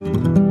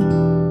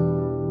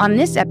On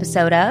this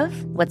episode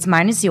of What's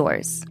Mine Is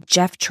Yours,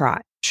 Jeff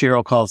Trott.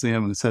 Cheryl calls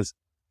him and says,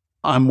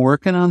 I'm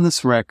working on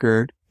this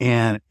record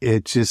and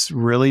it's just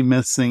really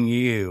missing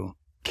you.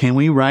 Can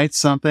we write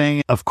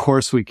something? Of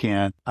course we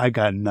can. I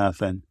got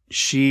nothing.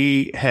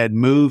 She had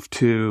moved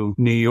to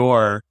New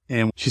York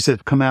and she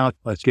said, come out,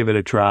 let's give it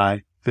a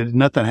try. If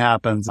nothing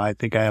happens, I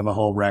think I have a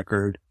whole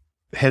record.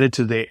 Headed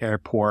to the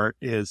airport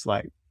is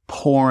like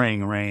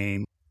pouring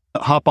rain.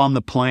 Hop on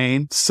the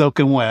plane,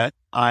 soaking wet.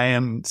 I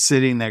am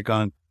sitting there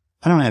going,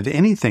 I don't have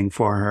anything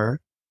for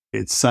her.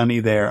 It's sunny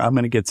there. I'm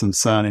going to get some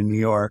sun in New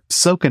York.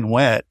 Soaking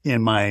wet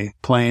in my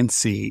plane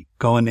seat,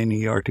 going to New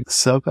York to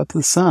soak up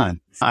the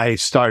sun. I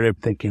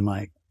started thinking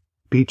like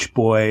Beach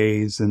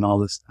Boys and all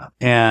this stuff.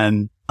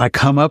 And I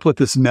come up with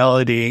this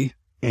melody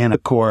and a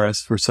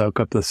chorus for Soak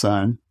Up the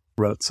Sun.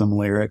 Wrote some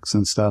lyrics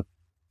and stuff.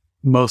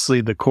 Mostly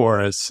the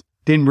chorus.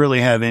 Didn't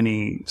really have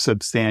any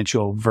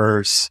substantial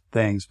verse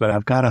things, but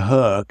I've got a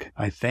hook,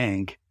 I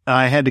think.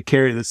 I had to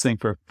carry this thing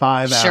for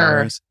 5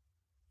 hours.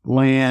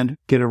 Land,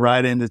 get a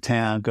ride into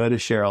town, go to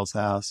Cheryl's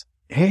house.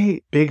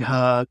 Hey, big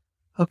hug.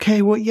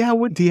 Okay, well, yeah,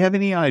 do you have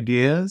any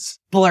ideas?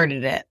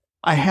 Blurted it.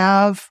 I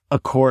have a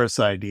chorus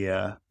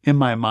idea in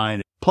my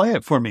mind. Play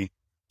it for me.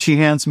 She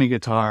hands me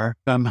guitar.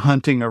 I'm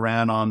hunting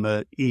around on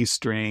the E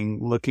string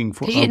looking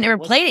for... You never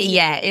played it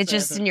yet. It's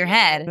just in your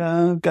head.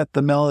 I've got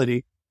the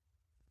melody.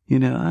 You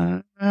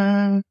know,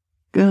 I'm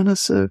gonna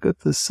soak up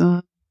the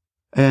sun.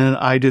 And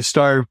I just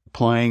started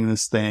playing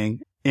this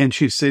thing. And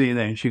she's sitting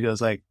there and she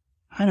goes like,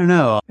 I don't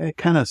know. It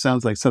kind of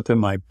sounds like something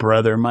my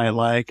brother might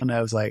like. And I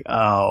was like,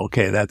 oh,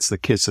 okay, that's the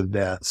kiss of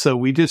death. So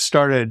we just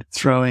started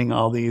throwing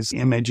all these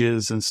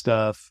images and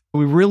stuff.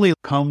 We really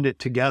combed it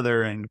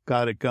together and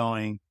got it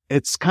going.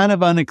 It's kind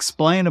of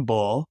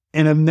unexplainable.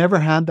 And I've never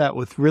had that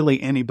with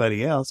really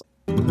anybody else.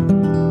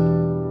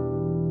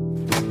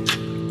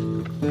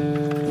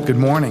 Good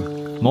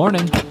morning.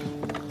 Morning.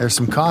 There's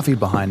some coffee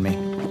behind me.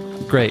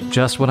 Great,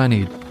 just what I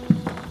need.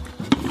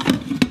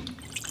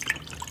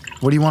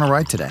 What do you want to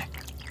write today?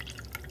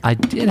 I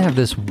did have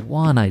this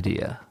one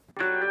idea.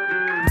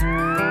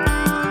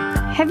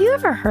 Have you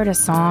ever heard a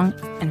song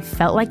and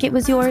felt like it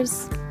was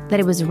yours? That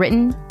it was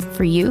written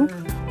for you?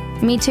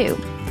 Me too.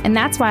 And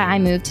that's why I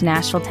moved to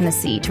Nashville,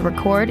 Tennessee to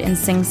record and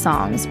sing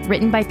songs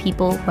written by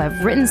people who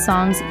have written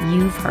songs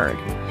you've heard.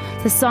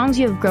 The songs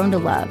you have grown to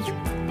love,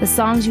 the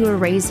songs you were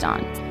raised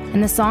on,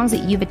 and the songs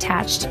that you've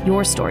attached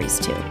your stories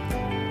to.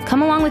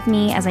 Come along with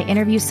me as I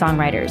interview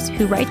songwriters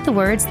who write the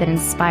words that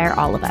inspire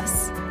all of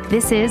us.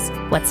 This is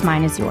What's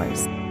Mine Is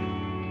Yours.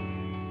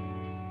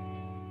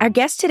 Our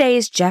guest today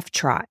is Jeff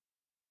Trott.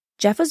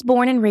 Jeff was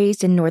born and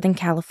raised in Northern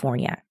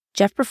California.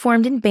 Jeff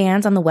performed in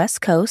bands on the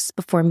West Coast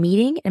before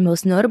meeting and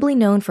most notably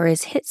known for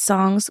his hit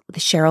songs with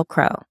Sheryl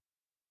Crow.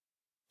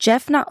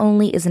 Jeff not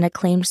only is an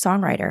acclaimed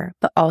songwriter,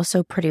 but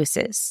also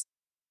produces.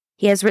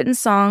 He has written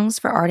songs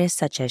for artists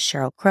such as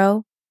Sheryl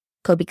Crow,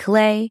 Kobe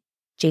Calais,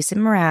 Jason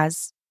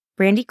Mraz,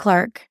 Brandy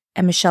Clark,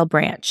 and Michelle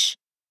Branch.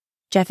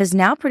 Jeff is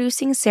now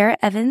producing Sarah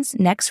Evans'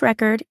 next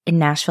record in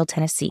Nashville,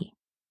 Tennessee.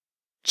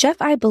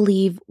 Jeff, I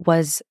believe,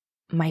 was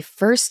my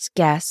first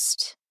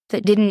guest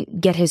that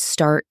didn't get his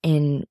start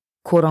in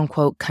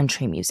quote-unquote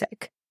country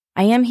music.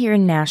 I am here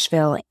in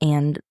Nashville,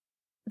 and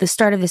the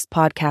start of this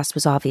podcast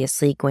was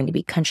obviously going to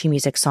be country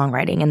music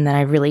songwriting, and then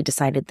I really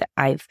decided that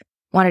I've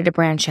wanted to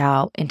branch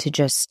out into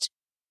just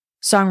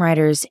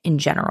songwriters in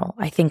general.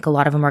 I think a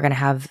lot of them are going to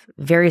have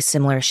very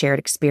similar shared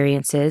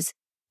experiences,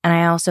 and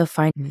I also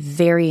find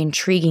very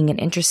intriguing and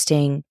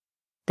interesting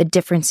the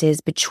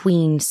differences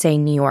between, say,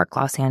 New York,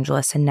 Los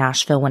Angeles, and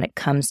Nashville when it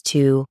comes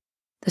to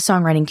the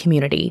songwriting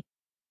community.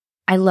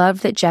 I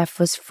love that Jeff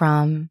was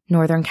from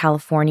Northern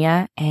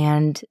California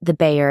and the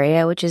Bay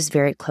Area, which is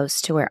very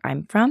close to where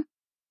I'm from.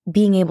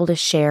 Being able to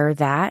share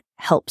that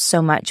helps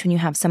so much when you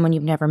have someone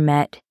you've never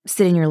met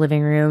sit in your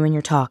living room and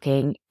you're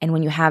talking. And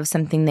when you have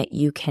something that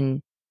you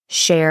can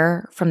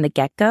share from the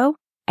get-go,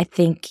 I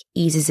think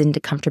eases into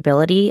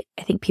comfortability.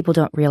 I think people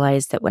don't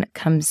realize that when it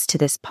comes to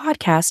this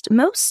podcast,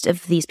 most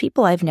of these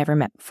people I've never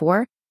met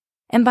before.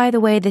 And by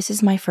the way, this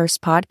is my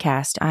first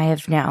podcast. I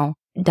have now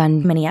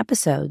done many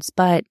episodes,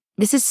 but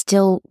this is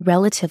still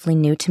relatively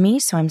new to me.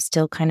 So I'm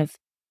still kind of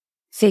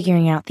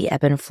figuring out the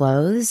ebb and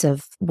flows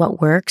of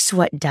what works,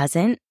 what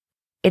doesn't.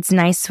 It's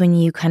nice when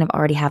you kind of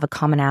already have a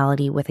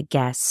commonality with a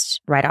guest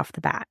right off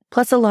the bat.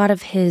 Plus, a lot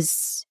of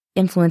his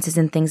influences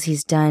and things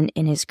he's done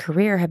in his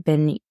career have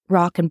been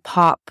rock and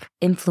pop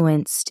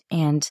influenced,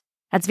 and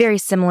that's very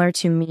similar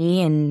to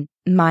me and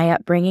my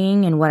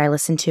upbringing and what I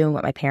listened to and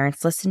what my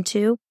parents listened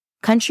to.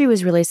 Country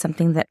was really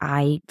something that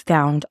I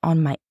found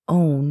on my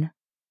own.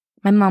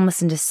 My mom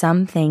listened to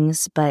some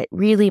things, but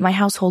really my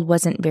household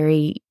wasn't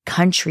very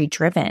country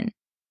driven.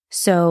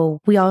 So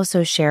we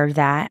also shared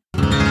that.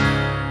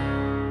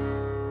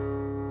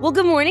 Well,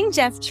 good morning,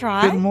 Jeff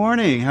Trott. Good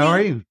morning. How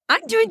are you?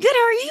 I'm doing good.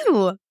 How are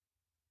you?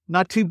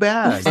 Not too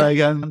bad.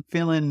 I'm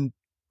feeling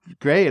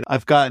great.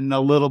 I've gotten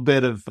a little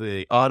bit of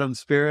the autumn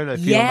spirit. I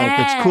feel like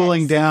it's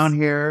cooling down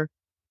here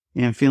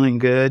and feeling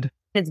good.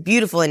 It's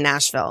beautiful in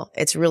Nashville.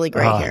 It's really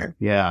great here.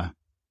 Yeah.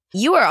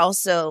 You are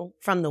also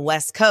from the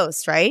West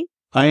Coast, right?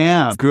 I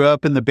am. Grew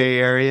up in the Bay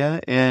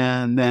Area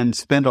and then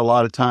spent a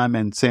lot of time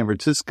in San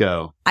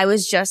Francisco. I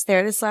was just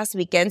there this last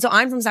weekend. So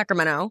I'm from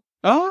Sacramento.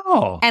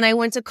 Oh. And I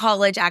went to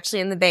college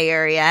actually in the Bay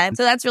Area.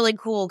 So that's really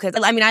cool because,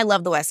 I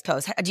love the West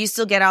Coast. Do you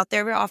still get out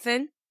there very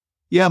often?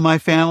 Yeah, my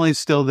family's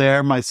still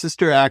there. My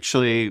sister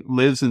actually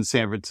lives in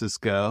San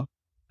Francisco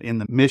in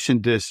the Mission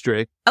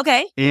District.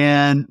 Okay.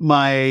 And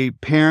my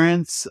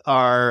parents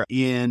are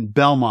in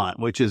Belmont,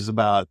 which is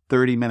about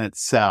 30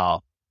 minutes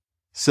south.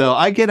 So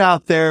I get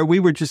out there. We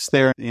were just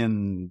there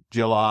in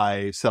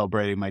July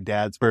celebrating my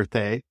dad's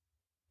birthday.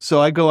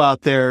 So I go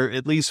out there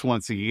at least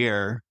once a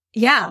year.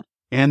 Yeah.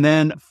 And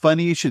then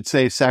funny you should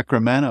say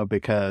Sacramento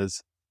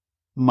because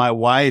my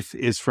wife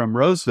is from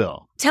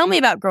Roseville. Tell me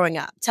about growing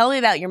up. Tell me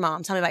about your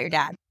mom. Tell me about your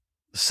dad.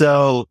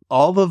 So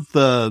all of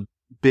the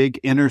big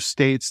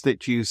interstates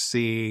that you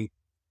see,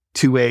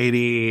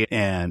 280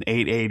 and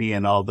 880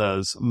 and all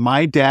those,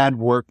 my dad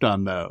worked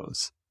on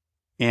those.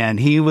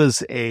 And he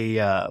was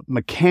a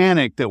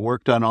mechanic that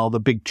worked on all the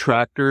big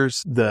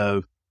tractors,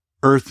 the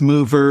earth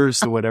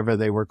movers, or whatever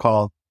they were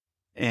called.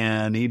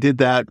 And he did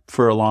that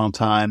for a long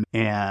time.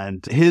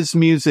 And his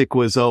music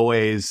was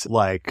always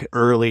like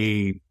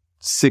early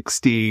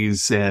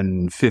 60s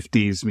and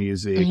 50s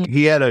music. Mm-hmm.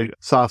 He had a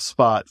soft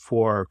spot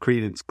for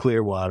Creedence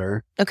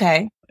Clearwater.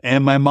 Okay.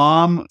 And my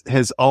mom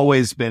has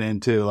always been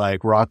into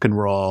like rock and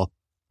roll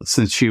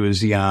since she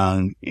was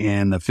young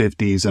in the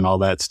 50s and all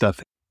that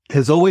stuff.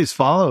 Has always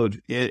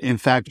followed it. In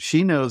fact,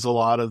 she knows a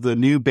lot of the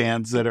new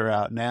bands that are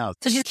out now.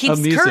 So she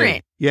keeps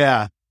current.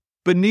 Yeah.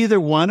 But neither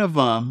one of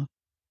them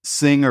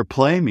sing or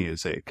play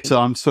music. So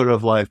I'm sort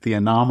of like the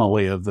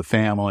anomaly of the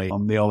family.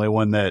 I'm the only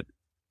one that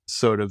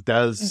sort of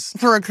does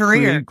for a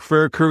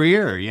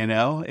career, you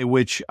know,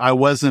 which I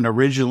wasn't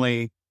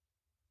originally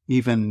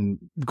even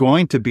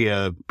going to be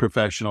a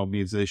professional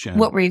musician.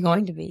 What were you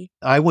going to be?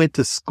 I went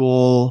to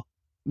school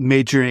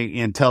majoring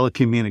in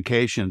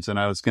telecommunications and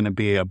I was going to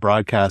be a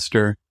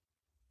broadcaster.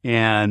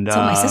 And that's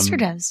what my sister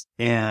does.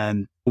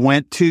 And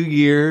went 2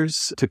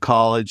 years to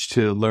college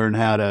to learn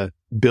how to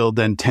build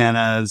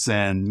antennas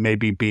and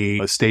maybe be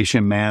a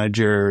station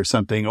manager or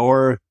something.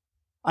 Or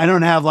I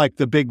don't have like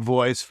the big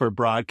voice for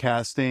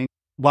broadcasting.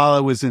 While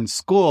I was in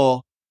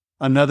school,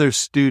 another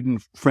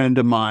student friend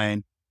of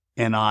mine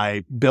and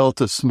I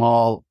built a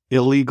small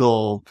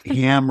illegal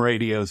ham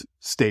radio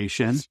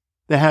station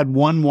that had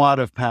 1 watt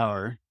of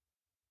power.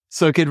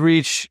 So it could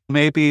reach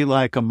maybe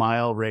like a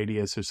mile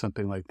radius or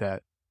something like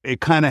that. It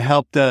kind of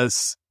helped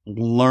us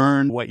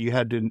learn what you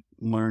had to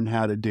learn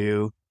how to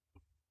do.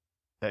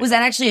 Was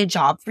that actually a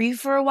job for you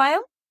for a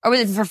while? Or was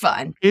it for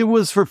fun? It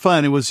was for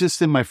fun. It was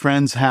just in my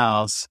friend's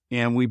house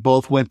and we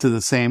both went to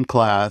the same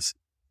class.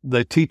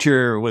 The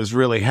teacher was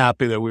really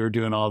happy that we were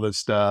doing all this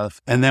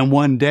stuff. And then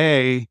one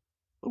day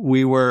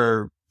we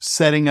were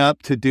setting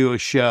up to do a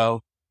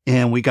show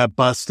and we got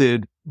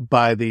busted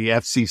by the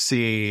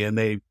FCC and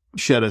they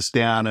shut us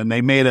down and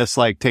they made us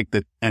like take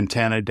the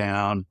antenna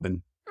down.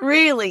 And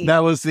really? That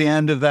was the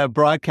end of that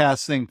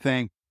broadcasting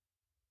thing.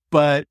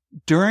 But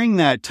during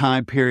that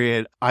time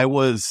period, I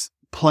was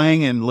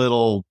playing in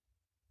little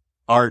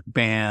art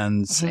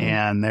bands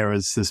and there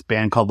was this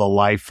band called the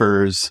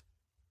Lifers.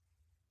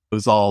 It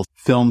was all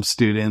film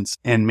students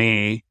and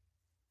me.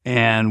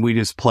 And we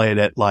just played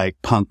at like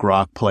punk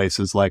rock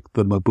places like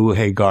the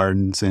Mabuhay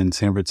Gardens in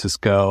San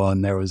Francisco.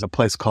 And there was a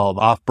place called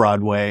Off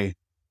Broadway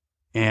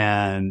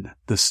and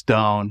the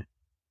Stone.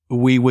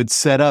 We would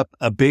set up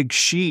a big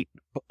sheet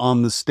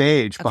on the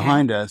stage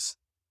behind us.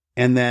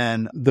 And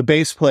then the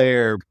bass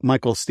player,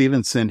 Michael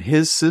Stevenson,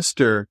 his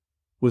sister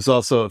was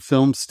also a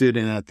film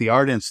student at the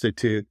Art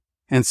Institute.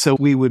 And so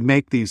we would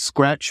make these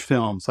scratch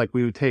films, like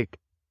we would take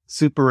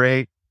Super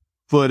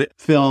 8-foot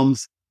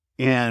films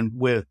and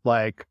with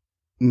like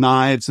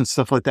knives and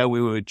stuff like that,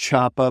 we would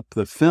chop up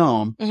the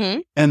film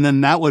and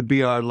then that would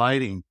be our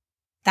lighting.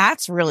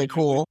 That's really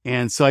cool.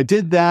 And so I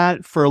did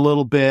that for a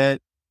little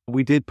bit.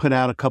 We did put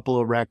out a couple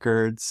of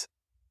records.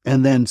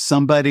 And then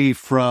somebody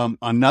from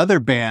another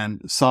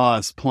band saw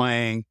us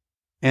playing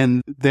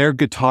and their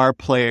guitar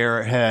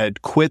player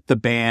had quit the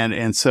band.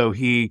 And so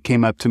he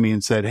came up to me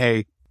and said,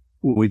 "Hey,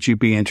 would you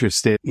be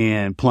interested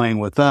in playing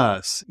with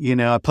us?" You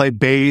know, I played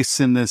bass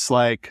in this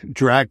like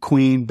drag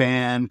queen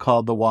band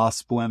called the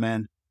Wasp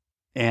Women.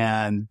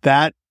 And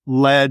that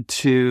led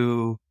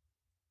to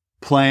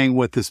playing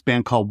with this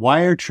band called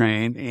Wire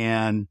Train.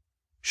 And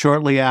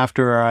shortly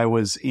after I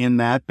was in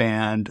that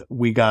band,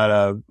 we got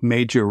a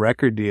major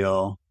record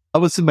deal. I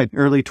was in my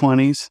early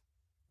 20s.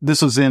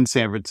 This was in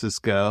San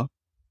Francisco.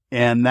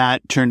 And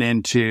that turned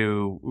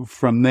into,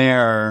 from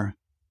there,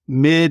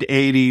 mid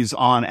 80s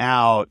on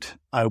out,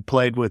 I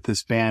played with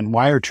this band,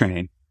 Wire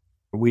Train.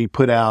 We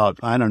put out,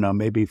 I don't know,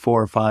 maybe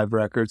 4 or 5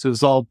 records. It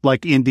was all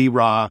like indie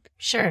rock.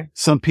 Sure.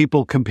 Some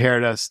people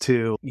compared us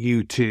to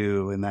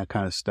U2 and that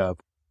kind of stuff.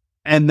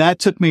 And that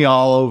took me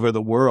all over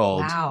the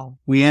world. Wow.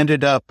 We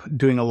ended up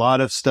doing a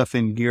lot of stuff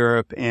in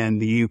Europe and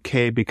the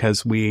UK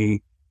because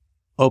we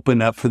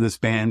opened up for this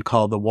band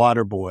called the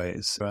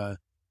Waterboys, a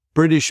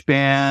British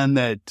band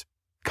that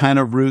kind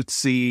of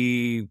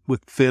rootsy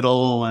with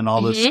fiddle and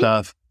all this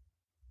stuff.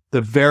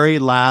 The very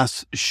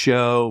last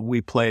show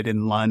we played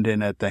in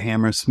London at the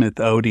Hammersmith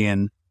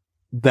Odeon,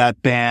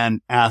 that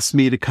band asked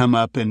me to come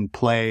up and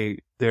play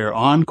their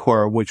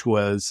encore, which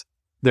was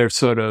their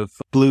sort of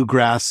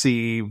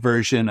bluegrassy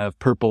version of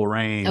Purple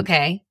Rain.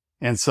 Okay.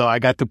 And so I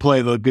got to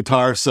play the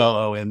guitar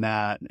solo in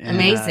that. And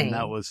Amazing.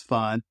 That was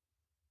fun.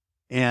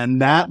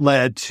 And that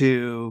led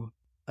to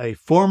a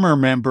former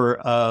member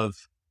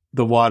of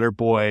the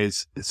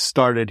Waterboys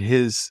started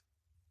his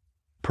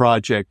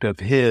project of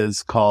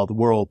his called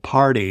World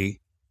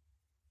Party.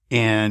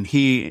 And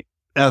he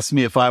asked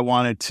me if I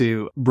wanted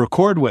to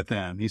record with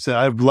him. He said,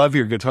 I love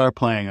your guitar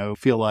playing. I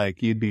feel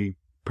like you'd be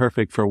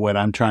perfect for what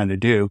I'm trying to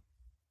do.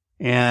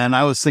 And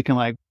I was thinking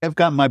like, I've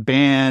got my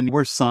band,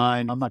 we're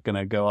signed. I'm not going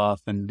to go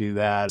off and do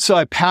that. So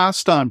I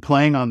passed on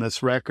playing on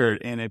this record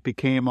and it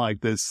became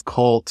like this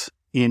cult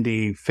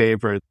indie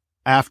favorite.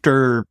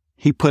 After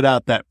he put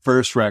out that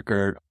first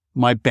record,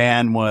 my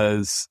band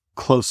was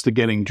close to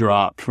getting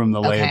dropped from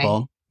the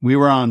label. We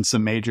were on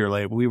some major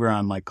label. We were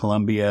on like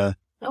Columbia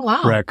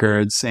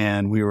Records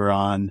and we were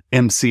on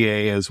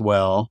MCA as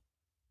well.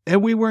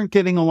 And we weren't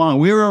getting along.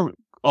 We were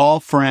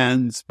all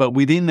friends, but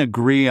we didn't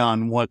agree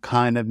on what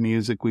kind of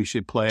music we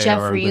should play.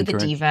 Jeff, were you the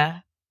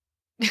diva?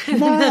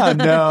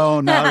 No,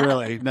 not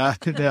really. No.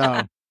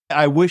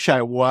 I wish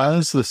I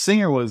was. The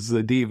singer was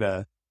the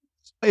diva.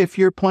 If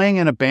you're playing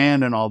in a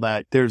band and all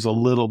that, there's a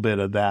little bit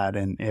of that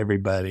in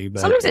everybody. But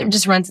sometimes it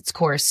just runs its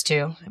course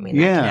too. I mean,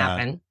 that can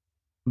happen.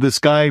 This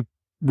guy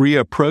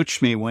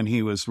reapproached me when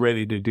he was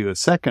ready to do a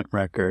second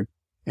record.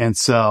 And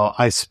so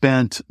I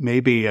spent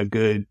maybe a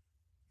good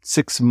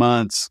 6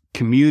 months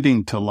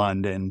commuting to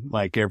London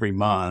like every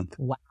month.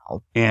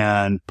 Wow.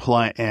 And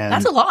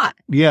that's a lot.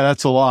 Yeah,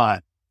 that's a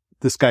lot.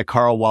 This guy,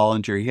 Carl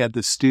Wallinger, he had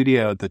the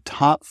studio at the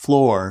top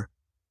floor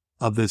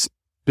of this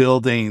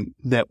building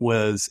that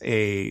was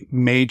a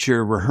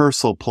major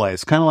rehearsal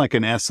place, kind of like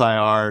an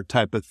SIR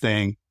type of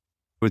thing.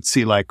 Would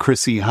see like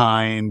Chrissy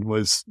Hynde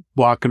was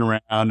walking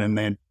around and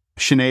then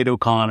Sinead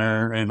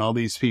O'Connor and all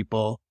these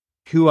people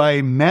who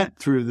I met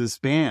through this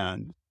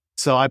band.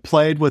 So I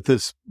played with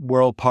this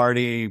World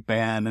Party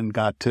band and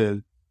got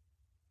to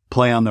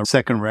play on the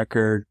second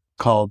record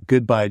called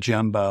Goodbye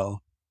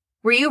Jumbo.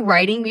 Were you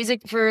writing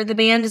music for the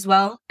band as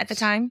well at the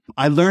time?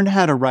 I learned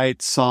how to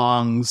write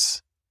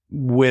songs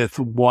with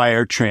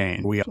Wire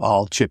Train. We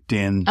all chipped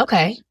in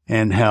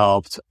and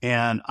helped.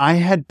 And I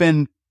had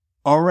been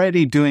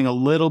already doing a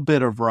little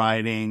bit of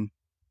writing.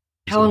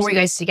 How long were you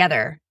guys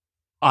together?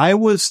 I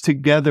was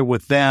together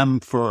with them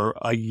for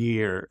a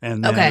year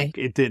and then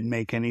it didn't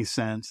make any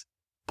sense.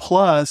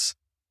 Plus,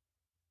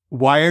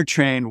 Wire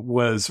Train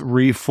was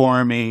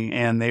reforming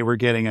and they were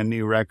getting a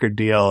new record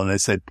deal and they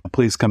said,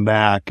 please come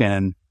back.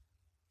 And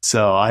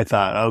so I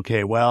thought,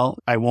 okay, well,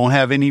 I won't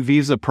have any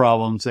visa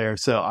problems there.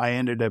 So I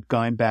ended up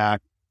going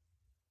back.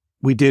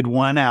 We did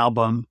one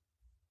album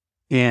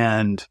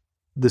and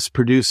this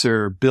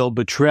producer, Bill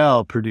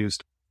Bottrell,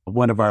 produced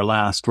one of our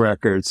last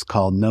records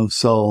called No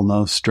Soul,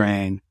 No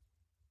Strain.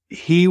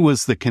 He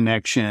was the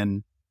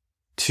connection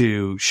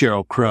to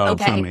Sheryl Crow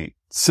for me.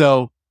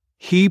 So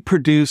he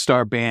produced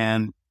our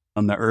band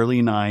in the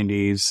early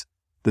 90s,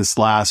 this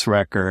last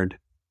record.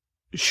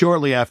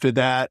 Shortly after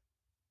that,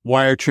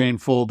 Wire Train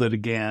folded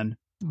again.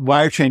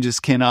 Wire Train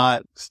just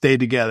cannot stay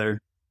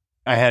together.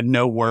 I had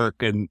no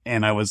work and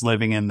I was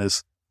living in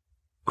this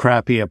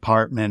crappy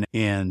apartment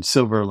in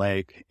Silver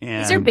Lake.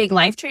 And these are big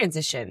life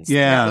transitions.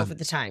 Over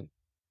the time.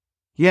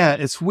 Yeah,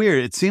 it's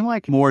weird. It seemed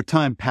like more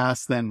time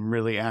passed than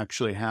really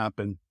actually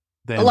happened.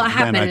 A lot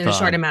happened in a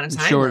short amount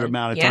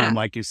of time.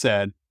 Like you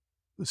said.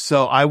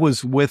 So I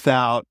was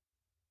without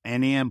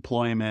any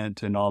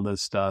employment and all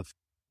this stuff.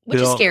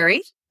 Which is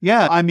scary.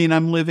 Yeah. I mean,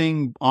 I'm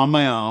living on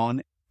my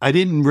own. I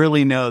didn't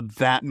really know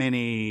that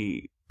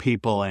many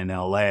people in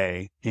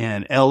LA.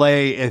 And LA,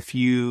 if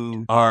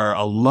you are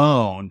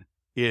alone,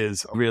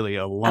 is really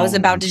alone. I was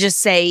about to just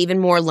say even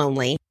more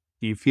lonely.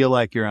 You feel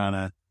like you're on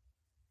a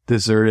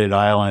deserted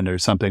island or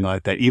something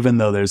like that, even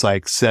though there's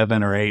like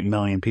 7 or 8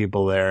 million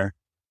people there.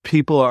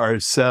 People are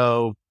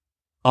so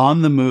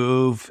on the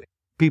move.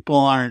 People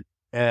aren't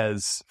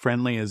as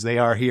friendly as they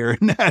are here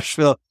in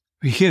Nashville.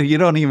 You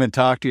don't even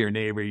talk to your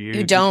neighbor.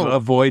 You don't.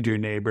 Avoid your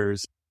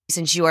neighbors.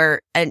 Since you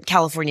are a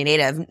California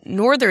native,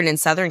 Northern and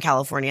Southern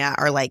California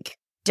are like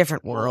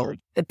different world.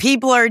 The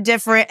people are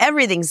different.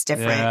 Everything's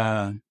different.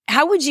 Yeah.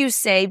 How would you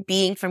say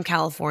being from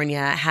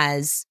California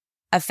has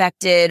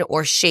affected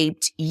or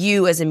shaped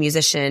you as a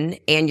musician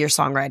and your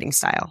songwriting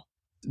style?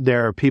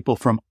 There are people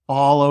from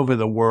all over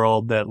the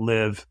world that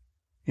live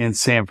in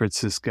San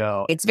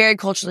Francisco. It's very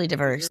culturally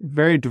diverse.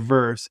 Very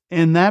diverse.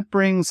 And that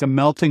brings a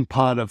melting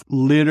pot of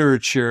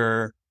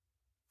literature,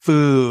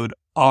 food,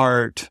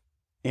 art,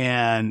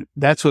 and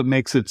that's what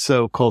makes it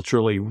so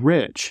culturally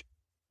rich.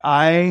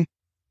 I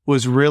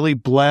was really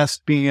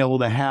blessed being able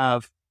to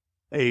have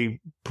a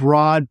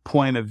broad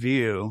point of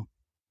view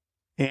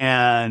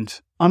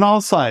and on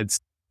all sides.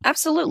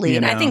 Absolutely.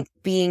 And I think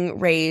being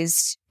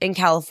raised in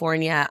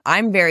California,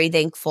 I'm very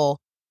thankful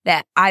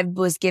that I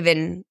was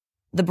given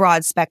the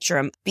broad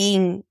spectrum,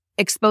 being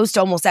exposed to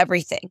almost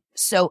everything.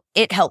 So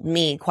it helped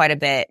me quite a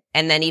bit.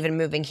 And then even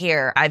moving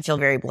here, I feel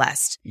very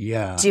blessed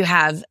to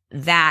have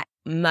that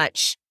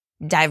much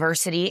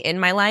diversity in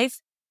my life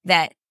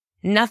that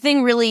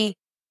nothing really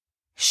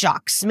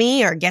shocks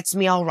me or gets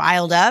me all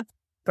riled up.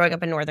 Growing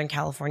up in Northern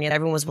California,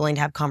 everyone was willing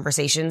to have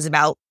conversations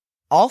about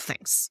all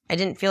things. I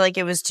didn't feel like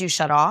it was too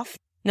shut off.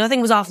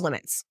 Nothing was off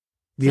limits.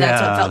 So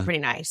that's what felt pretty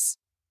nice.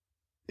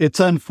 It's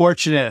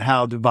unfortunate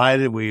how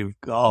divided we've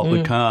all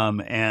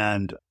become,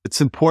 and it's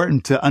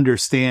important to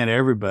understand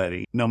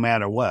everybody, no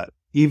matter what.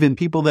 Even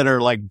people that are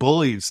like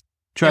bullies.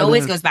 It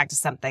always goes back to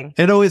something.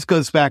 It always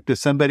goes back to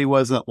somebody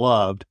wasn't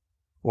loved,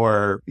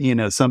 or,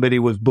 somebody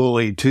was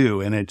bullied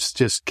too, and it's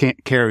just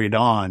can't carried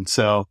on.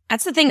 So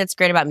that's the thing that's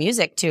great about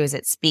music too, is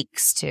it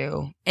speaks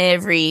to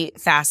every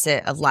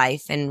facet of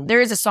life. And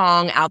there is a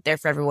song out there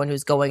for everyone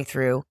who's going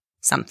through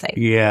something.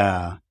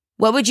 Yeah.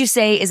 What would you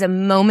say is a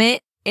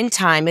moment in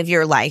time of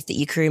your life that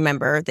you can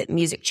remember that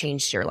music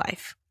changed your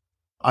life?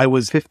 I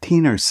was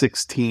 15 or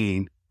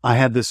 16. I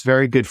had this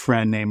very good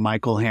friend named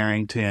Michael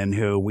Harrington,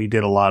 who we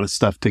did a lot of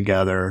stuff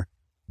together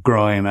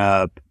growing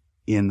up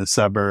in the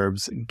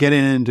suburbs,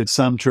 getting into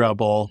some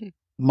trouble.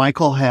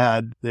 Michael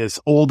had this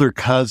older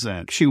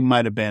cousin. She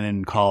might have been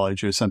in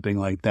college or something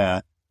like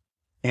that.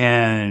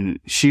 And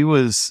she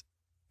was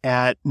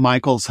at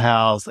Michael's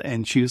house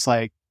and she was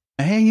like,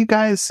 "Hey, you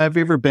guys, have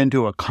you ever been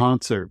to a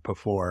concert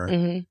before?"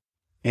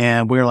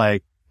 And we're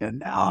like,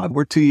 "No,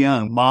 we're too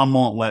young. Mom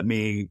won't let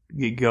me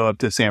go up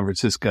to San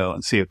Francisco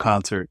and see a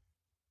concert."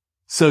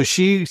 So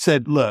she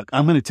said, "Look,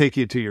 I'm going to take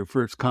you to your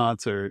first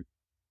concert."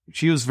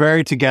 She was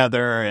very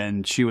together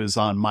and she was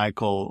on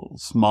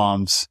Michael's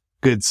mom's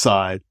good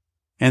side.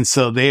 And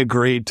so they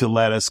agreed to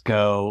let us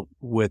go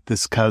with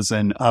this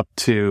cousin up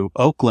to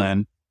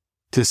Oakland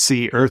to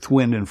see Earth,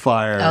 Wind and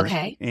Fire.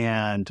 Okay.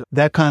 And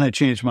that kind of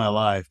changed my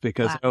life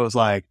because I was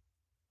like,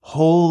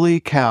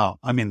 holy cow.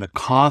 I mean, the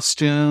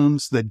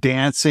costumes, the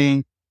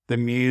dancing, the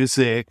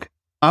music.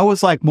 I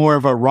was like more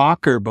of a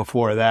rocker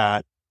before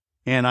that.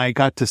 And I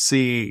got to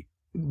see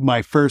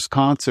my first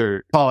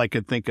concert. All I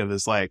could think of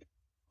is like,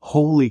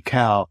 holy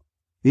cow,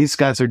 these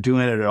guys are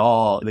doing it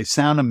all. They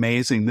sound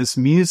amazing. This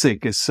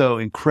music is so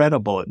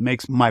incredible. It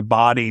makes my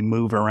body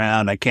move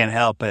around. I can't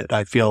help it.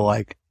 I feel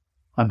like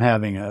I'm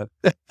having a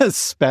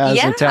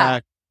spaz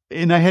attack.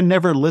 And I had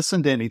never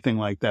listened to anything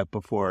like that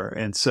before.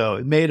 And so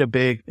it made a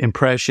big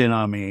impression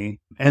on me.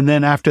 And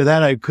then after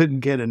that, I couldn't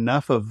get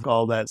enough of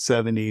all that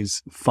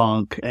 70s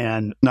funk.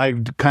 And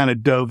I kind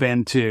of dove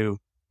into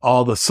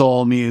all the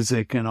soul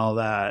music and all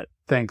that,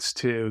 thanks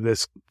to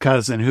this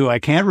cousin who I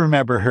can't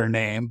remember her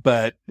name,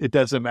 but it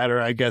doesn't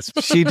matter. I guess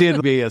she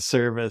did me a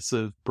service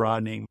of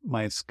broadening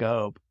my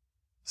scope.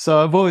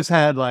 So I've always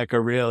had like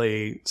a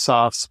really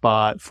soft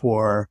spot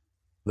for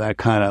that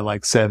kind of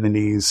like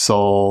 70s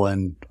soul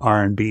and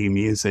R&B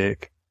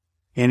music,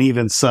 and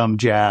even some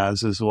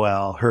jazz as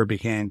well. Herbie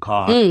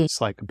Hancock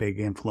is like a big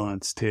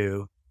influence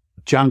too.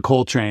 John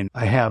Coltrane,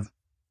 I have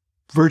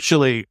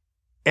virtually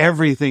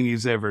everything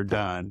he's ever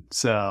done.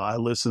 So I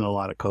listen to a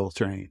lot of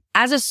Coltrane.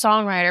 As a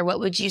songwriter, what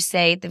would you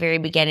say at the very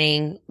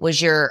beginning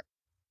was your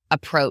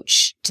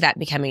approach to that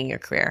becoming your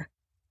career?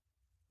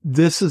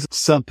 This is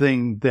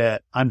something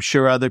that I'm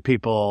sure other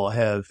people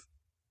have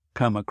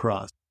come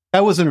across.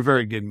 I wasn't a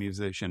very good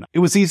musician. It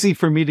was easy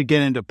for me to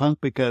get into punk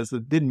because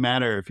it didn't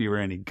matter if you were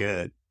any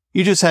good.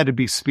 You just had to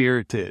be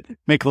spirited,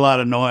 make a lot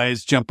of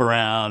noise, jump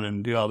around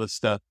and do all this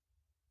stuff.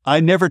 I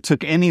never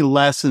took any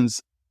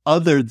lessons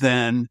other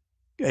than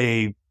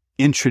a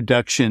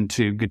introduction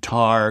to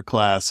guitar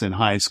class in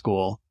high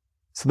school.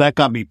 So that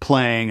got me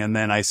playing. And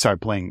then I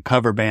started playing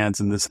cover bands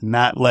and this, and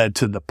that led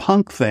to the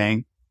punk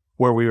thing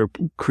where we were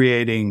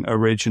creating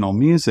original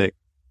music.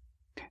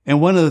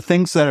 And one of the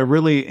things that I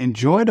really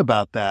enjoyed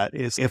about that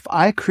is if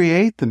I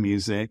create the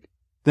music,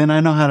 then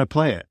I know how to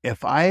play it.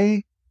 If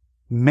I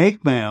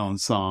make my own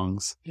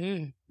songs,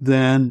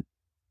 then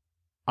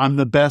I'm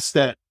the best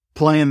at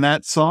playing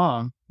that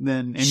song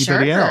than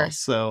anybody else.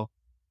 So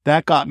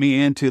that got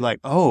me into like,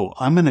 oh,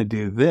 I'm going to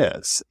do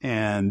this.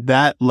 And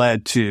that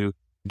led to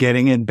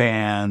getting in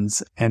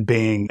bands and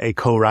being a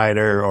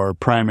co-writer or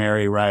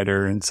primary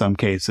writer in some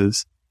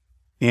cases.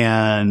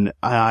 And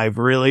I've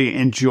really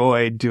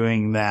enjoyed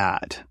doing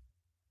that.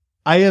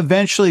 I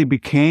eventually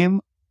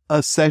became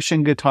a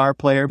session guitar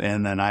player,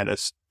 and then I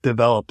just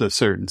developed a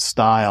certain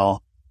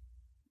style.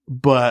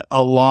 But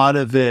a lot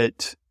of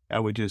it, I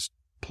would just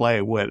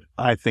play what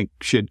I think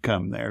should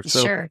come there.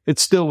 So it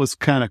still was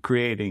kind of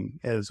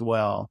creating as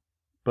well,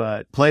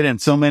 but played in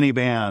so many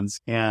bands,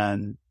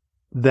 and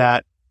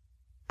that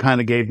kind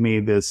of gave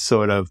me this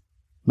sort of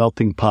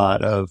melting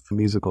pot of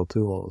musical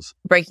tools.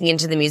 Breaking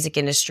into the music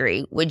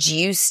industry, would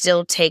you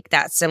still take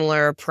that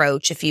similar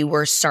approach if you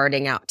were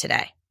starting out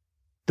today?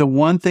 The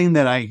one thing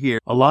that I hear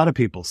a lot of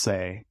people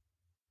say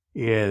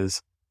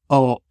is,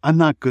 oh, I'm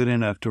not good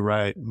enough to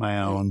write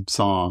my own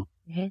song.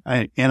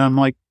 And I'm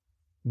like,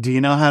 do you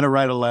know how to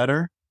write a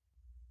letter?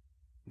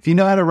 If you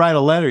know how to write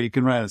a letter, you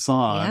can write a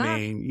song. I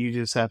mean, you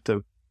just have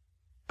to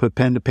put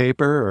pen to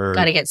paper or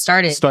got to get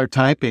started. Start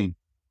typing.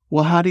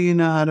 well, how do you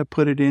know how to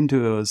put it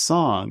into a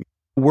song?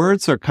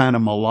 Words are kind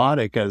of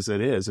melodic as it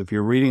is. If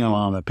you're reading them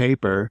on the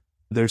paper,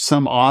 there's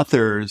some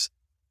authors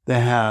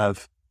that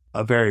have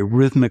a very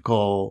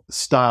rhythmical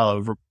style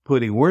of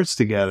putting words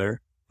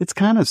together. It's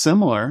kind of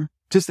similar.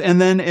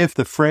 And then if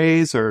the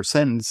phrase or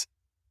sentence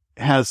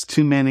has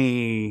too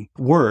many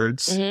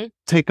words,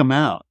 take them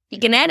out. You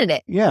can edit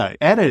it. Yeah,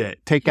 edit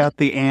it. Take out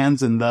the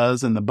ands and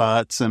thes and the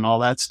buts and all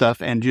that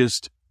stuff and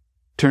just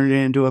turn it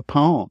into a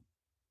poem.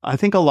 I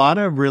think a lot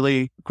of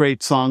really great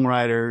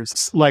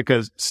songwriters, like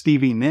a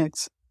Stevie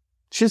Nicks,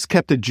 just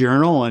kept a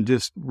journal and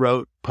just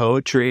wrote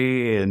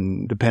poetry,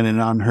 and depending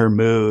on her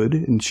mood,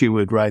 and she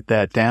would write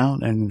that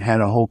down and had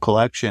a whole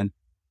collection.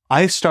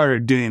 I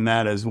started doing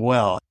that as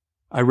well.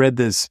 I read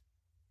this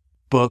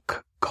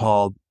book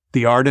called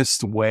The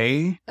Artist's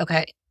Way.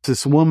 Okay.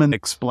 This woman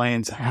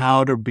explains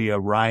how to be a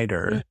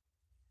writer.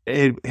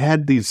 It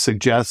had these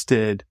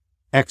suggested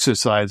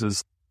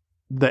exercises.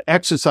 The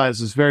exercise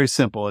was very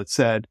simple. It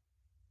said,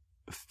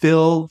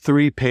 fill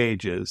 3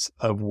 pages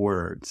of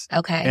words.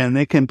 Okay. And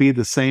they can be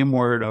the same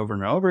word over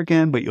and over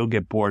again, but you'll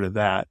get bored of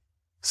that.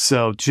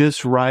 So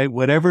just write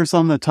whatever's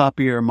on the top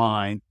of your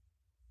mind.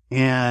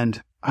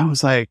 And I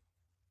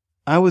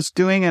was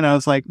doing it. I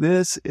was like,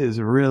 this is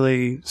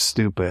really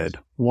stupid.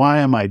 Why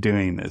am I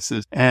doing this?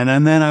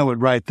 And then I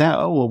would write that.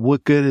 Oh, well,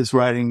 what good is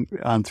writing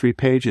on 3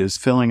 pages,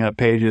 filling up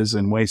pages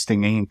and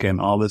wasting ink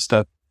and all this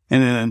stuff?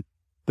 And then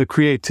the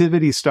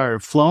creativity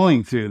started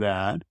flowing through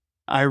that.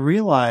 I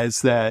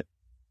realized that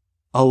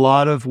a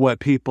lot of what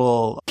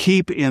people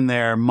keep in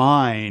their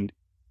mind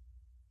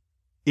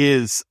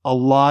is a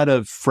lot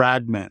of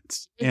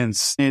fragments, and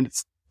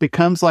it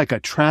becomes like a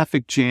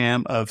traffic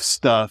jam of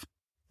stuff,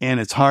 and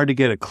it's hard to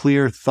get a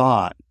clear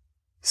thought.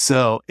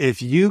 So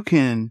if you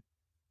can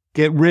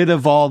get rid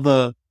of all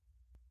the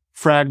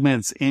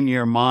fragments in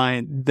your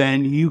mind,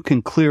 then you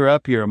can clear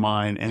up your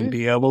mind and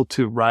be able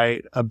to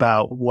write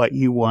about what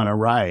you want to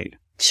write.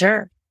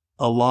 Sure.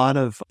 A lot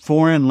of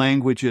foreign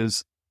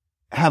languages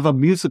have a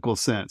musical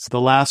sense. The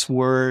last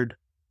word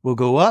will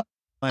go up.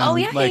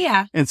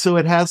 Yeah. And so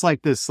it has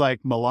like this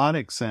like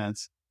melodic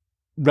sense.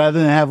 Rather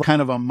than have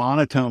kind of a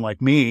monotone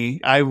like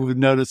me, I would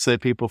notice that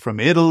people from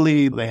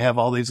Italy, they have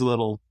all these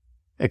little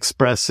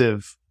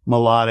expressive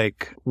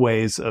melodic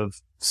ways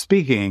of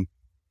speaking.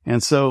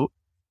 And so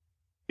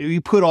you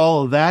put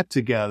all of that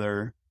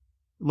together.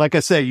 Like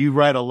I say, you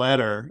write a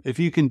letter. If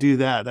you can do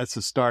that, that's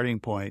a starting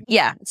point.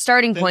 Yeah.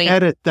 Starting point.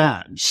 Edit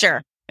that.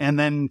 Sure. And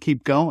then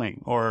keep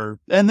going.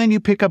 And then you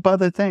pick up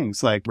other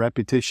things, like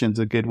repetition's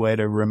a good way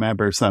to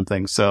remember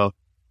something. So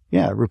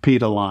yeah,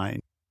 repeat a line.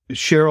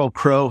 Sheryl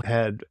Crow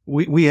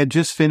we had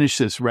just finished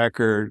this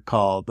record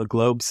called The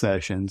Globe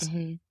Sessions.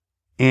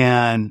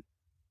 And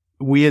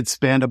we had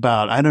spent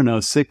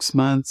about, 6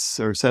 months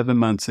or 7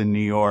 months in New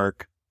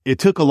York. It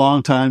took a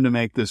long time to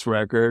make this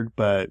record,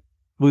 but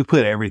we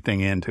put everything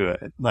into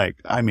it.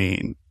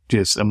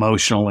 Just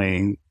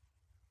emotionally.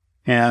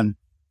 And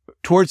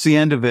towards the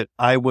end of it,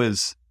 I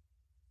was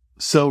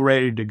so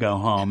ready to go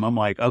home. I'm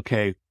like,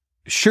 okay,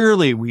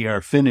 surely we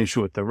are finished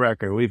with the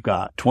record. We've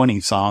got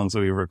 20 songs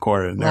we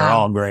recorded. They're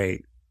all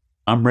great.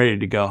 I'm ready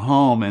to go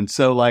home. And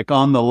so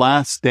on the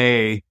last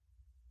day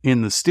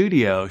in the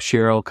studio,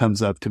 Sheryl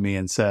comes up to me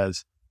and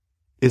says,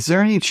 is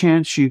there any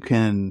chance you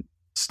can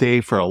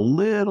stay for a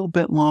little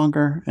bit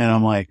longer? And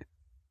I'm like,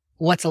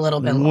 what's a little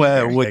bit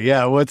longer?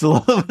 What's a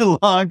little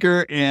bit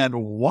longer and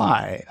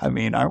why?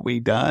 Aren't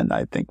we done?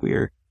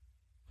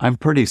 I'm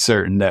pretty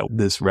certain that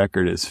this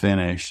record is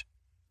finished.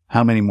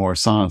 How many more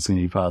songs can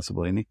you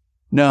possibly need?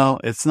 No,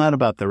 it's not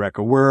about the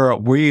record.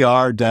 We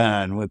are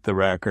done with the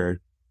record.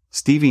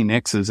 Stevie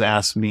Nicks has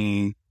asked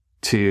me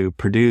to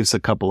produce a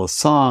couple of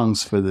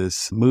songs for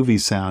this movie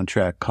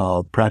soundtrack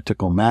called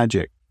Practical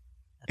Magic.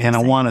 And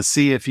I want to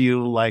see if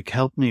you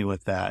help me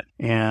with that.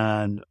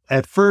 And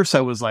at first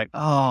I was like,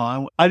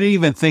 I didn't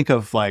even think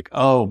of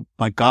oh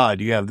my God,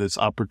 you have this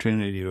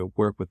opportunity to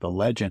work with a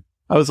legend.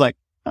 I was like,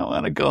 I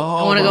want to go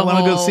home. I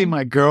want to go see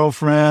my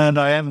girlfriend.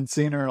 I haven't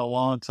seen her in a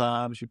long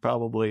time. She's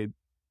probably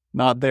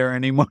not there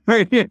anymore.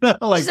 She's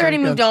already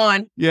moved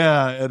on.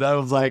 Yeah. And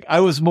I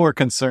was more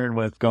concerned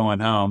with going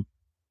home.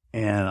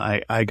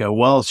 And I go,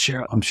 well,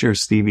 sure, I'm sure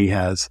Stevie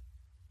has,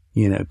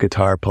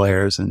 guitar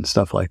players and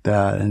stuff like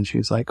that. And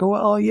she's like, oh,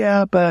 well,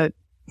 yeah, but,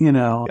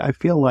 I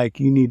feel like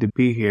you need to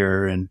be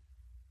here. And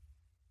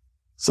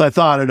so I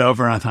thought it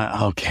over and I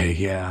thought, okay,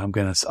 yeah,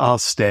 I'll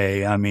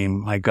stay.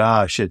 My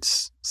gosh,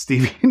 it's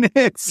Stevie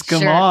Nicks.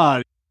 Come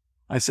on.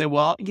 I said,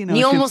 well,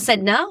 you almost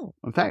said no.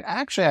 In fact,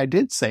 actually, I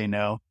did say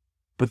no,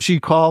 but she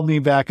called me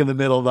back in the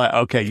middle of that.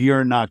 Okay,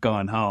 you're not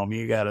going home.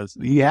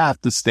 You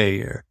have to stay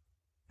here.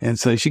 And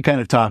so she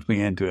kind of talked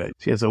me into it.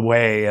 She has a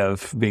way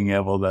of being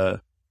able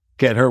to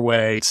get her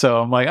way.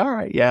 So I'm like, all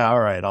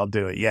right, I'll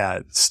do it. Yeah,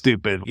 it's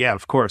stupid. Yeah,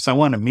 of course. I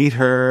want to meet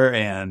her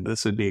and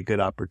this would be a good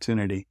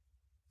opportunity.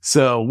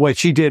 So what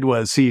she did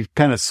was she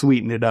kind of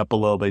sweetened it up a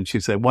little bit. And she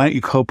said, why don't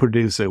you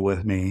co-produce it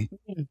with me?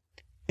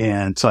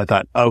 And so I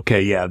thought,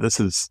 okay, yeah, this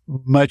is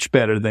much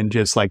better than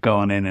just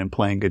going in and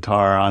playing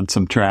guitar on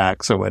some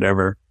tracks or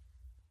whatever.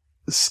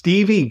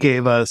 Stevie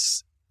gave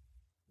us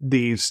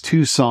these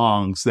 2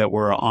 songs that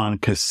were on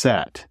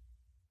cassette.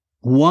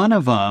 One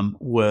of them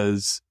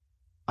was,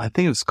 I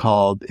think it was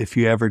called If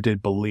You Ever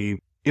Did Believe.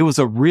 It was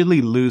a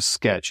really loose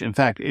sketch. In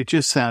fact, it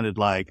just sounded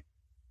like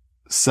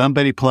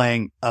somebody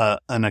playing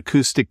an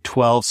acoustic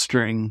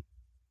 12-string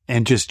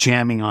and just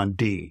jamming on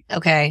D.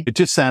 Okay. It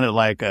just sounded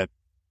like I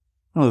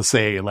don't want to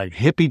say like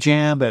hippie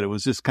jam, but it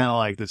was just kind of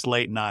like this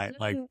late night,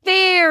 like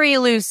very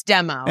loose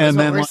demo. And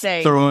then we're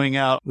saying. Throwing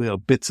out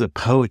bits of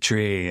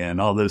poetry and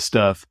all this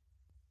stuff.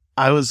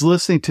 I was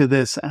listening to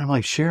this and I'm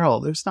like,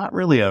 Cheryl, there's not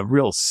really a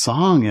real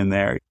song in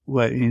there.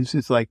 It's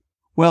just like,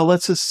 well,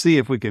 let's just see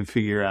if we can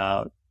figure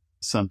out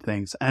some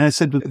things. And I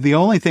said, the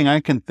only thing I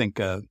can think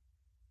of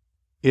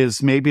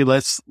is maybe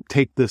let's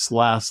take this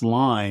last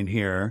line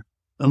here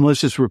and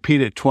let's just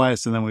repeat it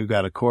twice and then we've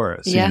got a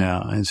chorus,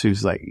 And she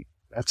was like,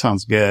 that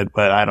sounds good,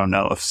 but I don't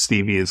know if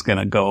Stevie is going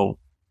to go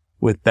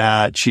with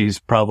that. She's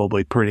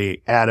probably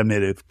pretty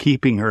adamant of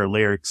keeping her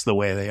lyrics the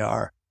way they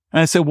are.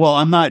 And I said, well,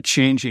 I'm not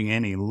changing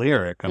any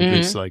lyric. I'm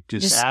just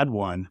add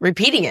one.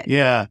 Repeating it.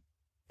 Yeah.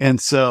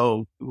 And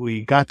so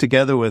we got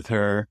together with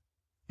her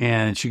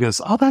and she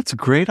goes, oh, that's a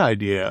great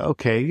idea.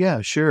 Okay.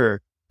 Yeah,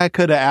 sure. I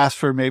could have asked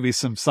for maybe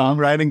some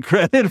songwriting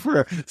credit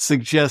for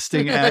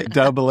suggesting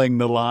doubling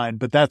the line,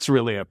 but that's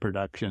really a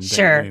production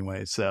thing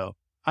anyway. So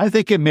I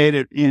think it made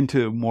it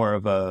into more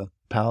of a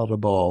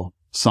palatable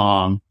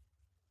song.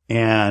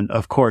 And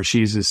of course,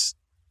 she's just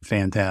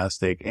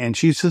fantastic. And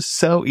she's just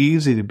so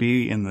easy to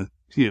be in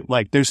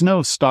like, there's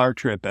no star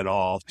trip at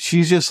all.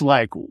 She's just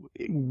like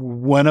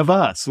one of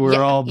us.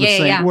 We're all the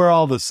same. Yeah. We're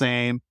all the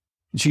same.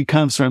 She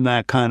comes from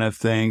that kind of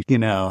thing,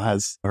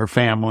 has her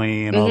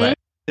family and all that.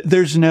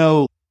 There's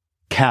no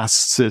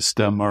caste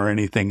system or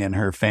anything in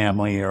her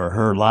family or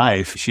her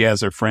life. She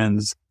has her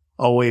friends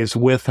always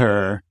with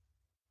her.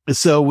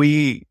 So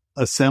we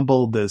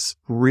assembled this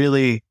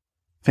really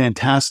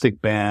fantastic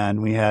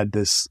band. We had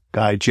this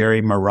guy,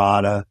 Jerry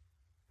Murata,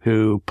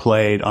 who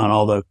played on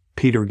all the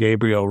Peter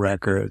Gabriel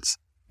records,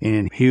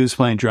 and he was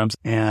playing drums,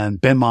 and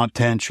Ben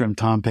Montench from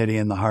Tom Petty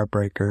and the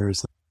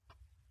Heartbreakers.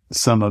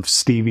 Some of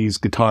Stevie's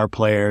guitar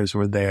players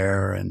were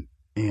there, and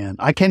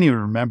I can't even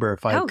remember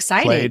if I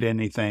played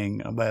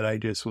anything, but I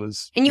just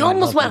was. And you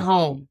almost went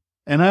home.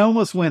 And I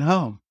almost went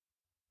home.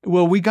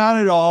 Well, we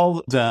got it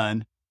all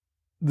done.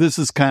 This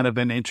is kind of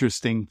an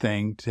interesting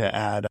thing to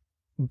add.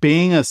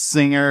 Being a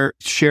singer,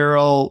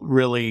 Cheryl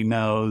really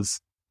knows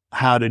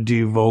how to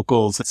do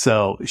vocals.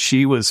 So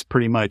she was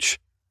pretty much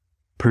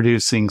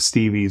producing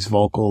Stevie's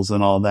vocals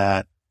and all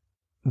that.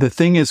 The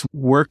thing is,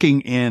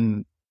 working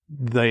in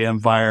the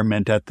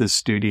environment at the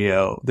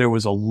studio, there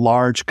was a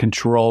large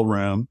control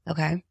room.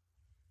 Okay.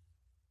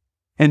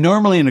 And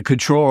normally in a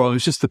control room,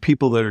 it's just the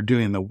people that are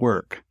doing the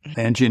work.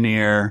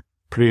 Engineer,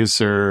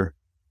 producer,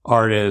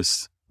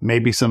 artist,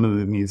 maybe some of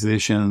the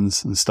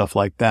musicians and stuff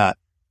like that.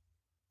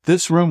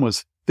 This room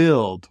was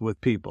filled with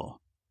people.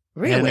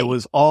 Really? And it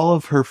was all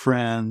of her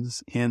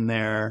friends in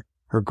there,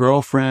 her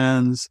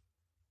girlfriends,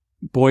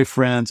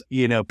 boyfriends,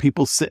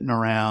 people sitting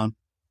around.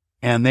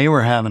 And they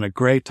were having a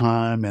great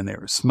time, and they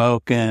were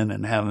smoking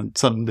and having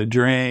something to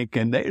drink.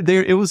 And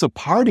it was a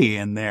party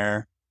in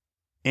there.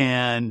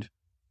 And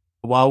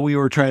while we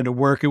were trying to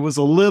work, it was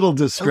a little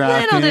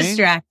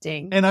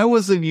distracting. And I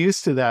wasn't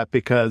used to that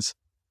because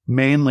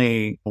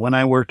mainly when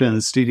I worked in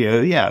the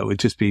studio, it would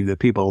just be the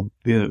people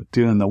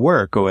doing the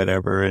work or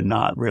whatever, and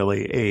not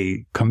really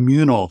a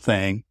communal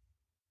thing.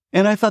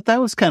 And I thought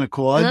that was kind of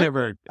cool.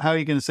 How are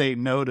you going to say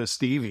no to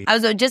Stevie? I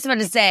was just about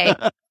to say,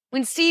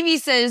 when Stevie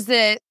says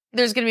that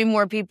there's going to be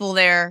more people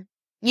there,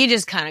 you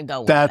just kind of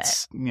go with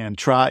it. And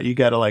Trott, you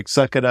got to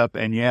suck it up,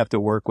 and you have to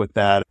work with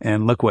that.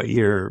 And look what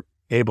you're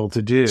able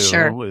to do.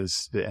 Sure.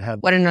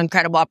 What an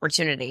incredible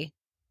opportunity.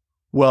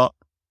 Well,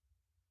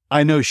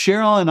 I know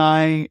Cheryl and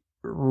I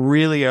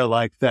really are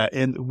like that,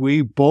 and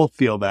we both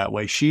feel that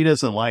way. She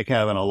doesn't like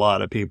having a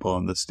lot of people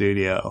in the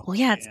studio. Well,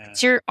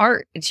 it's your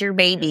art. It's your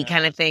baby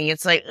kind of thing.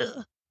 It's like,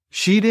 ugh.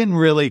 She didn't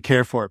really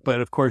care for it,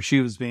 but of course she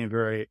was being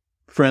very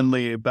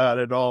friendly about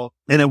it all.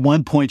 And at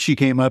one point she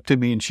came up to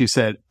me and she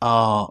said,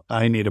 oh,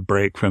 I need a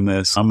break from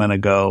this. I'm going to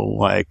go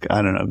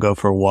go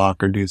for a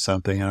walk or do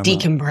something.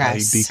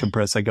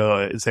 Decompress. I go,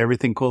 is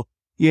everything cool?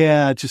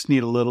 Yeah, I just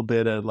need a little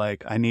bit of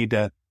I need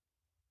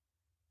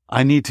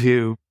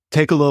to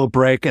take a little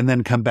break and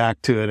then come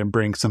back to it and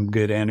bring some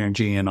good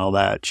energy and all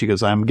that. She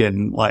goes, I'm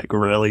getting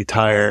really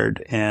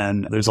tired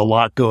and there's a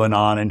lot going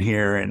on in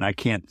here and I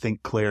can't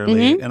think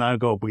clearly. Mm-hmm. And I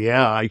go,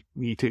 yeah, I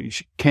need to.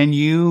 Can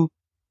you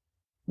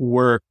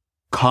work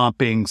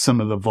comping some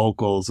of the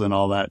vocals and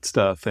all that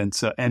stuff?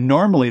 And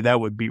normally that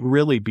would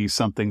be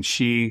something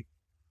she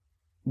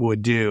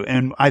would do.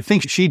 And I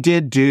think she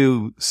did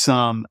do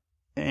some,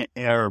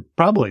 or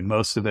probably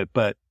most of it,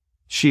 but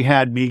she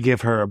had me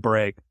give her a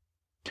break.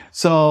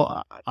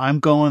 So I'm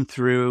going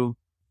through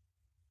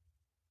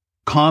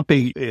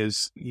comping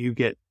is you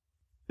get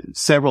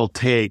several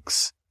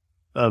takes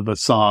of a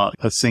song,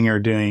 a singer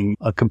doing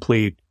a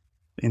complete,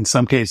 in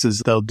some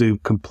cases they'll do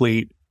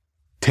complete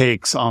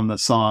takes on the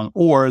song,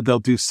 or they'll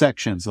do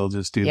sections. They'll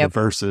just do the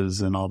verses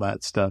and all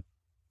that stuff.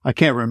 I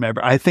can't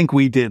remember. I think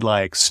we did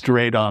like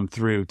straight on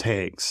through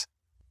takes.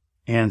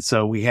 And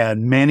so we had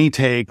many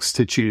takes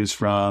to choose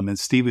from. And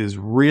Stevie was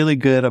really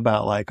good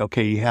about like,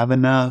 okay, you have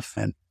enough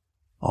and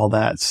all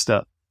that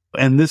stuff.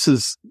 And this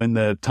is in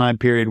the time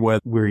period where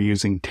we're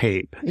using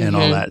tape and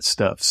all that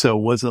stuff. So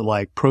was it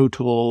like Pro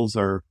Tools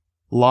or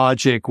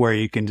Logic where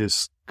you can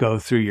just go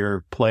through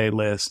your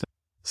playlist?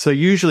 So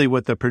usually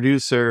what the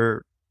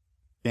producer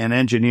and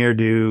engineer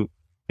do,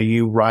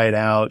 you write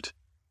out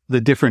the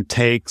different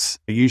takes.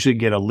 You usually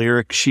get a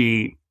lyric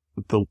sheet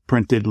with the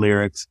printed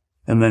lyrics.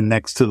 And then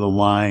next to the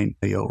line,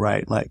 you'll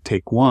write like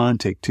take 1,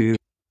 take 2.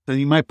 So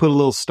you might put a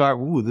little start.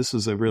 Ooh, this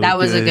was a really That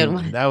was a good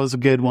one. That was a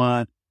good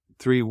one.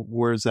 3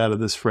 words out of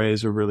this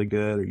phrase are really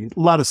good. Or a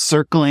lot of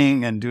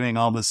circling and doing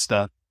all this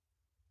stuff.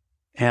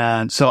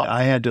 And so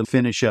I had to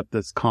finish up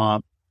this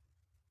comp.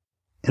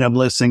 And I'm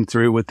listening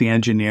through with the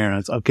engineer. And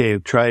it's, okay,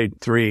 I've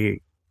tried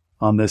 3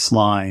 on this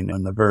line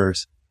on the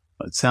verse.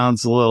 It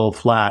sounds a little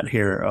flat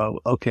here. Oh,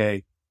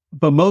 okay.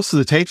 But most of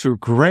the takes were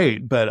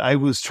great. But I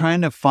was trying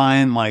to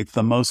find like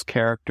the most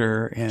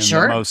character and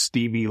the most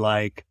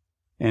Stevie-like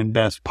and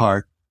best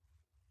part.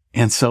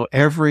 And so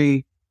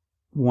every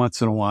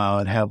once in a while,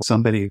 I'd have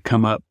somebody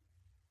come up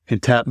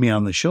and tap me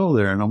on the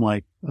shoulder. And I'm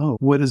like, oh,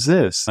 what is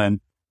this?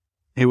 And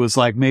it was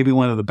like maybe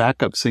one of the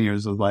backup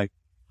singers was like,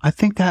 I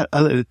think that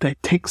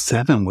take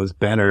 7 was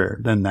better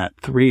than that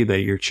 3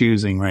 that you're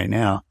choosing right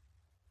now.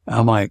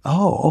 I'm like,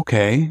 oh,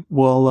 okay.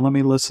 Well, let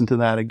me listen to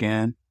that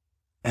again.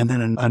 And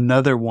then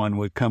another one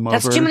would come over.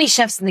 That's too many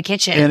chefs in the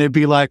kitchen. And it'd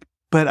be like,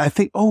 but I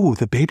think, oh,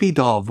 the baby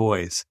doll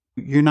voice.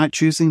 You're not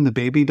choosing the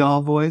baby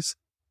doll voice?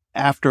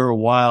 After a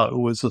while, it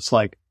was just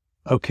like,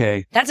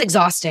 okay. That's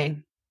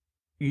exhausting.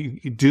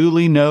 You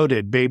duly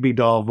noted baby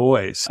doll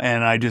voice.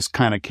 And I just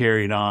kind of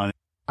carried on.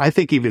 I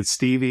think even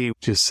Stevie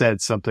just said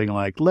something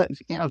like,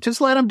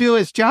 just let him do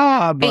his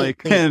job.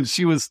 And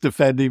she was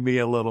defending me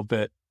a little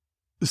bit.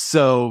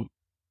 So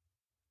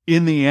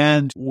in the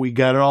end, we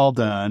got it all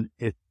done.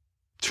 It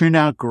turned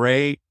out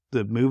great.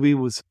 The movie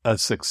was a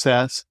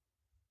success.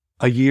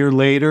 A year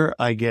later,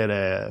 I get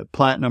a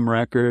platinum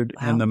record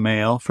in the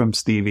mail from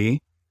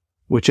Stevie,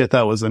 which I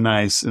thought was a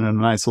nice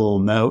little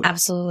note.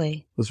 Absolutely.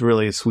 It was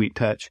really a sweet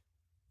touch.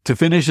 To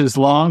finish his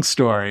long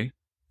story,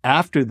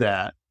 after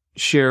that,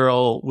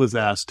 Cheryl was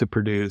asked to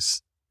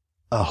produce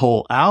a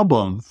whole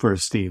album for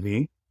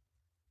Stevie.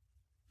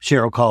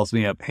 Cheryl calls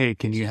me up. Hey,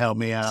 can you help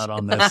me out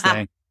on this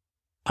thing?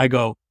 I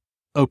go,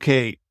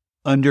 okay,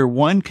 under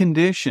one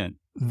condition,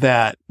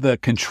 that the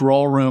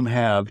control room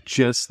have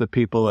just the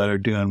people that are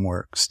doing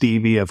work.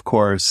 Stevie, of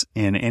course,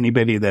 and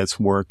anybody that's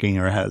working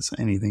or has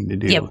anything to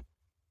do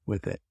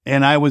with it.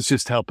 And I was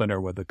just helping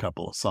her with a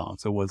couple of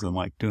songs. It wasn't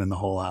like doing the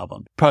whole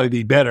album. Probably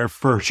be better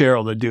for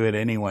Cheryl to do it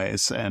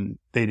anyways. And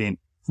they didn't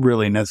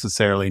really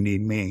necessarily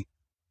need me.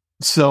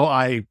 So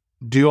I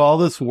do all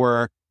this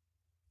work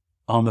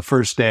on the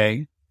first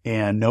day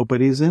and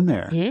nobody's in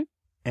there. Mm-hmm.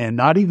 And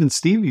not even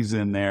Stevie's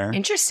in there.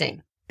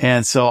 Interesting.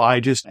 And so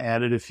I just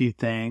added a few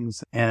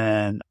things.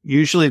 And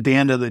usually at the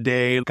end of the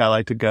day, I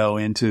like to go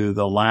into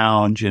the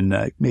lounge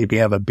and maybe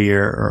have a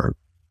beer or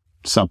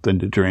something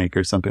to drink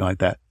or something like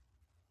that.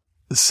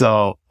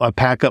 So I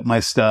pack up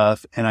my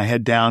stuff and I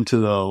head down to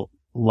the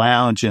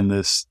lounge in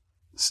this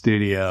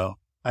studio.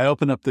 I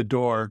open up the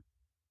door,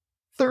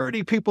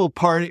 30 people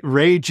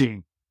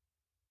raging.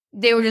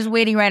 They were just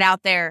waiting right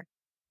out there.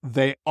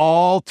 They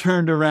all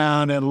turned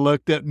around and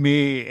looked at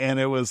me and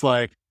it was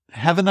like,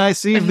 have a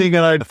nice evening.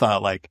 And I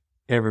thought like,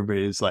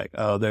 everybody's like,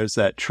 oh, there's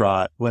that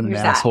Trott. What an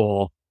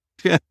asshole.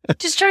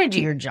 Just trying to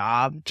do your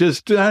job.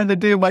 Just trying to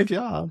do my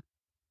job.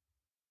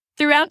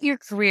 Throughout your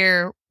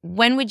career,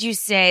 when would you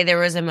say there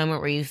was a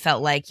moment where you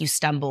felt like you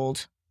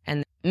stumbled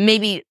and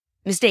maybe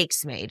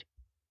mistakes made?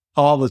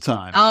 All the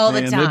time. All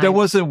the time. There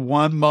wasn't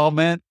one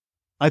moment.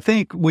 I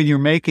think when you're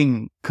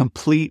making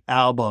complete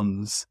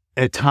albums,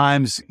 at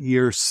times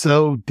you're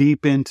so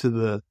deep into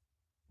the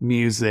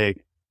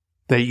music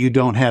that you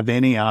don't have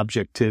any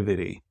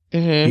objectivity.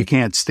 Mm-hmm. You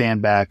can't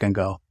stand back and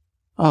go,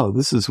 oh,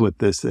 this is what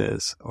this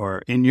is.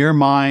 Or in your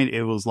mind,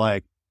 it was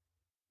like,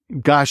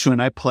 gosh, when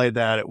I played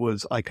that, it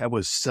was like I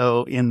was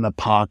so in the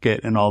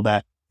pocket and all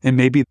that. And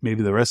maybe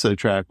the rest of the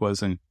track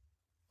wasn't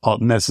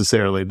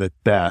necessarily the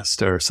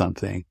best or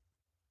something.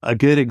 A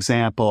good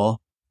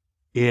example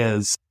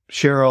is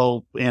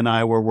Cheryl and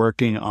I were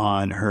working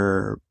on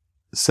her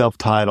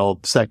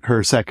self-titled,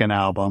 her second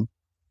album.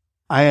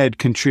 I had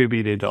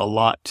contributed a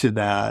lot to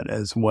that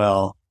as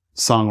well,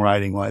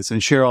 songwriting-wise.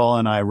 And Cheryl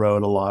and I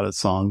wrote a lot of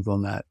songs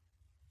on that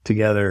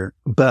together.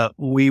 But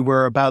we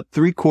were about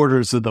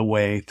 3/4 of the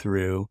way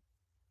through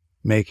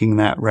making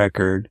that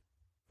record.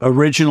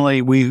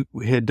 Originally, we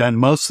had done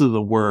most of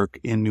the work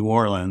in New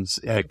Orleans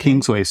at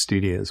Kingsway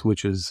Studios,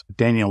 which is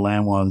Daniel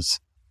Lanois'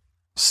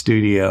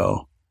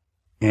 studio,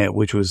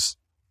 which was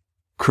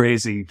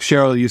crazy.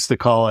 Cheryl used to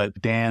call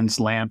it Dan's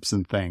Lamps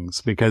and Things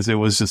because it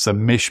was just a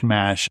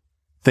mishmash.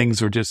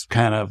 Things were just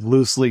kind of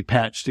loosely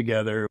patched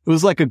together. It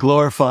was like a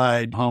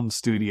glorified home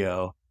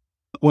studio.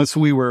 once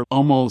we were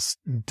almost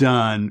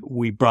done,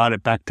 we brought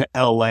it back to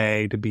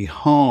LA to be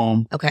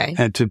home. Okay.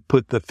 And to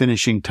put the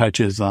finishing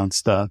touches on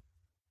stuff.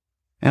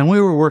 And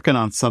we were working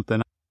on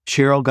something.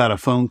 Cheryl got a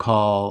phone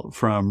call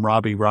from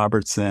Robbie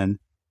Robertson,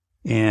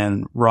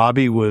 and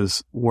Robbie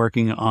was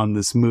working on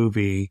this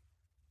movie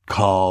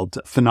called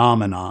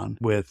Phenomenon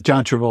with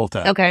John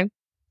Travolta. Okay.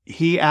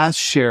 He asked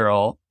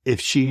Cheryl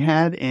if she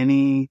had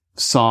any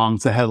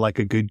songs that had like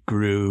a good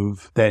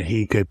groove that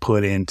he could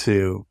put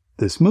into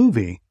this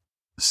movie.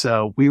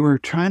 So we were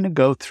trying to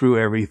go through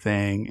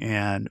everything.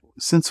 And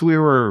since we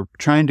were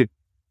trying to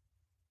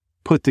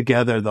put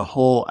together the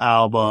whole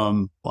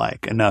album,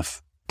 like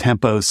enough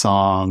tempo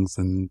songs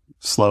and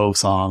slow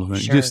songs, and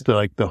just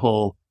like the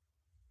whole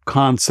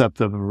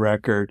concept of a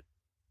record,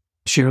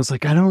 Cheryl's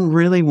like, I don't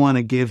really want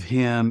to give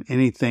him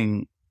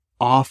anything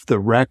off the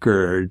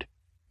record.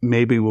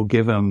 Maybe we'll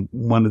give him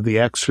one of the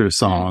extra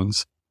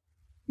songs.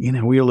 You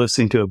know, we were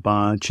listening to a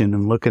bunch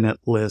and looking at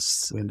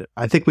lists. And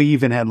I think we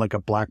even had like a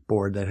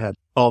blackboard that had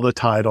all the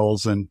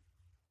titles and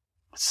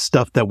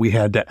stuff that we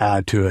had to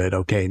add to it.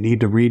 Okay, need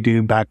to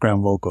redo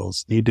background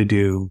vocals, need to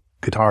do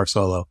guitar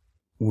solo.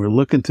 We're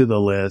looking through the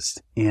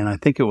list, and I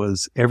think it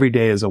was Every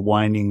Day is a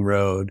Winding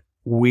Road.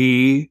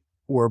 We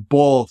were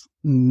both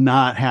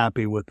not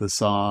happy with the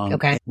song.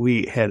 Okay.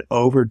 We had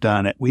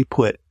overdone it. We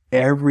put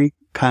every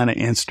kind of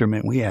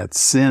instrument. We had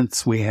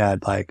synths, we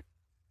had like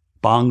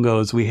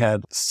bongos, we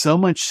had so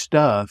much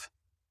stuff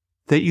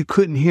that you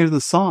couldn't hear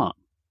the song.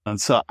 And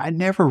so I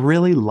never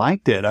really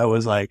liked it. I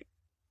was like,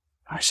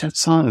 gosh, that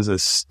song is a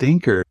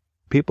stinker.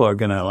 People are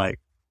going to like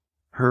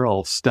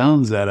hurl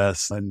stones at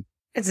us. And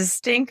it's a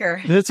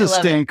stinker. It's a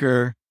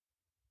stinker.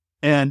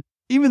 And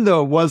even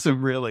though it wasn't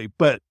really,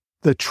 but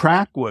the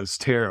track was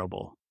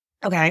terrible.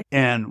 Okay.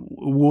 And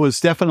was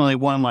definitely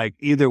one like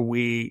either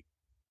we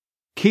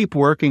keep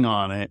working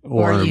on it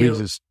or we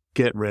just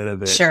get rid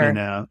of it, sure. You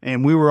know?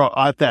 And we were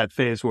at that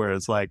phase where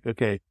it's like,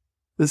 okay,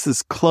 this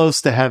is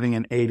close to having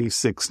an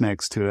 86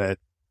 next to it.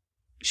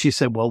 She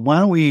said, well, why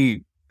don't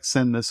we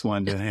send this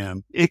one to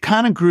him? It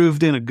kind of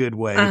grooved in a good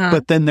way,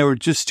 but then there were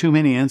just too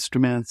many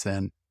instruments.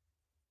 And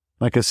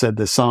like I said,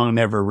 the song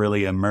never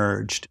really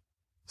emerged.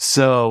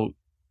 So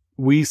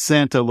we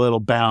sent a little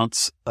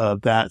bounce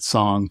of that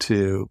song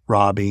to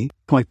Robbie.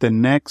 Like the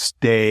next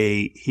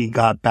day, he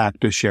got back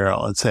to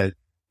Cheryl and said,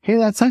 hey,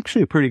 that's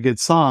actually a pretty good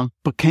song,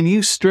 but can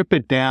you strip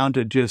it down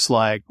to just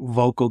like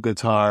vocal,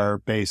 guitar,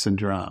 bass, and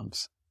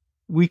drums?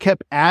 We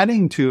kept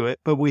adding to it,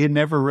 but we had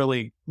never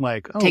really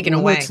like taken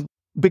away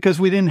because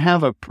we didn't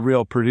have a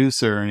real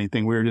producer or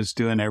anything. We were just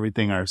doing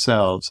everything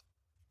ourselves.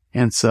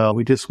 And so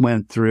we just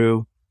went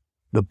through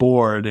the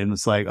board and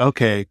it's like,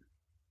 okay,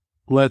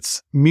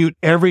 let's mute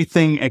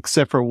everything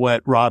except for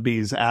what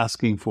Robbie's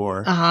asking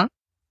for.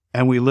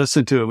 And we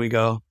listen to it. We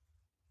go,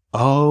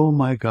 oh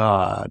my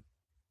God.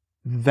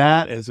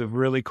 That is a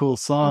really cool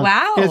song.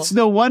 Wow. It's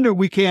no wonder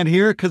we can't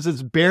hear it because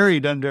it's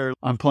buried under,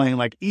 I'm playing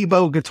like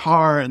Ebo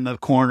guitar in the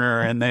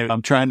corner and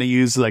I'm trying to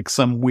use like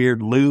some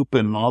weird loop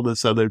and all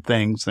this other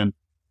things. And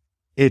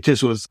it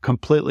just was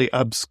completely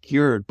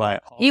obscured by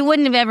all. You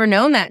wouldn't have ever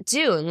known that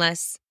too,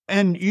 unless.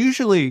 And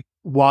usually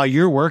while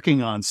you're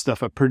working on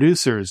stuff, a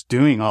producer is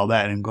doing all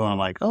that and going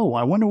like, oh,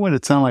 I wonder what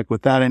it sounds like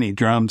without any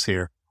drums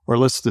here. Or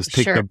let's just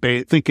take the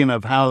bass, thinking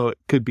of how it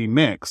could be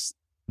mixed.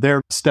 They're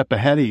a step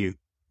ahead of you.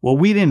 Well,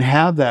 we didn't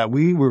have that.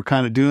 We were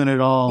kind of doing it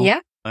all.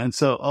 Yeah. And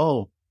so,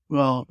 oh,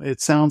 well,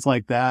 it sounds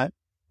like that.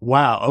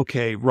 Wow.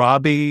 Okay.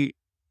 Robbie,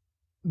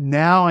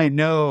 now I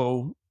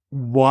know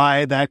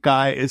why that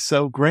guy is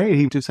so great.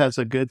 He just has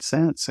a good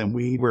sense. And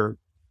we were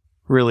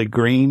really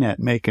green at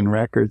making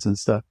records and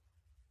stuff.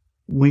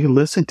 We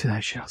listened to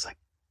that shit. I was like,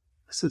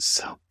 this is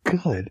so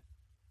good.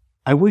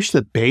 I wish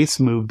the bass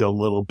moved a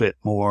little bit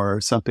more or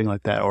something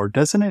like that. Or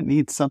doesn't it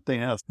need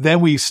something else? Then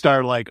we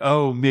start like,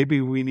 oh, maybe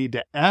we need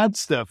to add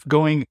stuff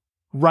going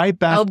right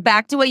back. Oh,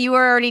 back to what you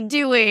were already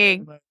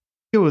doing.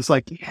 It was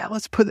like, yeah,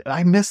 let's put,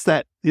 I missed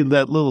that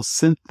little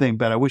synth thing,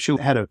 but I wish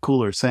it had a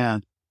cooler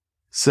sound.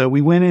 So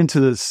we went into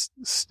this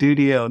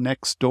studio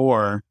next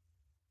door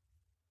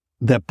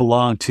that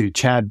belonged to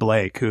Chad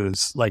Blake,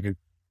 who's like a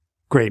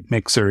great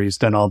mixer. He's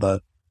done all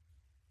the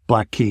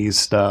Black Keys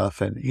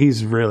stuff, and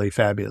he's really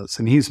fabulous.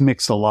 And he's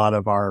mixed a lot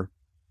of our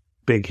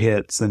big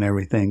hits and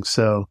everything.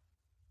 So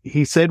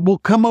he said, well,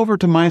 come over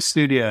to my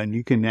studio and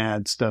you can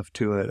add stuff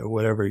to it or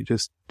whatever. You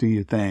just do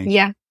your thing.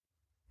 Yeah.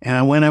 And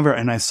I went over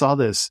and I saw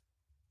this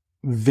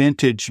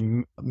vintage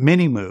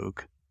Mini Moog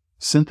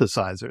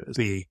synthesizer,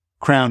 the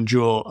crown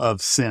jewel of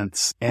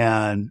synths.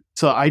 And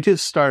so I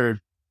just started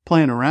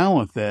playing around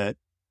with it.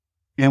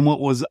 And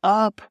what was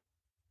up,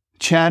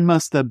 Chad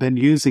must have been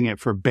using it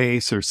for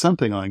bass or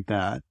something like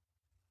that.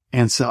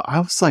 And so I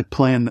was like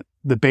playing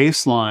the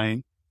bass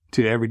line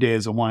to Every Day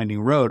is a Winding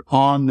Road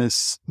on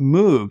this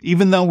Moog,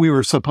 even though we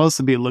were supposed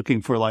to be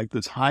looking for like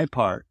this high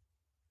part.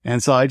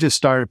 And so I just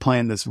started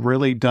playing this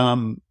really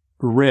dumb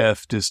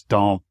riff, just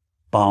dum,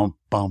 bum,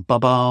 bum, ba,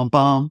 bum,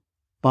 bum,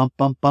 bum,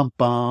 bum, bum,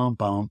 bum,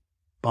 bum,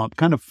 bum,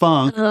 kind of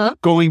funk,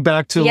 going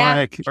back to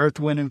like Earth,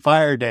 Wind and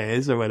Fire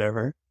days or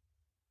whatever.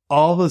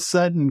 All of a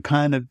sudden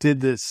kind of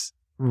did this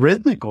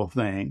rhythmical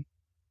thing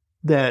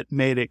that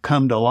made it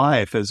come to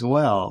life as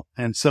well.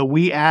 And so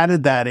we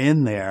added that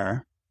in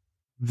there.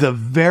 The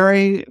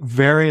very,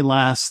 very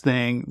last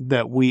thing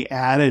that we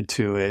added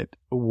to it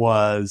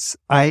was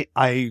I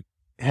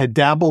had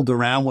dabbled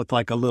around with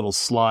like a little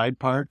slide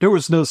part. There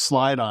was no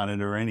slide on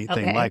it or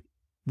anything. Okay. Like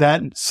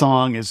that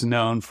song is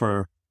known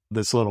for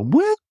this little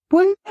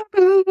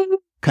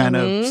kind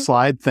of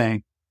slide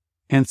thing.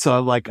 And so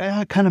I'm like,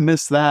 I kind of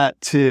miss that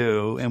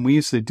too. And we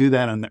used to do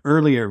that on the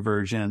earlier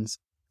versions.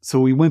 So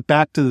we went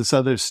back to this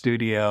other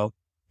studio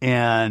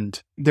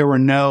and there were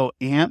no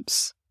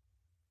amps.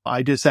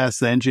 I just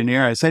asked the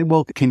engineer, I said,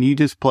 well, can you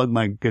just plug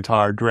my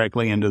guitar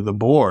directly into the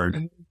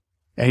board?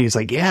 And he's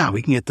like, yeah,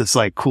 we can get this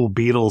like cool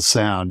Beatles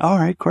sound. All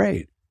right,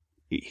 great.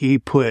 He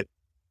put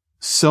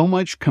so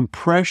much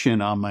compression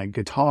on my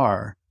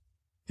guitar,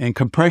 and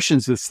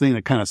compression's this thing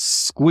that kind of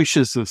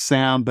squishes the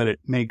sound, but it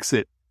makes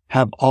it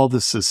have all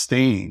the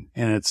sustain,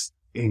 and it's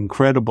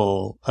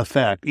incredible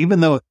effect.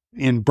 Even though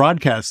in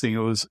broadcasting, it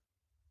was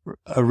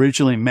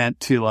originally meant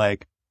to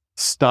like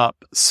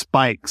stop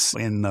spikes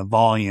in the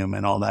volume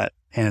and all that.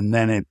 And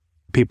then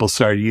people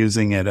started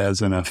using it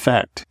as an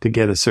effect to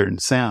get a certain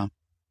sound.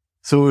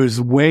 So it was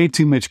way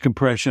too much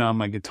compression on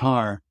my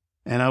guitar.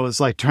 And I was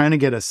like trying to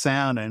get a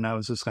sound, and I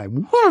was just like,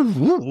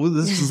 whoa,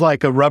 this is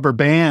like a rubber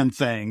band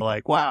thing.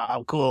 Like, wow,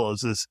 how cool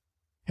is this?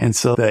 And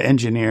so the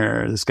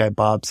engineer, this guy,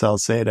 Bob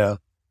Salcedo,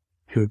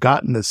 who had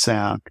gotten the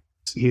sound,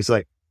 he's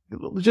like,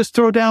 just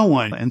throw down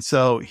one. And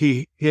so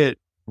he hit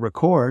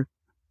record,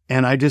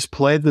 and I just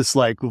played this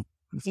like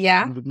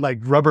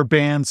rubber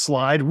band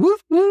slide.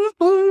 Woof, woof,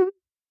 woof.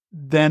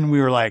 Then we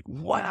were like,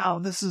 wow,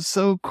 this is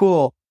so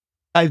cool.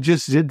 I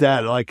just did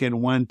that like in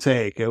one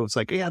take. It was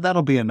like, yeah,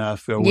 that'll be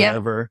enough or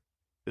whatever.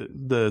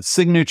 The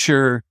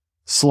signature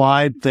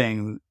slide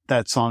thing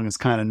that song is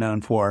kind of known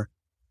for,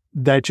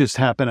 that just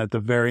happened at the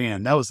very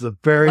end. That was the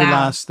very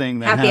last thing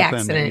that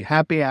happened. Accident.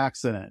 Happy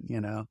accident, you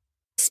know.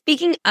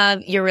 Speaking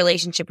of your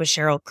relationship with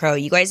Sheryl Crow,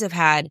 you guys have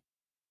had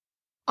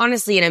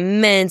honestly an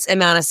immense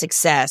amount of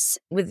success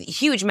with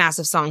huge,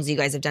 massive songs you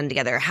guys have done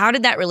together. How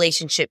did that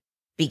relationship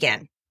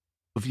begin?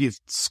 If you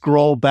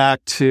scroll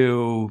back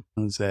to,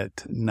 was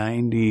it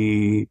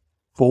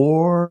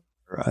 94,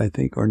 I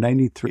think, or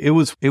 93?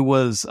 It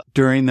was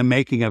during the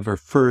making of her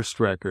first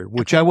record,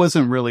 which I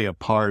wasn't really a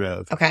part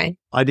of. Okay.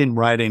 I didn't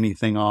write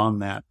anything on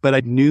that, but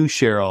I knew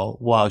Sheryl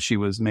while she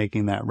was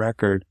making that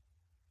record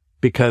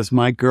because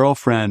my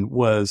girlfriend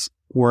was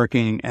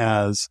working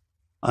as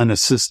an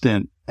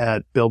assistant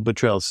at Bill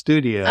Bottrell's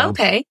studio.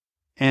 Okay.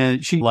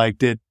 And she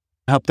liked it.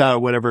 Helped out or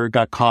whatever,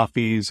 got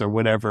coffees or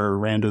whatever,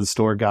 ran to the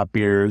store, got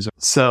beers.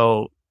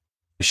 So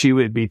she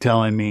would be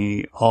telling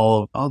me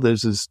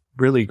there's this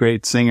really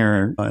great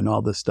singer and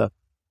all this stuff.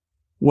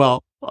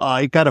 Well,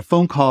 I got a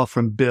phone call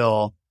from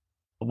Bill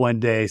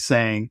one day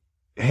saying,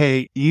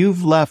 hey,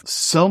 you've left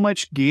so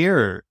much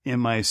gear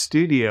in my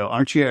studio.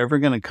 Aren't you ever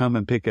going to come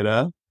and pick it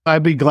up?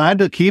 I'd be glad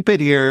to keep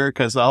it here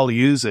because I'll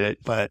use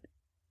it, but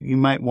you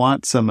might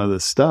want some of the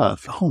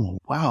stuff. Oh,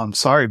 wow. I'm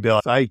sorry,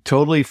 Bill. I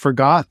totally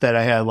forgot that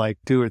I had like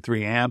 2 or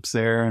 3 amps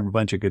there and a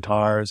bunch of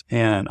guitars.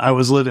 And I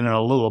was living in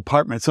a little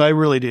apartment, so I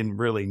really didn't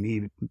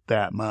need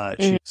that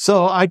much.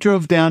 So I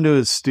drove down to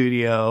his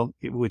studio,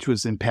 which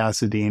was in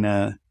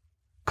Pasadena,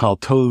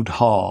 called Toad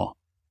Hall.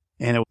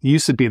 And it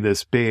used to be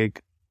this big,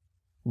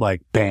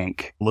 like,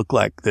 bank. Looked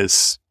like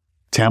this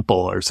temple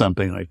or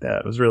something like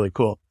that. It was really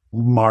cool.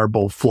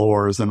 Marble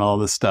floors and all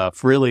this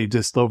stuff. Really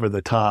just over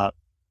the top.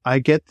 I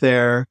get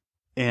there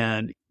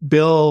and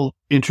Bill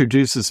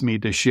introduces me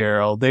to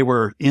Sheryl. They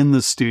were in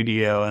the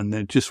studio and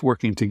they're just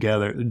working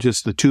together.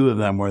 Just the two of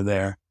them were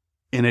there.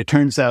 And it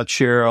turns out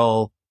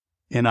Sheryl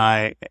and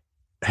I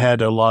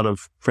had a lot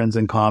of friends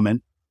in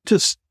common,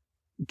 just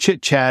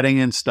chit-chatting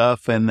and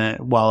stuff. And then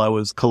while I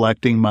was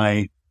collecting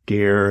my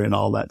gear and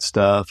all that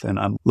stuff, and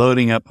I'm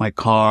loading up my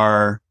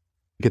car,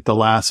 get the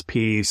last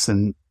piece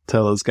and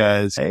tell those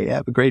guys, hey,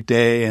 have a great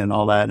day and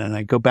all that. And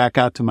I go back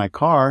out to my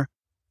car.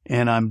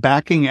 And I'm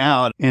backing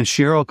out and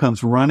Sheryl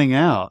comes running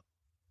out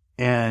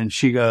and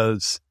she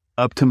goes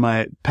up to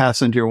my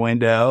passenger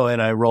window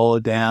and I roll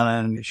it down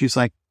and she's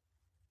like,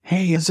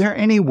 hey, is there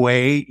any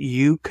way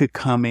you could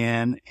come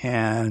in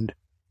and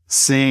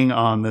sing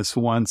on this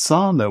one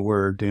song that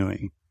we're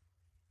doing?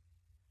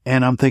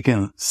 And I'm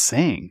thinking,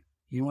 sing?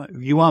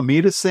 You want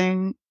me to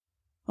sing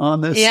on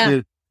this?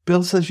 Yeah.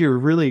 Bill says you're a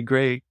really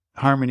great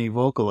harmony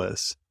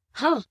vocalist.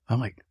 Huh. I'm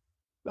like,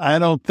 I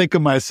don't think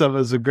of myself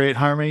as a great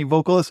harmony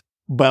vocalist,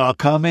 but I'll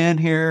come in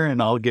here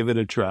and I'll give it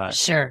a try.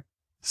 Sure.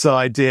 So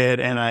I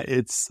did. And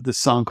it's the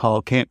song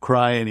called Can't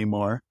Cry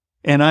Anymore.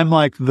 And I'm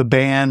like the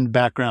band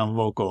background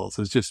vocals.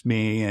 It's just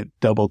me and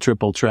double,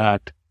 triple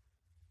tracked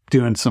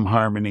doing some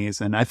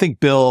harmonies. And I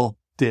think Bill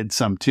did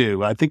some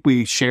too. I think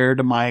we shared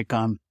a mic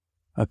on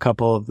a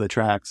couple of the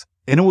tracks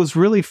and it was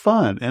really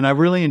fun and I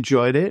really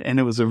enjoyed it. And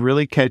it was a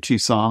really catchy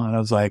song. And I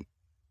was like,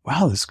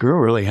 wow, this girl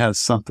really has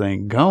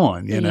something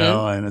going, you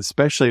know, and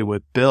especially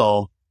with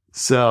Bill.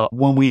 So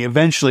when we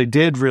eventually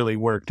did really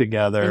work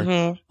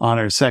together on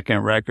her second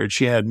record,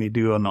 she had me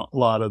doing a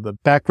lot of the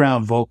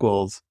background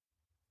vocals.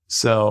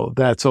 So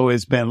that's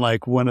always been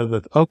like one of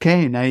the,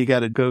 okay, now you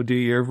got to go do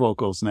your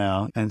vocals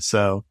now. And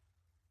so.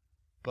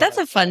 That's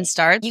a fun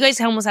start. You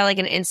guys almost had like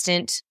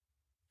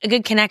a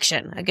good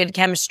connection, a good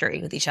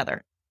chemistry with each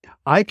other.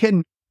 I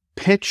can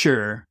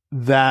picture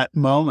that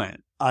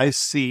moment. I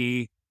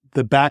see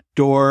the back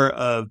door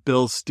of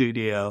Bill's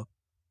studio.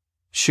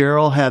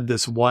 Cheryl had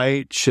this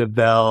white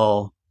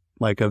Chevelle,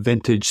 like a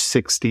vintage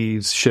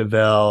 60s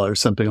Chevelle or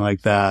something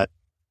like that.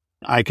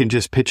 I can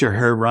just picture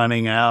her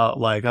running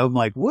out. I'm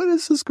like, what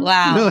is this?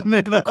 Wow.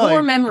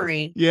 Core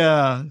memory.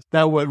 Yeah.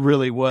 That what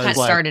really was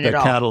kind of like the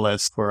all.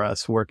 catalyst for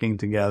us working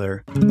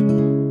together.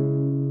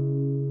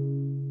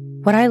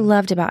 What I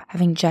loved about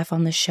having Jeff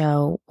on the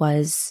show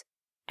was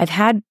I've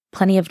had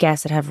plenty of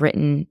guests that have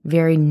written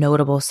very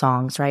notable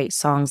songs, right?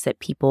 Songs that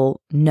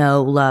people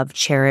know, love,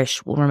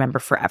 cherish, will remember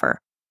forever.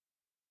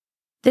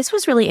 This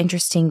was really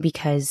interesting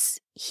because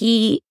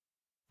he,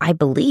 I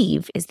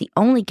believe, is the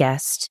only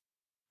guest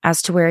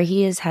as to where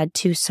he has had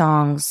two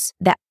songs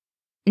that,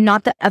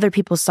 not that other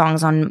people's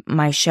songs on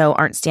my show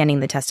aren't standing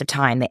the test of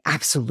time. They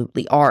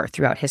absolutely are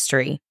throughout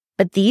history.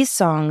 But these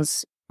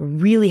songs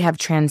really have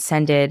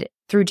transcended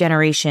through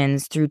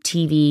generations, through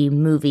TV,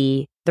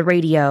 movie, the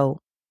radio.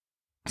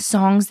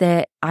 Songs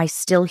that I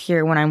still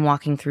hear when I'm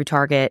walking through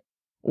Target,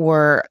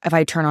 or if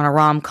I turn on a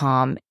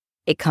rom-com,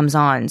 it comes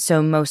on.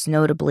 So most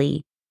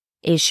notably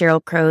is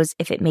Sheryl Crow's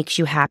If It Makes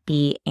You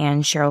Happy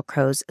and Sheryl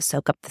Crow's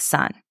Soak Up the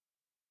Sun.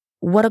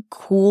 What a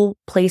cool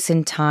place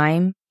and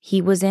time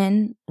he was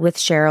in with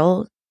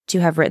Sheryl to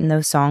have written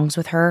those songs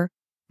with her.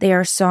 They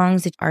are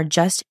songs that are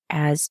just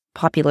as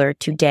popular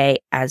today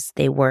as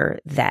they were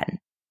then.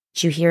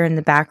 You hear in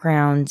the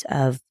background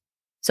of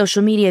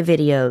social media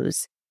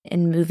videos,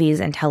 in movies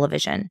and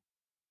television.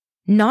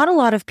 Not a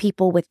lot of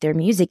people with their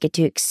music get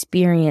to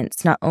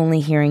experience not only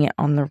hearing it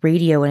on the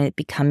radio and it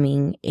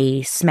becoming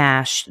a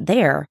smash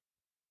there,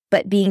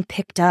 but being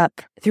picked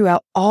up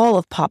throughout all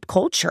of pop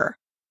culture,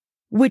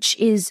 which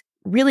is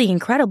really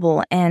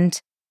incredible. And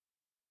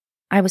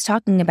I was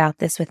talking about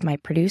this with my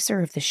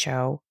producer of the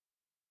show,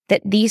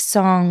 that these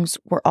songs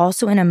were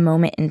also in a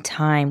moment in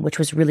time which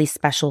was really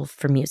special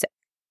for music.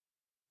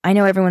 I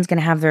know everyone's going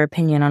to have their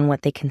opinion on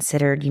what they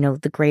considered,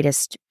 the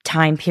greatest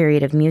time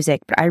period of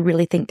music, but I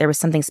really think there was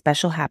something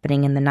special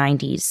happening in the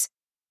 90s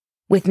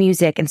with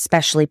music, and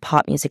especially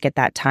pop music at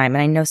that time.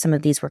 And I know some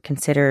of these were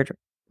considered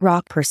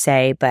rock per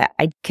se, but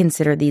I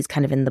consider these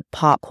kind of in the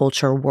pop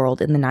culture world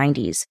in the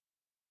 90s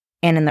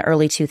and in the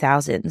early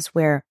 2000s,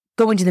 where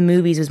going to the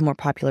movies was more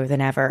popular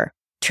than ever.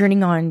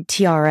 Turning on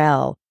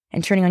TRL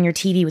and turning on your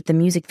TV with the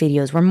music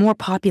videos were more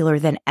popular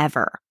than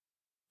ever.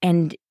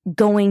 And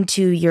going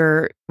to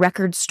your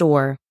record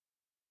store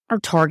or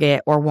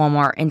Target or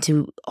Walmart and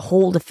to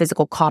hold a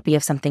physical copy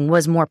of something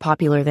was more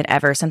popular than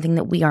ever, something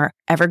that we aren't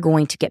ever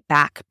going to get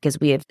back because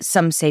we have,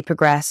 some say,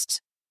 progressed.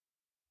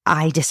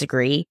 I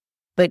disagree,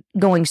 but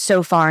going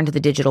so far into the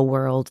digital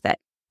world that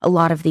a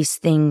lot of these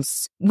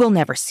things we'll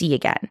never see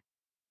again.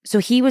 So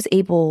he was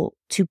able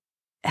to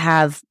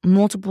have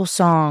multiple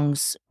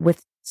songs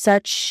with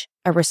such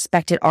a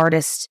respected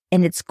artist,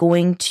 and it's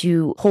going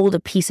to hold a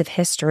piece of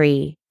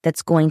history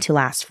that's going to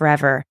last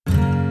forever.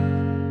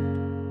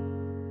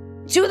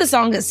 Two of the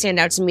songs that stand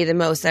out to me the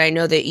most that I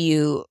know that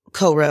you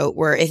co-wrote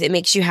were If It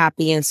Makes You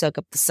Happy and Soak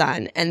Up the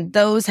Sun. And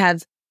those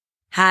have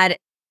had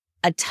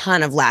a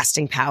ton of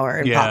lasting power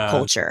in pop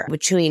culture,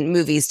 between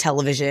movies,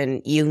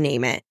 television, you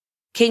name it.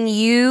 Can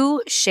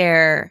you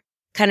share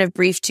kind of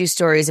brief two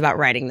stories about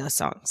writing those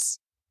songs?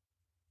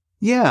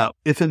 Yeah.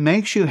 If It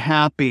Makes You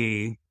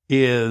Happy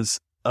is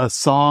a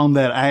song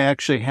that I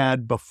actually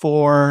had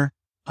before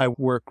I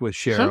worked with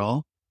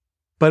Cheryl,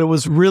 but it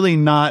was really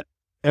not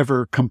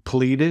ever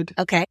completed.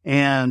 Okay.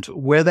 And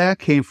where that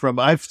came from,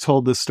 I've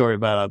told this story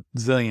about a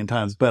zillion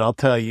times, but I'll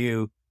tell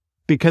you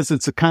because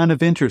it's a kind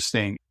of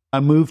interesting. I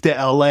moved to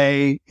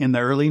LA in the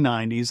early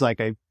 90s, like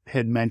I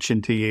had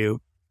mentioned to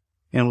you,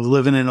 and was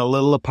living in a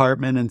little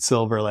apartment in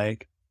Silver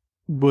Lake.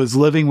 Was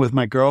living with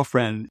my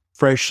girlfriend,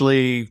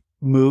 freshly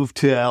moved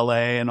to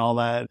LA and all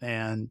that.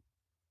 And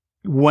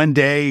one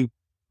day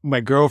my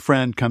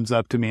girlfriend comes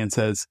up to me and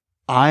says,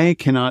 I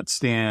cannot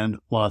stand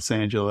Los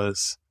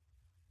Angeles.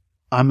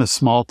 I'm a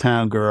small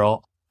town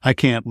girl. I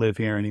can't live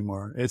here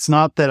anymore. It's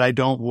not that I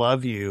don't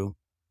love you,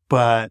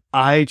 but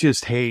I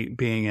just hate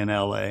being in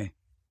LA.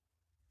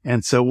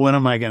 And so what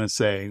am I going to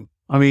say?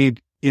 I mean,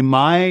 in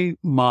my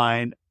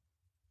mind,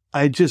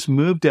 I just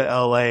moved to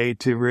LA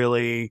to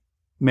really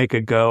make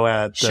a go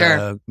at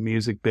the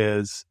music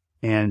biz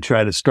and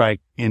try to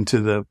strike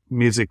into the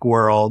music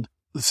world.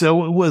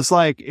 So it was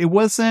like, it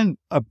wasn't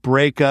a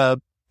breakup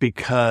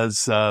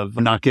because of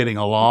not getting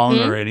along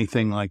or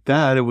anything like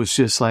that. It was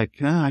just like,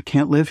 I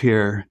can't live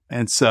here.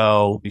 And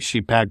so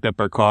she packed up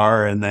her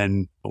car and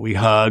then we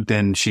hugged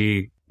and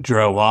she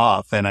drove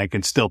off, and I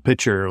can still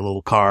picture a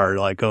little car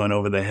like going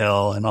over the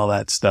hill and all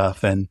that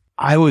stuff. And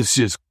I was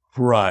just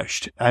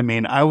crushed. I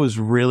mean, I was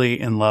really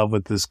in love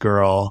with this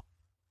girl,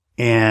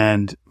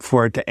 and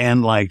for it to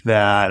end like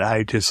that,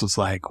 I just was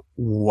like,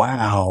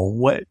 wow,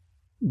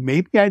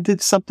 maybe I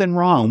did something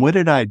wrong. What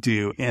did I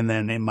do? And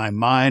then in my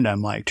mind,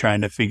 I'm like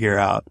trying to figure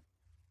out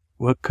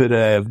what could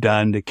I have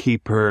done to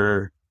keep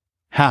her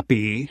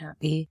happy.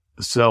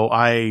 So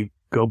I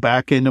go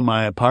back into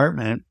my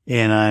apartment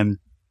and I'm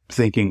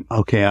thinking,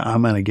 okay,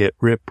 I'm going to get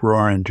rip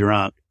roaring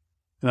drunk.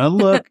 And I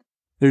look,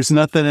 there's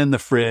nothing in the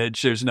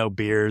fridge. There's no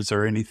beers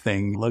or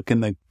anything. Look in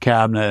the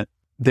cabinet.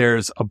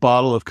 There's a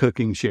bottle of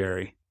cooking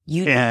sherry.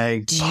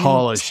 I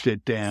polished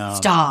it down.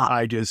 Stop.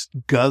 I just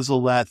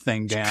guzzle that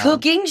thing down.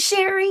 Cooking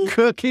sherry?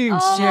 Cooking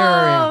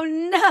sherry. Oh,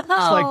 no. It's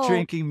like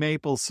drinking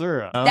maple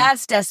syrup.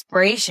 That's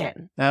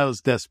desperation. That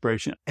was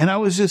desperation. And I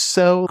was just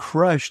so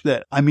crushed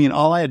that, I mean,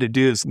 all I had to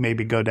do is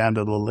maybe go down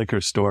to the liquor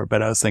store.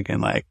 But I was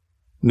thinking like,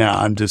 no,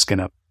 I'm just going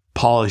to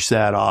polish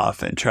that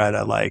off and try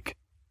to like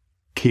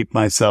keep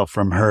myself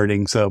from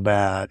hurting so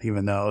bad,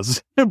 even though I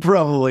was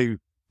probably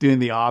doing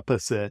the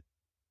opposite.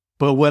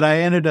 But what I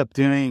ended up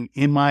doing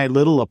in my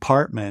little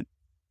apartment,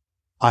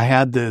 I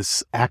had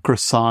this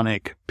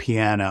acrosonic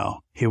piano.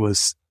 It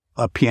was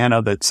a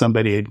piano that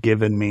somebody had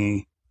given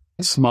me,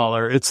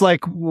 smaller. It's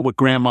like what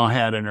grandma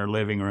had in her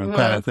living room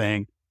kind of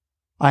thing.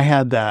 I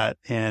had that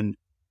and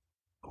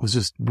it was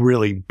just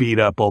really beat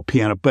up old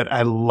piano, but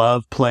I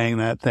love playing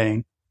that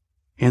thing.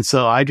 And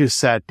so I just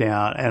sat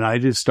down and I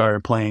just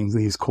started playing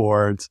these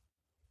chords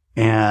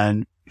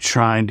and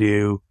trying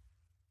to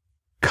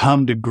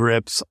come to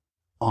grips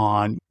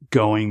on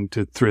going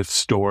to thrift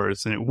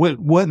stores. And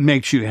what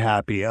makes you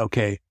happy?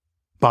 Okay,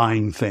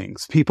 buying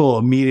things. People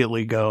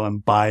immediately go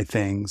and buy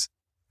things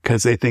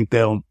because they think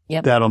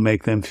that'll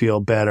make them feel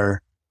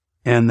better.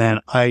 And then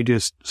I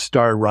just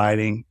started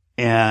writing,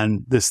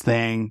 and this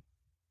thing,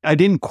 I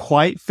didn't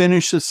quite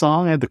finish the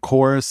song. I had the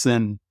chorus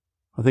and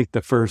I think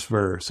the first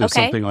verse or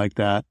something like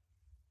that.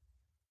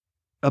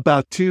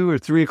 About 2 or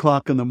 3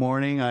 o'clock in the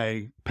morning,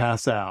 I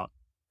pass out.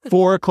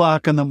 4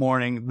 o'clock in the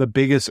morning, the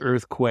biggest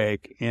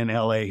earthquake in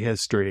LA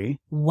history.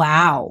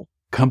 Wow.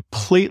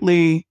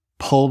 Completely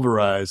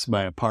pulverized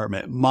my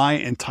apartment. My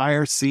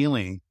entire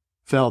ceiling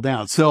fell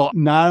down. So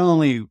not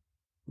only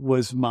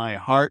was my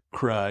heart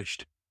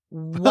crushed,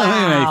 but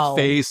my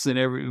face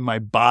and my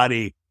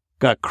body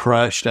got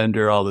crushed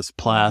under all this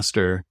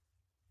plaster.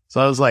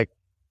 So I was like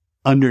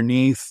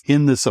underneath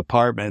in this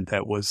apartment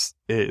that was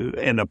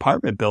an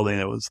apartment building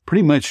that was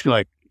pretty much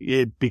like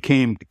it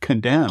became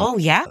condemned. Oh,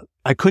 yeah.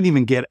 I couldn't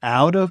even get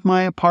out of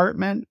my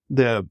apartment.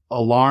 The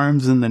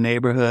alarms in the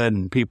neighborhood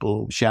and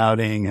people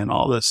shouting and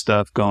all this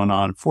stuff going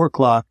on. 4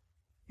 o'clock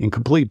in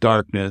complete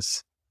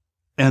darkness.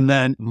 And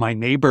then my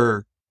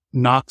neighbor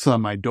knocks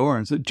on my door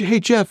and said,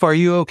 "Hey, Jeff, are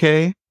you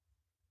okay?"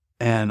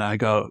 And I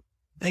go,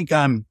 "I think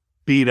I'm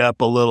beat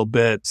up a little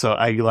bit." So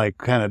I like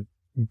kind of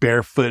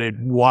barefooted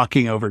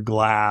walking over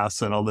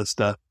glass and all this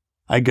stuff.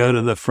 I go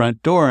to the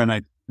front door and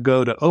I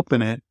go to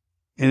open it.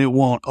 And it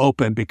won't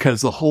open because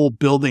the whole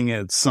building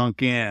had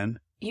sunk in.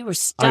 You were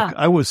stuck.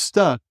 I was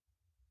stuck.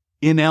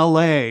 In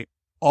LA,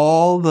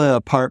 all the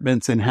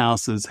apartments and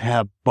houses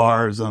have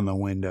bars on the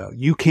window.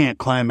 You can't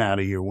climb out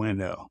of your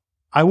window.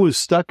 I was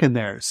stuck in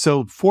there.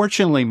 So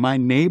fortunately, my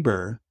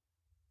neighbor,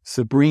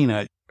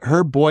 Sabrina,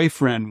 her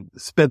boyfriend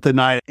spent the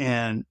night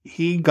and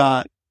he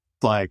got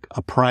like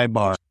a pry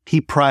bar.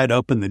 He pried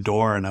open the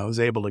door and I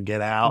was able to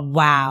get out.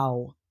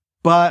 Wow.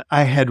 But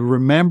I had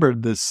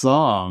remembered this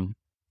song.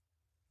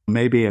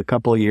 Maybe a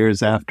couple of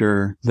years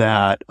after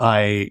that,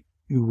 I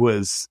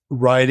was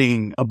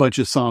writing a bunch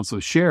of songs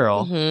with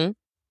Cheryl. Mm-hmm.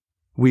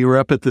 We were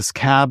up at this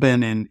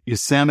cabin in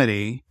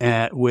Yosemite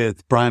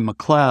with Brian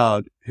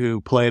McLeod, who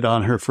played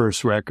on her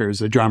first record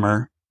as a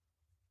drummer.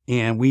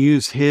 And we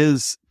used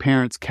his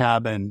parents'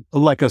 cabin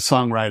like a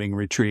songwriting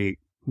retreat,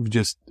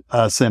 just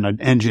us and an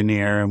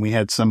engineer, and we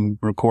had some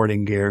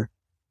recording gear.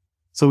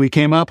 So we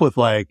came up with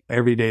like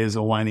Every Day is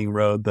a Winding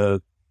Road,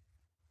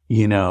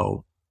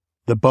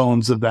 the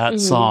bones of that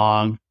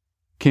song,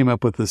 came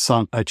up with the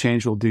song, A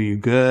Change Will Do You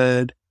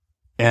Good.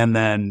 And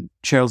then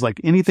Cheryl's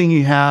like, anything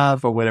you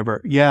have or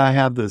whatever. Yeah, I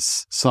have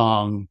this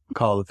song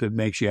called If It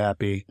Makes You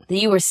Happy. That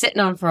you were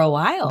sitting on for a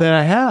while. That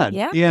I had.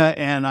 Yeah. Yeah.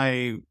 And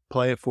I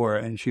play it for her.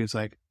 And she was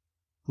like,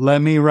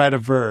 let me write a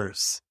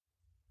verse.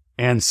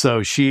 And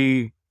so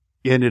she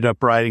ended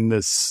up writing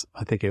this,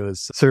 I think it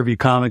was serve you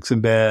comics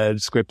in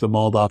bed, scrape the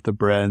mold off the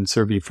bread, and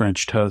serve you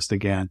French toast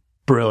again.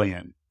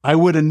 Brilliant. I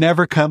would have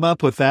never come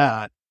up with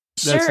that.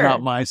 That's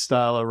not my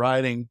style of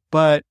writing,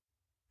 but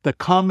the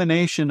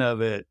combination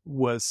of it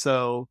was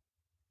so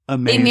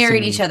amazing. They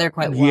married each other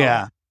quite well.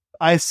 Yeah.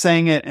 I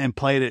sang it and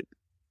played it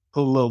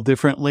a little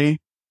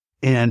differently,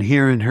 and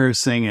hearing her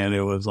sing it,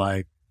 it was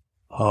like,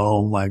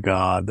 oh my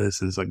God,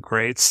 this is a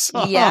great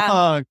song.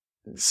 Yeah.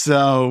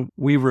 So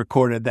we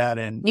recorded that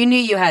and you knew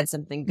you had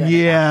something good.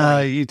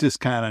 Yeah, you just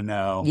kind of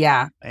know.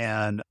 Yeah.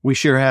 And we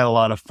sure had a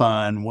lot of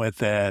fun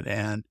with it.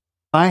 And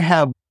I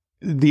have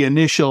the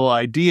initial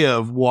idea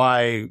of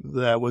why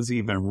that was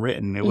even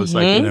written. It was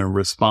like in a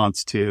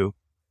response to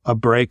a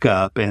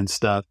breakup and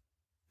stuff.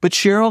 But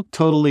Cheryl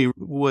totally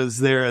was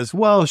there as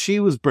well. She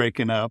was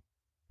breaking up.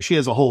 She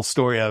has a whole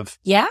story of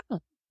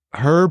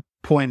her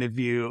point of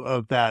view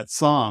of that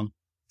song.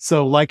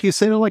 So like you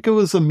said, like it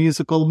was a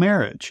musical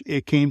marriage.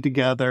 It came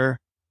together.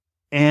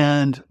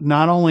 And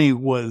not only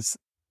was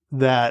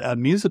that a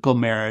musical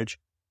marriage,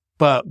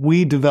 but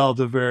we developed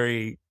a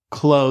very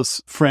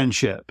close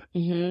friendship.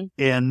 Mm-hmm.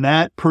 And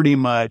that pretty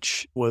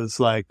much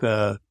was like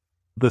the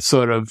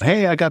sort of,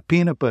 hey, I got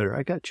peanut butter,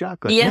 I got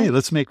chocolate. Yeah. Hey,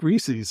 let's make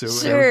Reese's or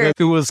Sure. whatever.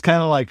 It was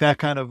kind of like that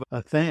kind of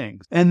a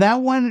thing. And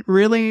that one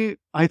really,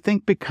 I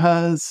think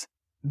because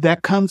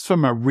that comes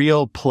from a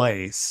real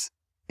place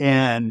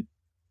and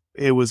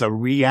it was a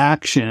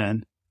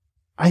reaction.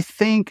 I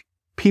think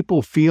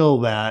people feel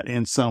that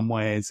in some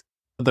ways.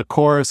 The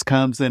chorus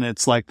comes and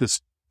it's like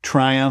this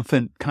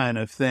triumphant kind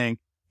of thing.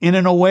 And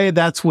in a way,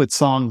 that's what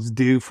songs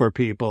do for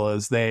people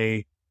is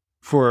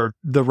for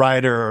the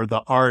writer or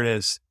the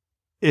artist,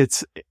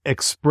 it's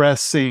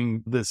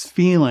expressing this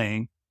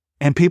feeling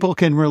and people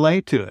can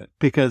relate to it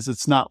because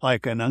it's not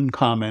like an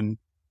uncommon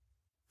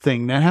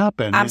thing that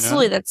happened.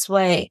 Absolutely. You know? That's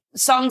why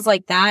songs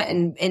like that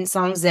and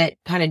songs that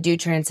kind of do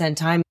transcend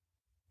time,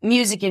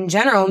 music in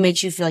general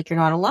makes you feel like you're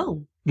not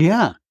alone.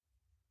 Yeah.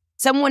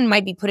 Someone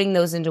might be putting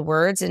those into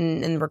words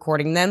and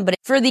recording them, but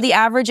for the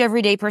average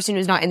everyday person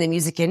who's not in the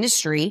music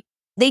industry,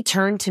 they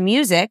turn to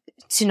music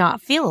to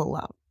not feel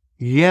alone.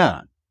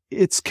 Yeah.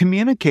 It's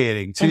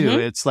communicating too. Mm-hmm.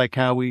 It's like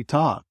how we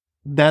talk.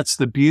 That's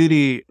the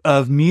beauty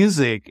of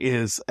music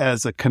is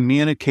as a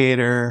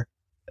communicator,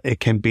 it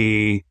can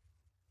be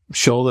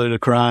shoulder to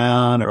cry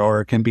on,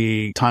 or it can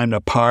be time to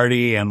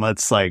party and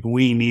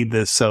we need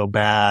this so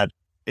bad.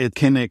 It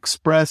can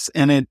express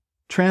and it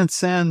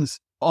transcends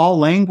all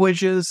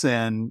languages,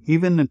 and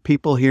even if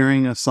people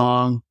hearing a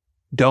song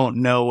don't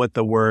know what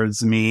the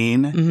words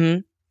mean. Mm-hmm.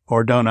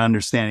 Or don't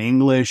understand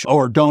English,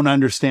 or don't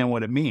understand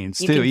what it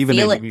means, You too. can Even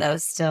feel if it, though,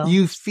 still.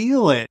 You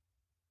feel it.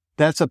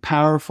 That's a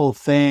powerful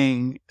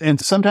thing. And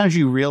sometimes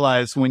you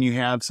realize when you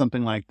have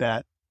something like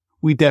that,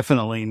 we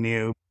definitely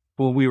knew.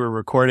 When we were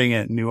recording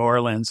it in New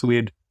Orleans,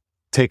 we'd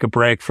take a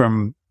break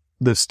from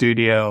the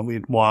studio.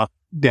 We'd walk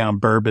down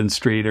Bourbon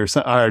Street or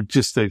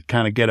just to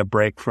kind of get a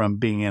break from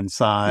being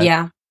inside.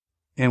 Yeah.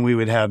 And we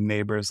would have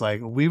neighbors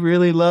like, we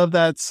really love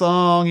that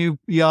song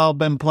y'all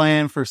been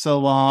playing for so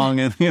long.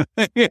 And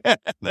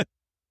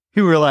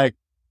you were like,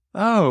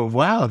 oh,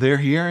 wow, they're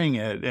hearing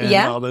it and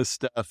all this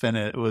stuff. And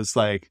it was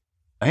like,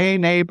 hey,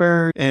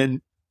 neighbor.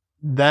 And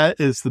that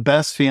is the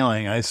best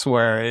feeling, I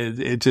swear.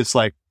 It just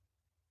like,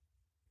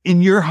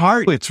 in your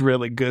heart, it's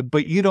really good,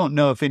 but you don't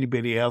know if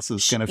anybody else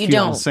is going to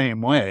feel the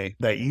same way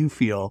that you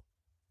feel.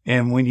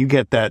 And when you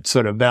get that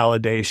sort of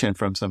validation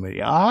from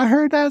somebody, I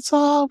heard that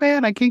song,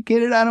 man, I can't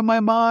get it out of my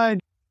mind.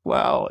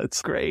 Wow,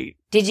 it's great.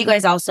 Did you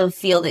guys also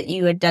feel that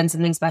you had done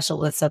something special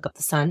with Soak Up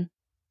the Sun?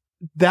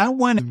 That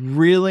one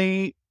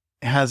really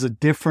has a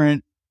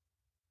different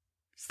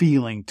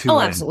feeling to it. Oh,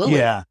 absolutely.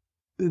 Yeah.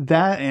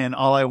 That and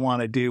All I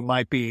Want to Do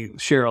might be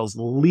Cheryl's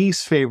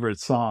least favorite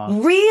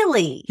song.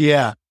 Really?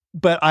 Yeah.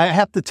 But I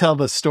have to tell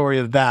the story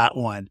of that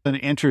one. An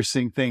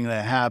interesting thing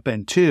that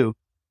happened too.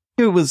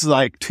 It was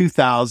like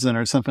 2000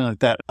 or something like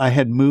that. I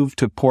had moved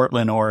to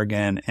Portland,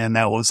 Oregon, and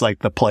that was like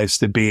the place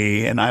to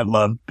be. And I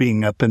loved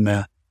being up in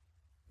the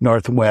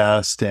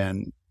Northwest,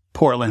 and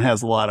Portland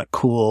has a lot of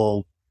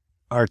cool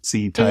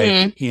artsy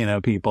type,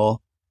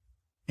 people.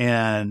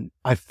 And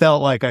I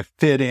felt like I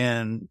fit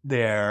in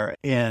there,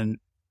 and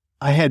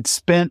I had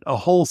spent a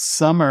whole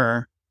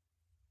summer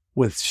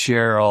with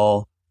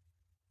Cheryl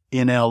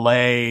in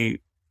LA.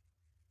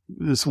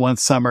 This one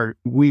summer,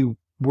 we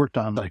worked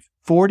on like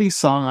 40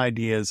 song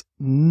ideas.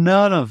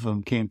 None of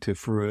them came to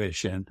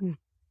fruition.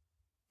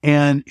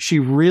 And she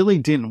really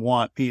didn't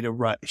want me to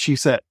write. She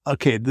said,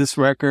 okay, this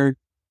record,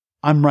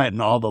 I'm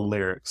writing all the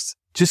lyrics.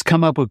 Just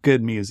come up with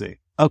good music.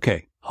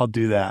 Okay, I'll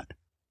do that.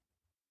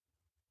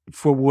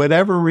 For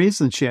whatever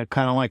reason, she had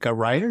kind of like a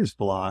writer's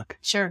block.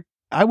 Sure.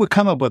 I would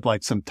come up with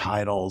like some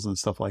titles and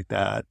stuff like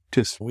that.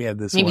 We had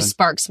this maybe one.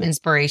 spark some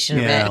inspiration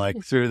of it. Yeah,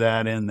 like threw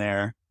that in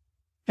there.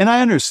 And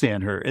I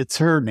understand her. It's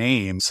her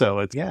name. So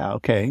it's,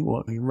 okay.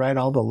 Well, you write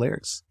all the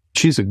lyrics.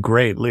 She's a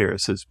great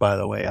lyricist, by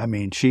the way. I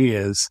mean, she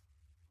is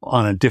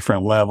on a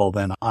different level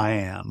than I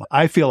am.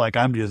 I feel like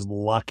I'm just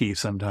lucky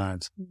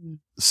sometimes. Mm-hmm.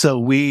 So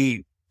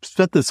we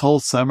spent this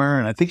whole summer,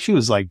 and I think she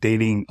was like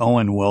dating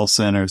Owen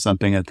Wilson or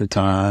something at the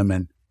time.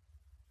 And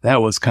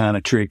that was kind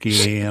of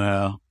tricky,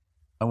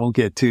 I won't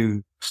get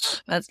too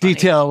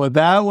detailed with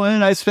that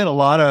one. I spent a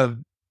lot of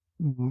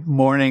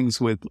mornings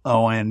with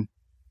Owen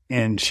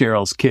in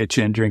Cheryl's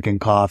kitchen, drinking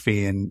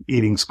coffee and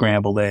eating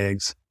scrambled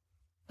eggs.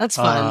 That's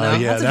fun, though.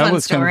 Yeah, That's a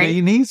fun story.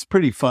 And he's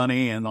pretty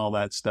funny and all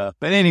that stuff.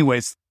 But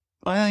anyways,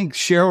 I think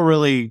Cheryl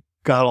really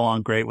got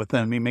along great with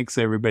him. He makes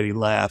everybody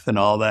laugh and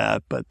all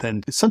that. But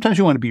then sometimes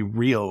you want to be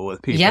real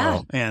with people.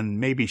 Yeah. And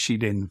maybe she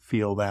didn't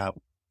feel that.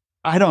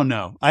 I don't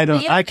know. I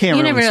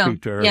can't really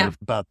speak to her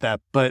about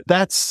that. But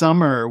that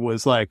summer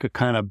was like a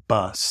kind of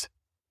bust.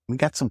 We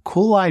got some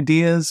cool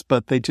ideas,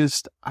 but they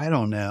just, I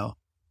don't know.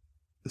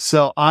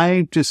 So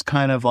I just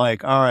kind of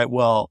like, all right,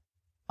 well,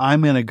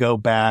 I'm going to go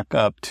back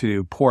up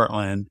to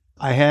Portland.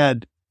 I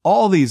had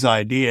all these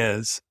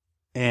ideas,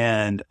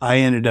 and I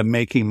ended up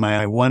making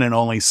my one and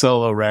only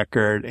solo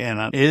record. And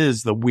it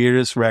is the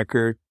weirdest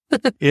record.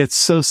 It's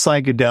so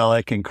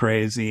psychedelic and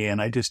crazy.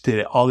 And I just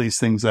did all these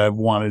things I've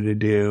wanted to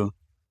do.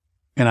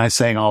 And I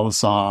sang all the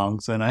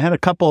songs. And I had a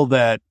couple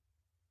that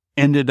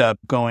ended up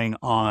going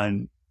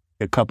on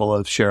a couple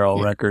of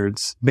Cheryl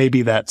records.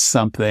 Maybe That's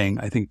Something.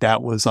 I think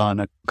that was on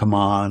a Come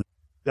On.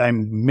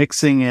 I'm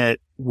mixing it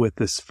with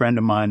this friend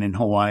of mine in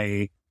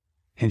Hawaii.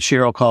 And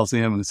Cheryl calls me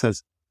in and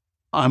says,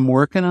 I'm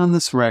working on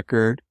this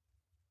record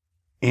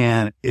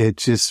and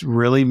it's just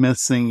really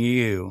missing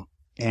you.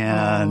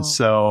 And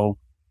so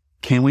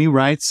can we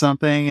write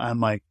something? I'm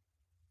like,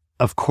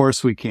 of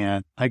course we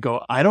can. I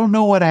go, I don't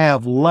know what I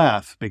have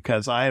left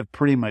because I have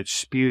pretty much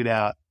spewed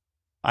out.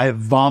 I have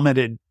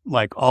vomited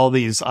like all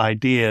these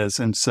ideas.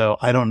 And so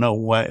I don't know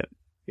what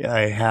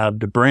I have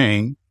to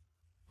bring,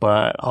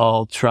 but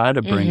I'll try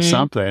to bring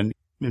something.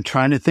 I'm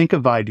trying to think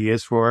of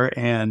ideas for her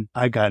and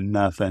I got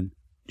nothing.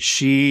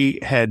 She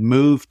had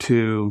moved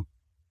to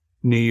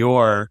New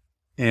York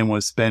and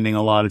was spending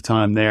a lot of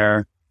time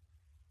there.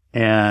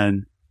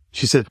 And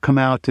she said, come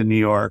out to New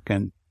York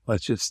and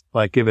let's just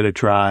like give it a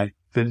try.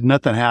 If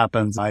nothing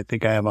happens, I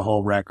think I have a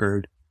whole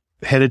record.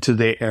 Headed to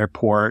the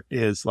airport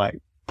is like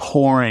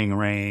pouring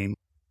rain.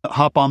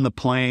 Hop on the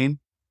plane,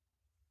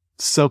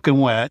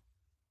 soaking wet.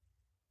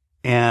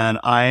 And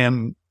I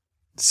am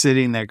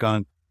sitting there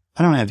going,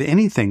 I don't have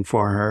anything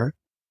for her.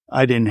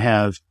 I didn't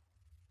have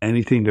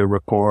anything to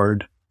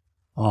record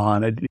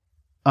on.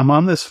 I'm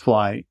on this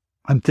flight.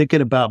 I'm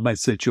thinking about my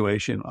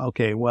situation.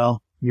 Okay,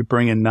 well, you're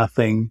bringing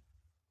nothing.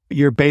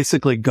 You're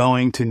basically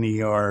going to New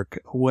York.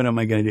 What am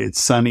I going to do?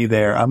 It's sunny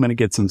there. I'm going to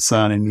get some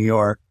sun in New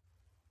York.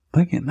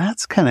 Thinking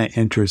that's kind of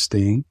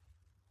interesting.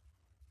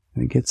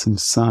 I'm going to get some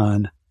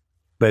sun.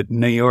 But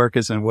New York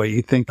isn't what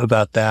you think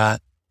about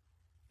that.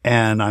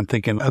 And I'm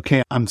thinking,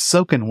 okay, I'm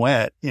soaking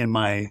wet in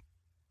my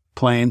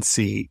plane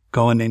seat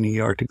going to New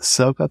York to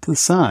soak up the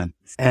sun.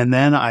 And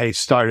then I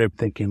started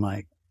thinking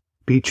like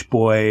Beach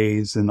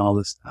Boys and all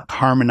this stuff,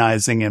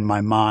 harmonizing in my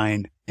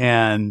mind.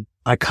 And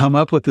I come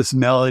up with this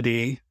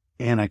melody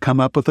and I come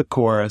up with a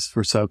chorus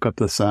for Soak Up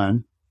the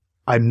Sun.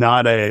 I'm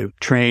not a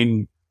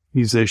trained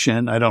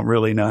musician. I don't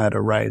really know how to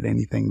write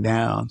anything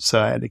down.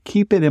 So I had to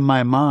keep it in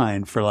my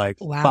mind for like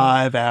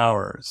 5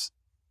 hours.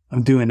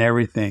 I'm doing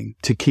everything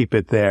to keep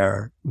it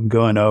there. I'm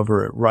going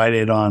over it, write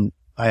it on.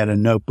 I had a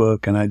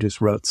notebook and I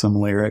just wrote some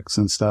lyrics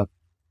and stuff.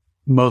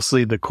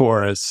 Mostly the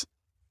chorus.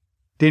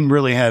 Didn't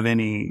really have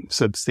any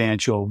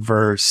substantial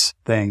verse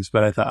things,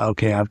 but I thought,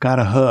 okay, I've got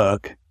a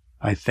hook,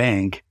 I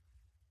think.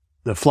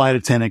 The flight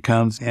attendant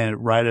comes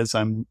and right as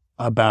I'm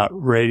about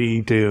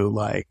ready to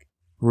like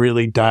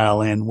really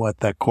dial in what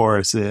that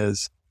chorus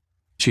is,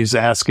 she's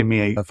asking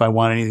me if I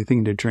want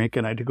anything to drink.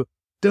 And I go,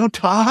 don't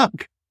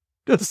talk.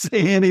 Don't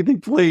say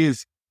anything,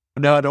 please.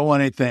 No, I don't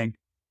want anything.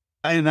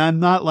 And I'm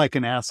not like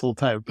an asshole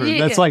type of person.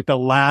 That's like the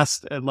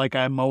last, like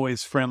I'm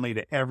always friendly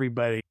to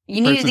everybody.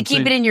 You needed to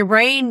keep it in your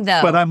brain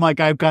though. But I'm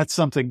like, I've got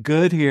something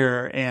good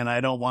here and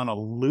I don't want to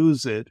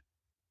lose it.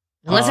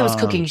 Unless it was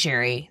cooking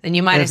sherry, then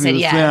you might have said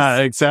yes. Yeah,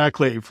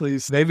 exactly.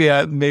 Please. Maybe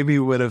it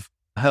would have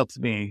helped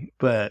me,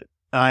 but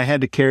I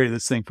had to carry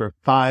this thing for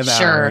 5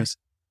 hours,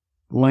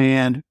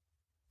 land,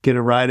 get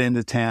a ride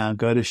into town,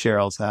 go to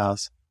Cheryl's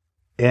house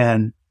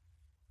and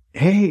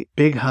hey,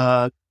 big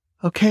hug.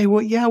 Okay,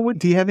 well, yeah,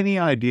 do you have any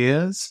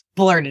ideas?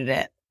 Blurted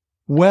it.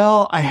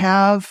 Well, I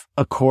have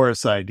a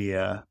chorus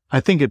idea. I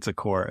think it's a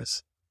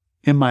chorus.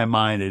 In my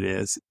mind, it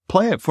is.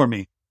 Play it for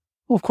me.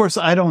 Well, of course,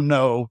 I don't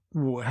know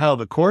how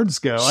the chords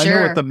go. Sure. I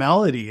know what the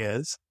melody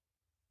is.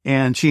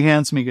 And she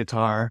hands me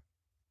guitar.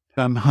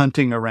 I'm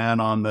hunting around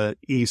on the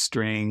E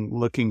string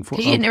looking for...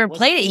 Because you never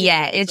played it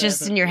yet. It's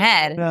just in your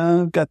head.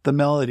 I've got the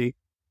melody.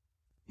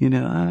 You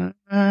know,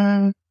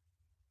 I'm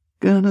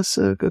gonna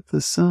soak up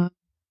the sun.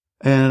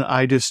 And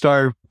I just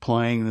started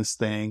playing this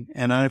thing.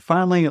 And I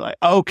finally like,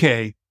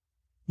 okay,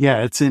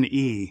 yeah, it's in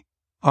E.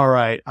 All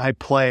right, I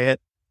play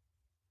it.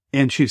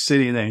 And she's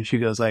sitting there and she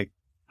goes like,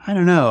 I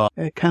don't know.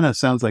 It kind of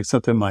sounds like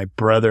something my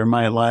brother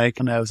might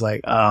like. And I was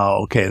like,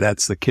 oh, okay,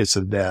 that's the Kiss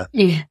of Death.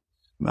 Yeah.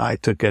 I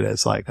took it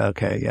as like,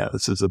 okay, yeah,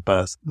 this is a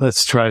bust.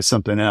 Let's try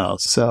something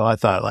else. So I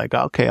thought like,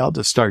 okay, I'll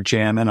just start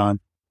jamming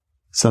on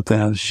something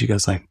else. She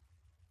goes like,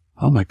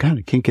 oh my God,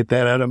 I can't get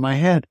that out of my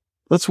head.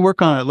 Let's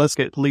work on it. Let's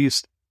at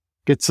least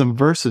get some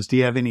verses. Do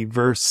you have any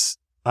verse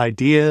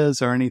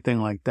ideas or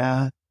anything like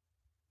that?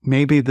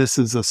 Maybe this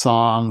is a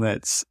song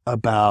that's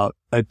about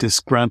a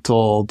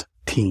disgruntled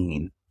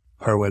teen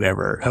or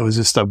whatever. It was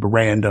just a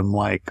random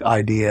like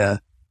idea.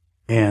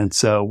 And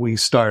so we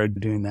started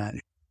doing that.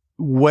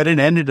 What it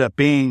ended up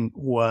being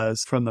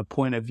was from the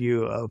point of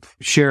view of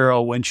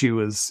Cheryl when she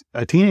was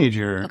a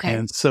teenager. Okay.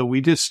 And so we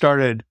just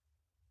started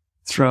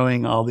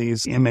throwing all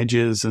these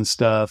images and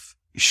stuff.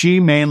 She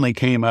mainly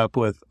came up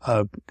with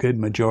a good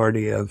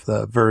majority of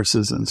the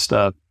verses and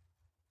stuff.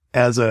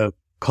 As a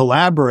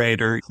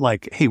collaborator,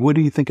 like, hey, what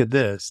do you think of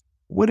this?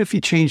 What if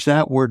you change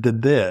that word to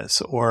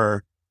this?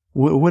 Or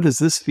what does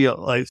this feel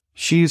like?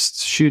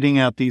 She's shooting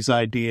out these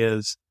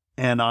ideas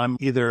and I'm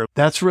either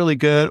that's really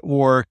good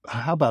or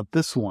how about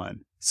this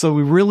one? So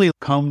we really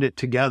combed it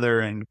together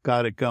and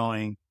got it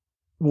going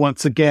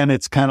once again,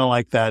 it's kind of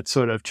like that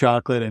sort of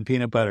chocolate and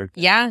peanut butter.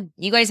 Yeah,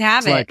 you guys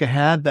have it. Like I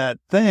had that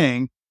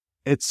thing.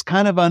 It's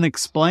kind of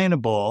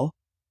unexplainable.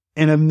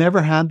 And I've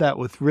never had that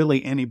with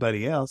really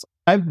anybody else.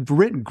 I've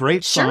written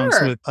great songs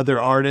with other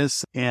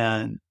artists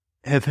and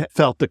have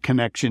felt the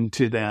connection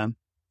to them,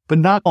 but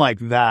not like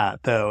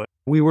that, though.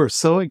 We were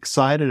so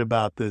excited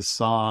about this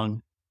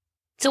song.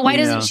 So why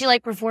doesn't she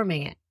like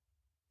performing it?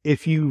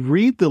 If you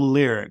read the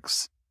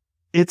lyrics,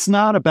 it's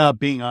not about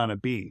being on a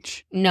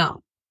beach.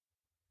 No.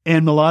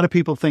 And a lot of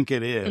people think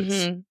it is.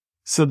 Mm-hmm.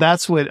 So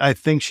that's what I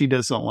think she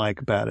doesn't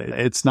like about it.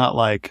 It's not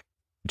like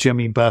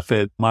Jimmy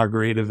Buffett,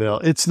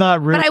 Margaritaville. It's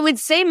not really. But I would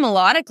say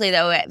melodically,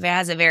 though, it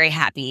has a very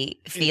happy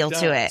feel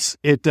to it.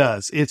 It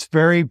does. It's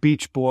very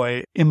Beach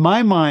Boy. In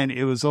my mind,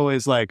 it was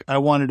always like I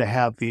wanted to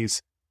have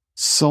these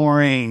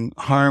soaring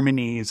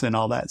harmonies and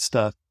all that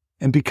stuff.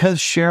 And because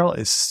Cheryl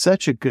is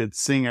such a good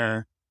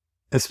singer,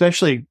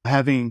 especially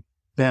having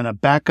been a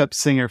backup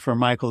singer for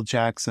Michael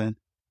Jackson.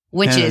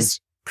 Which is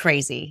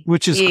crazy.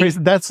 Crazy.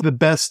 That's the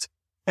best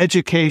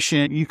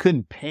education. You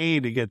couldn't pay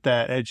to get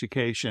that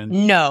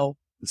education. No.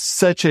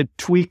 Such a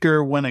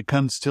tweaker when it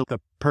comes to the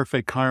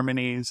perfect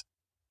harmonies.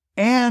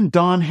 And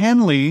Don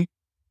Henley,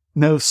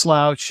 no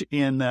slouch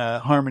in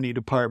the harmony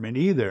department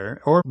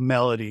either, or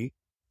melody.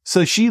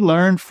 So she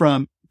learned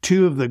from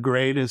two of the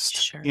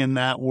greatest in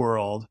that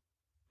world.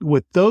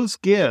 With those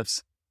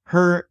gifts,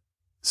 her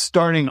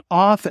starting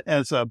off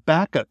as a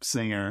backup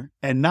singer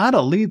and not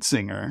a lead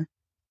singer,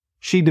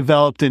 she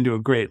developed into a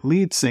great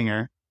lead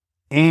singer,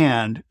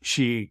 and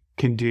she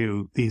can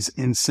do these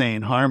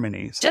insane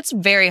harmonies. That's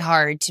very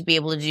hard to be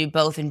able to do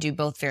both and do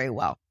both very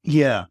well.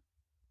 Yeah.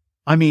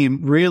 I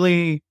mean,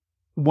 really,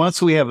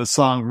 once we have a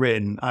song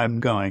written, I'm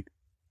going,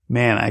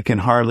 man, I can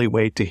hardly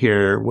wait to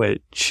hear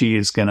what she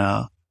is going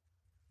to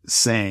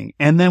sing.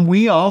 And then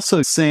we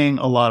also sing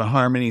a lot of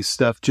harmony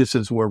stuff just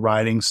as we're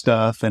writing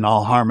stuff, and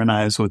I'll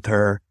harmonize with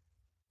her.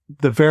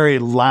 The very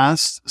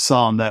last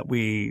song that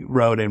we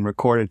wrote and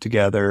recorded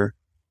together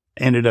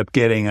ended up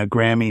getting a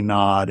Grammy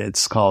nod.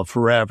 It's called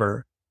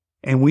Forever.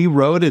 And we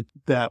wrote it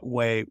that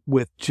way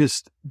with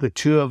just the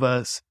two of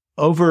us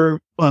over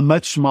a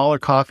much smaller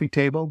coffee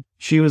table.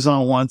 She was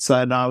on one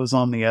side and I was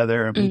on the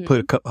other, and we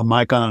put a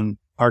mic on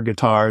our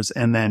guitars,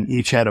 and then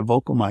each had a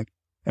vocal mic.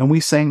 And we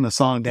sang the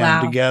song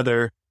down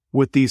together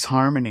with these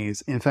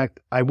harmonies. In fact,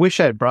 I wish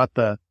I had brought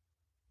the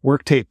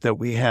work tape that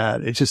we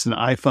had. It's just an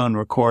iPhone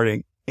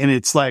recording. And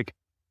it's like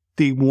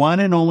the one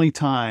and only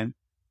time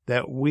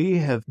that we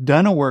have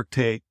done a work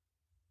tape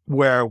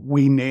where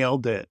we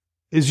nailed it.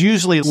 Is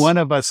usually one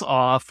of us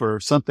off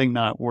or something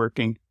not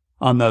working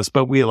on those,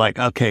 but we like,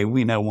 okay,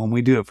 we know when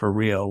we do it for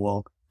real.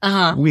 Well,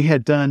 we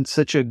had done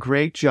such a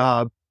great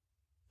job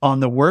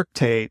on the work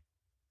tape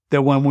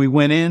that when we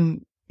went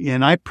in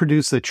and I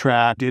produced the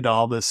track, did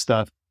all this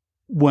stuff,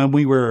 when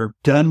we were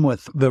done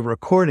with the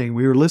recording,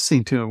 we were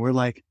listening to it. We're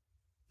like,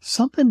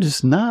 something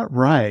just not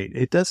right.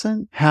 It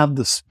doesn't have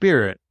the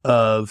spirit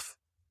of,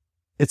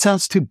 it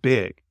sounds too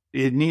big.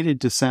 It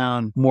needed to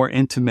sound more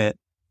intimate.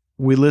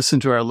 We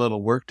listened to our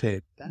little work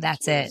tape.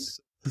 That's it.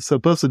 It's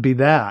supposed to be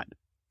that.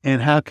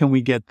 And how can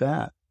we get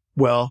that?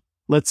 Well,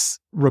 let's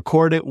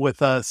record it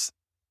with us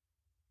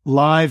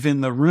live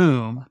in the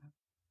room.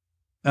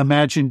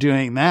 Imagine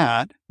doing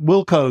that.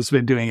 Wilco's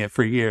been doing it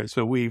for years,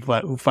 but we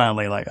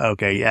finally like,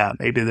 okay, yeah,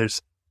 maybe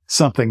there's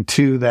something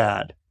to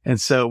that.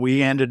 And so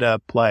we ended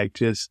up like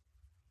just,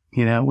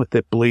 with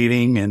it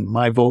bleeding and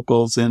my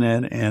vocals in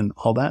it and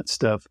all that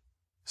stuff.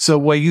 So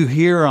what you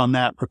hear on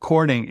that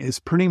recording is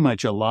pretty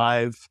much a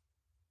live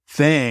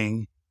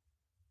thing.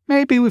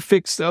 Maybe we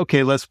fixed,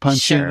 okay, let's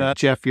punch in that.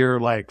 Jeff, you're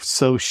like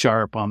so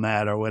sharp on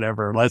that or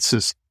whatever.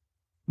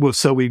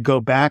 So we go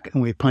back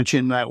and we punch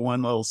in that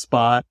one little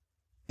spot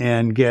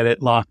and get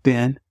it locked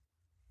in.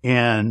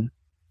 And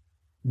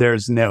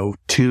there's no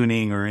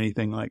tuning or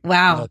anything like that.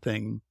 Wow.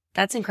 Nothing.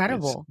 That's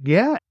incredible.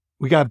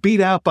 We got beat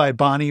out by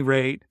Bonnie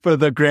Raitt for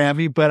the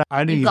Grammy, but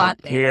I didn't even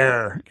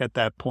care at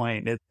that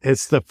point.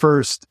 It's the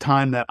first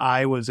time that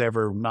I was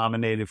ever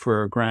nominated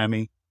for a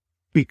Grammy,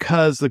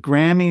 because the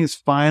Grammys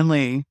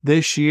finally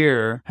this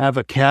year have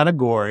a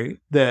category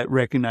that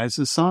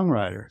recognizes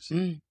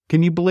songwriters.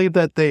 Can you believe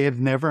that they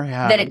have never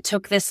had? That it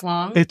took this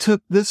long? It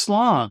took this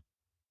long.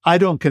 I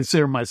don't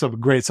consider myself a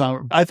great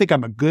songwriter. I think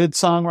I'm a good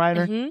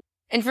songwriter. Mm-hmm.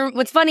 And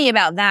what's funny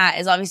about that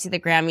is obviously the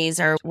Grammys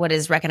are what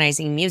is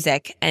recognizing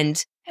music,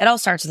 and it all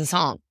starts with a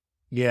song.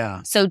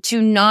 Yeah. So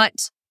to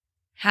not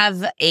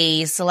have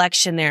a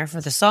selection there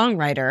for the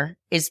songwriter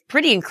is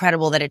pretty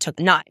incredible that it took,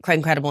 not quite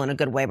incredible in a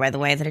good way, by the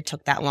way, that it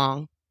took that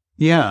long.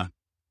 Yeah.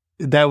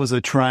 That was a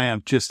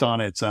triumph just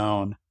on its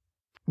own.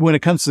 When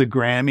it comes to the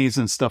Grammys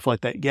and stuff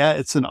like that, yeah,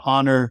 it's an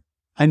honor.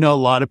 I know a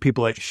lot of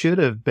people that should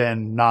have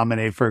been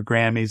nominated for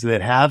Grammys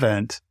that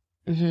haven't.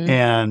 Mm-hmm.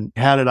 And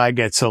how did I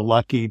get so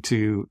lucky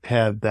to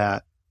have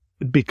that?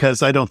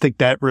 Because I don't think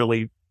that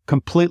really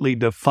completely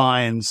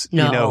defines,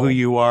 who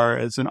you are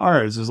as an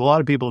artist. There's a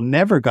lot of people who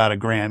never got a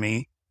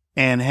Grammy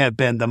and have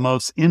been the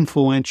most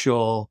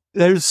influential.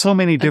 There's so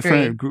many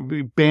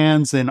different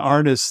bands and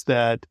artists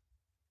that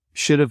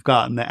should have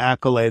gotten the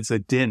accolades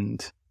that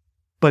didn't.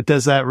 But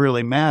does that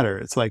really matter?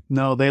 It's like,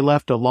 no, they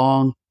left a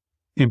long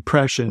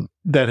impression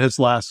that has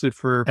lasted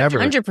forever.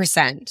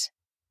 100%.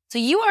 So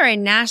you are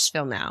in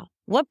Nashville now.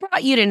 What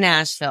brought you to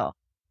Nashville?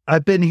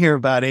 I've been here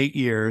about 8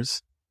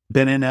 years,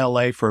 been in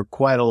LA for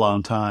quite a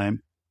long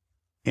time.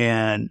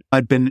 And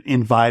I'd been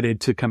invited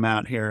to come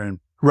out here and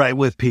write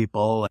with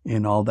people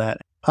and all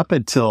that. Up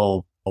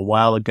until a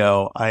while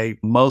ago, I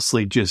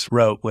mostly just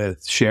wrote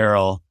with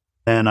Cheryl,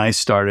 and I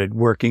started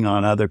working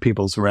on other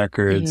people's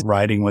records,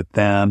 writing with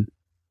them,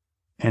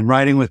 and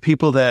writing with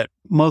people that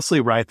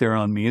mostly write their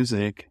own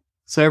music.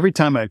 So every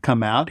time I'd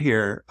come out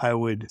here, I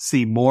would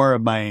see more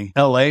of my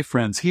LA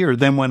friends here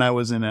than when I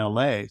was in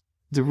LA.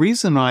 The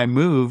reason I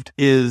moved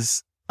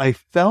is I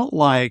felt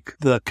like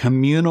the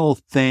communal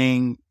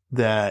thing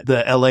that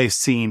the LA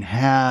scene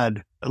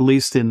had, at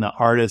least in the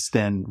artist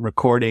and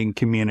recording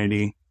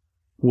community,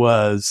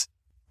 was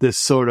this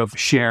sort of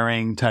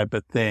sharing type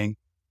of thing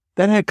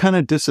that had kind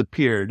of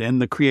disappeared,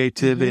 and the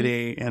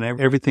creativity and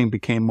everything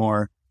became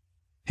more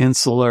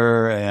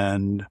insular.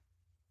 And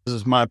this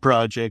is my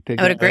project.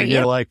 I would agree.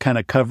 You're like kind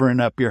of covering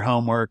up your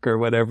homework or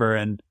whatever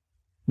and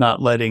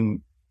not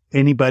letting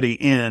anybody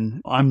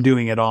in. I'm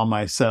doing it all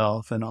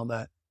myself and all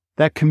that.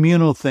 That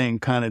communal thing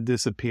kind of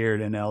disappeared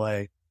in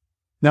LA.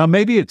 Now,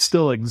 maybe it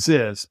still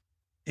exists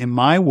in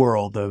my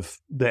world of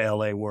the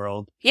LA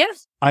world.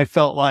 Yes. I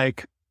felt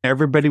like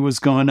everybody was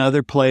going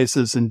other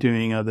places and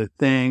doing other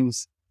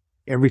things.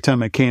 Every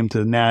time I came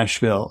to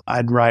Nashville,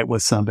 I'd write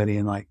with somebody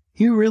and like,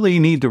 you really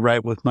need to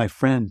write with my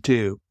friend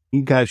too.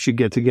 You guys should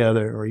get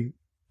together.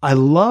 I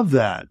love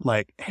that.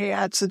 Like, hey,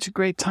 I had such a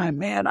great time,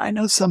 man. I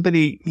know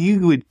somebody,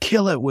 you would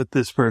kill it with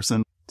this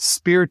person.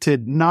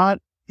 Spirited, not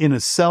in a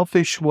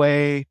selfish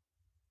way,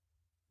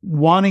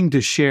 wanting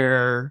to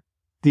share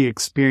the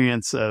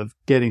experience of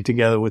getting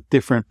together with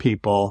different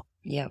people.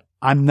 Yeah.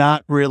 I'm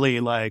not really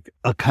like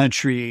a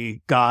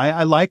country guy.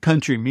 I like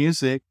country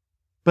music,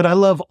 but I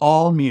love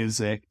all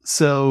music.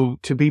 So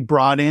to be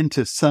brought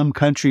into some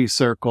country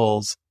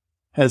circles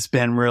has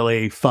been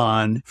really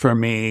fun for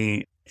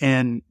me.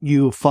 And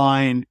you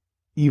find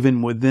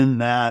even within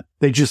that,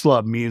 they just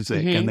love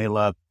music and they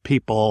love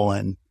people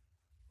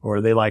or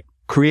they like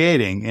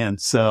creating. And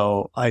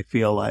so I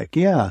feel like,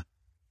 yeah,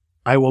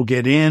 I will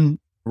get in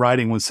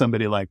writing with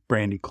somebody like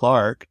Brandy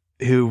Clark,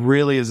 who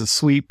really is a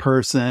sweet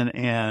person,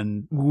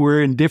 and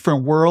we're in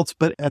different worlds,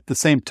 but at the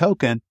same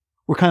token,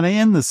 we're kind of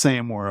in the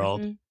same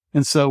world.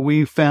 And so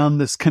we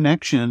found this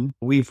connection.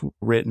 We've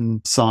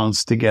written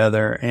songs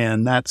together,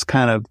 and that's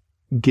kind of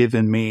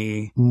given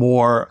me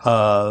more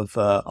of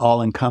an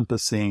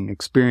all-encompassing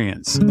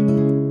experience.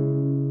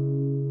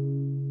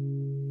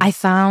 I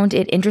found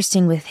it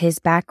interesting with his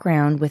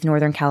background with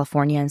Northern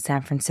California and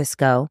San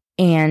Francisco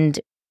and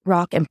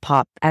rock and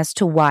pop as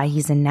to why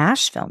he's in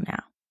Nashville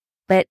now.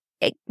 But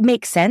it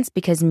makes sense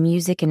because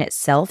music in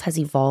itself has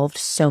evolved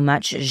so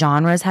much.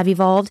 Genres have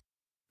evolved.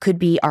 Could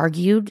be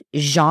argued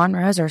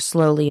genres are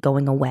slowly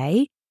going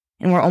away,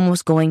 and we're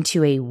almost going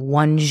to a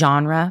one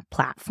genre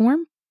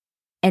platform.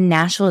 And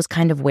Nashville is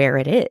kind of where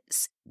it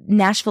is.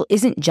 Nashville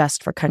isn't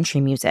just for country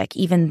music,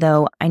 even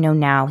though I know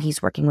now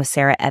he's working with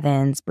Sarah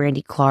Evans,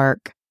 Brandy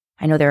Clark.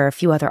 I know there are a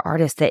few other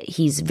artists that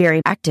he's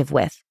very active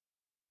with.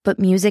 But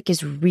music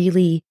is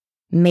really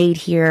made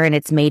here, and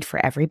it's made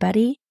for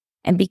everybody.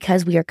 And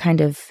because we are kind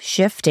of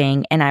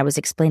shifting, and I was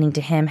explaining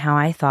to him how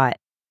I thought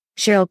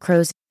Sheryl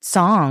Crow's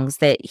songs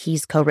that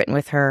he's co-written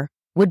with her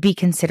would be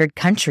considered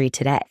country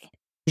today.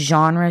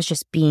 Genres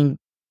just being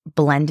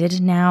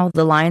blended now.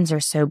 The lines are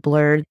so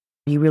blurred.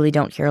 You really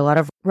don't hear a lot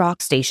of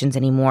rock stations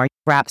anymore,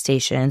 rap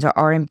stations or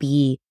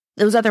R&B.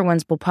 Those other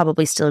ones will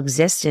probably still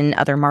exist in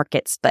other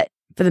markets, but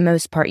for the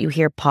most part, you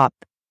hear pop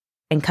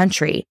and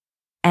country.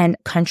 And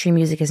country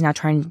music is now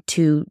trying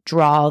to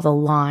draw the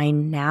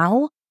line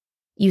now.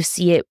 You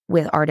see it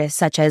with artists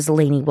such as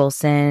Lainey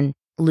Wilson,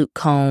 Luke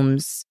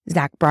Combs,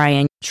 Zach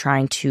Bryan,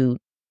 trying to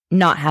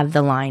not have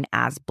the line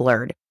as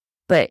blurred.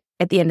 But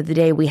at the end of the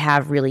day, we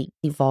have really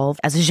evolved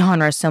as a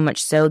genre so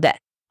much so that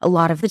a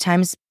lot of the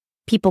times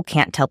people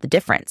can't tell the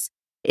difference.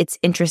 It's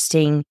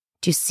interesting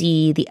to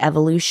see the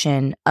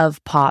evolution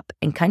of pop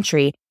and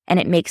country. And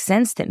it makes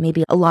sense that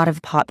maybe a lot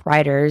of pop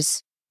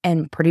writers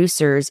and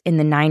producers in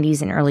the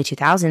 90s and early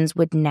 2000s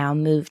would now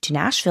move to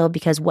Nashville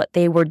because what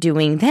they were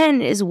doing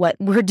then is what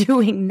we're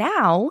doing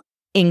now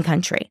in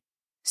country.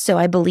 So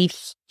I believe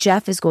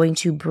Jeff is going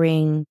to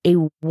bring a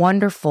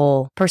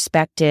wonderful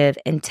perspective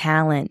and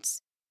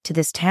talent to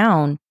this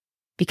town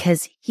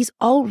because he's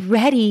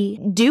already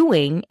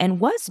doing and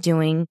was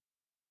doing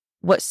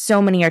what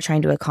so many are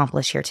trying to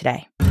accomplish here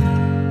today.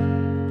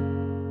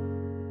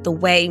 The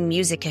way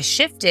music has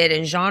shifted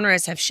and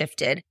genres have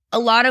shifted, a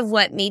lot of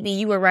what maybe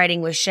you were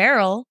writing with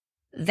Cheryl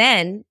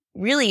then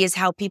really is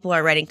how people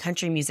are writing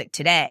country music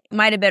today. It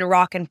might have been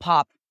rock and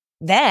pop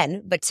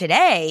then, but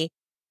today,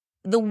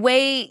 the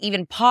way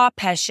even pop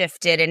has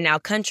shifted and now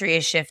country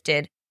has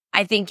shifted,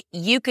 I think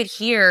you could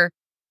hear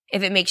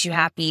If It Makes You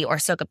Happy or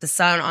Soak Up the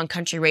Sun on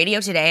country radio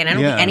today, and I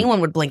don't think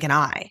anyone would blink an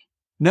eye.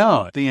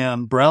 No, the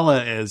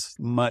umbrella is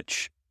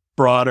much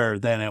broader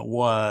than it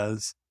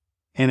was.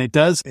 And it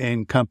does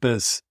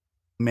encompass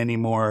many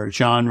more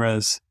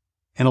genres.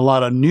 And a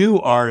lot of new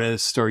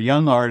artists or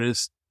young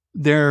artists,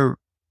 they're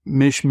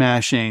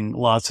mishmashing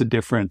lots of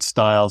different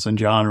styles and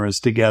genres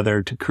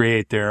together to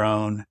create their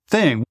own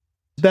thing.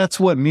 That's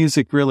what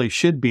music really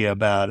should be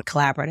about.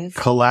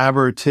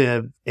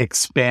 Collaborative,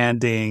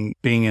 expanding,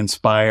 being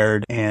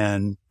inspired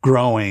and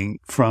growing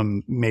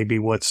from maybe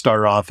what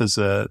started off as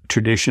a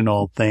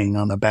traditional thing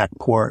on the back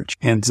porch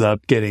ends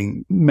up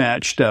getting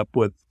matched up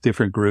with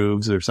different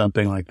grooves or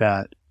something like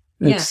that.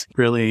 It's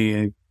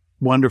really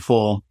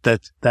wonderful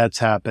that that's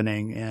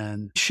happening.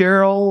 And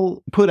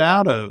Cheryl put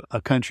out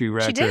a country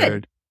record. She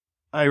did.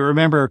 I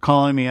remember her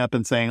calling me up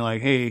and saying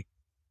like, hey,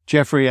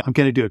 Jeffrey, I'm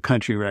going to do a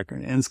country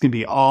record and it's going to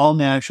be all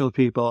Nashville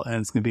people and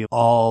it's going to be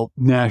all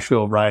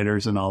Nashville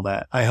writers and all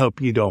that. I hope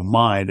you don't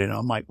mind. And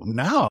I'm like,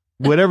 no,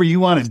 whatever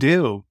you want to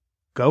do,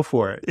 go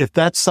for it. If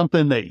that's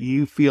something that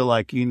you feel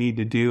like you need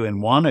to do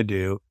and want to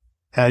do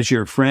as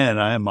your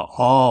friend, I am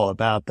all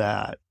about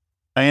that.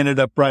 I ended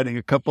up writing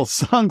a couple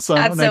songs on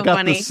it and I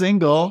got the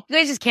single. You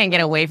guys just can't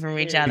get away from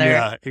each other.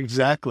 Yeah,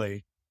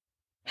 exactly.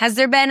 Has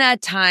there been a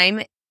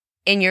time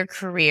in your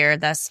career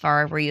thus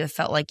far where you have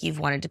felt like you've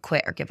wanted to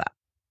quit or give up?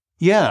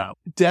 Yeah,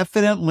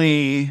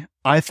 definitely.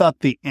 I thought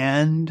the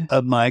end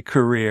of my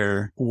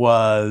career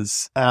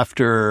was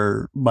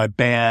after my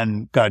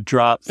band got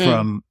dropped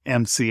from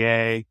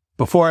MCA.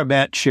 Before I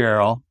met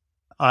Cheryl,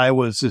 I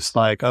was just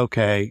like,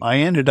 okay, I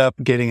ended up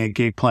getting a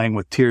gig playing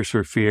with Tears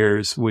for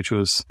Fears, which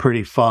was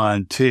pretty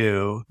fun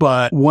too.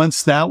 But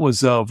once that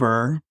was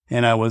over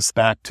and I was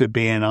back to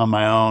being on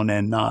my own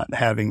and not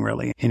having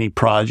really any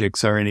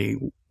projects or any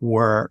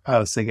work, I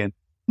was thinking,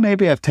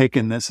 maybe I've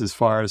taken this as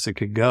far as it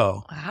could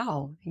go.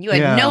 Wow. You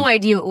had no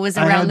idea it was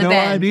around the bend. I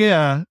had no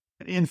idea.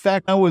 In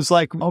fact, I was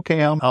like,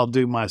 okay, I'll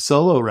do my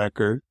solo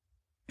record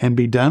and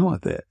be done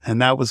with it.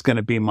 And that was going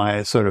to be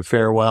my sort of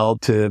farewell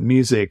to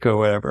music or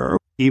whatever.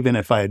 Even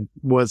if I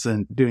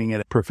wasn't doing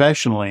it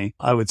professionally,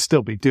 I would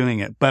still be doing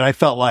it. But I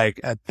felt like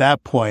at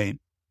that point,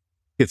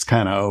 it's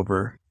kind of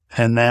over.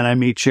 And then I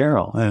meet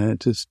Cheryl and it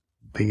just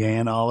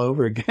began all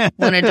over again.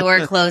 When a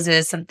door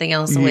closes, something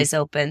else always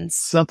opens.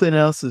 Something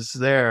else is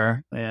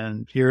there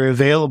and you're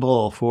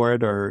available for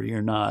it or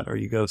you're not, or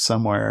you go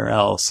somewhere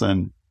else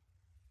and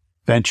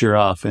venture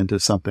off into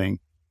something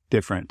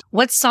different.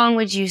 What song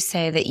would you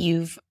say that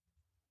you've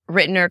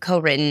written or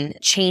co-written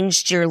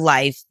changed your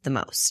life the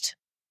most?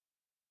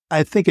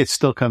 I think it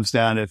still comes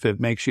down if it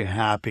makes you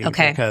happy.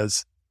 Okay.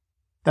 Because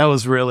that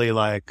was really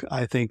like,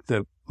 I think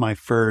my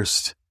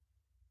first.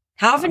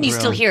 How often do you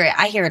still hear it?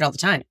 I hear it all the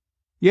time.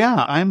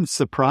 Yeah, I'm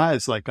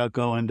surprised. Like I'll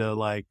go into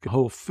like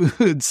Whole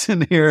Foods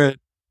and hear it.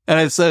 And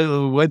I said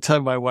one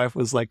time my wife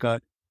was like,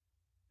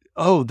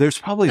 oh, there's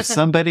probably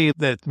somebody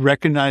that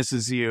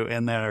recognizes you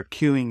and that are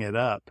queuing it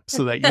up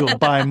so that you'll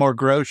buy more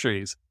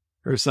groceries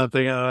or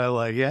something. And I'm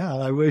like, yeah,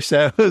 I wish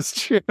that was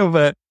true,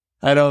 but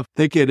I don't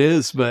think it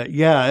is. But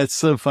yeah, it's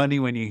so funny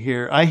when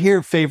I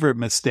hear Favorite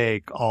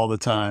Mistake all the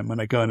time when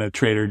I go into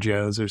Trader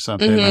Joe's or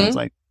something. Mm-hmm. I was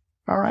like,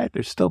 all right,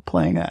 they're still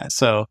playing that.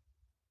 So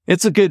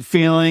it's a good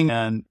feeling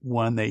and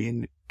one that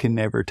you can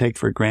never take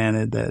for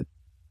granted that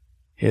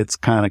it's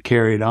kind of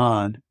carried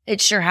on.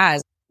 It sure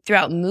has.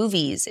 Throughout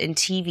movies and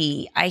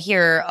TV, I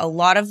hear a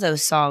lot of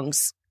those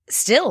songs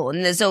still.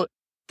 And so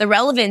the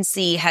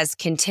relevancy has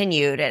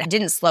continued. It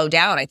didn't slow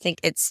down. I think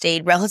it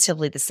stayed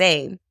relatively the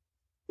same.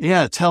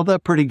 Yeah, it's held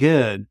up pretty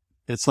good.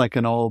 It's like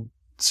an old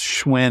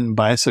Schwinn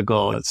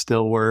bicycle. It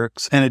still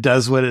works and it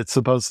does what it's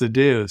supposed to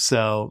do.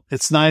 So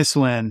it's nice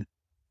when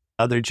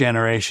other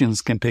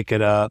generations can pick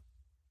it up.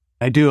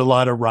 I do a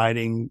lot of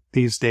writing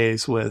these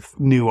days with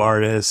new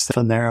artists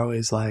and they're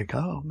always like,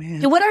 oh man.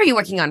 So what are you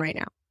working on right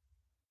now?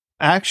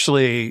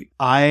 Actually,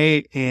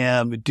 I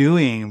am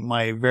doing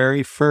my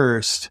very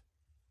first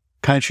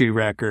country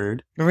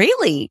record.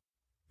 Really?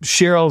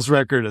 Cheryl's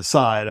record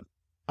aside,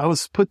 I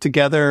was put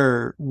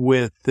together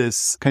with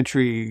this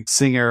country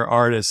singer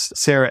artist,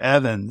 Sarah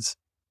Evans.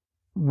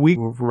 We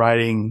were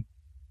writing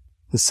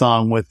the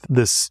song with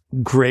this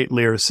great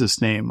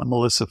lyricist named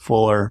Melissa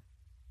Fuller.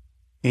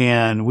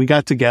 And we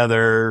got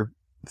together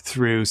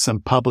through some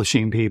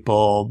publishing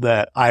people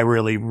that I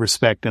really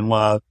respect and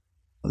love.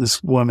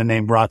 This woman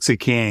named Roxy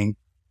King.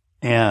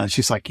 And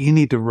she's like, you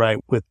need to write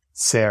with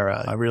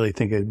Sarah. I really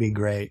think it'd be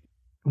great.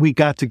 We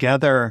got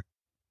together.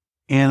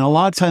 And a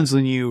lot of times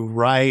when you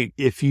write,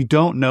 if you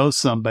don't know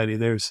somebody,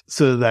 there's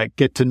so that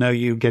get to know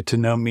you, get to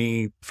know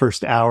me,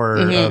 first hour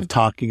of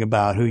talking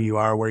about who you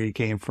are, where you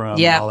came from,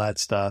 all that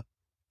stuff.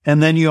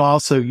 And then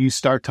you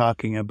start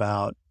talking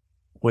about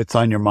what's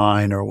on your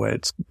mind or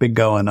what's been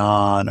going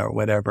on or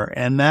whatever.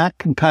 And that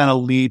can kind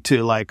of lead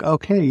to like,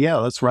 okay, yeah,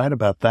 let's write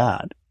about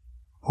that.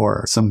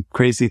 Or some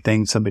crazy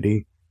thing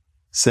somebody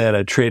said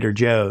at Trader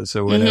Joe's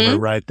or whatever,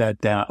 write that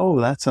down. Oh,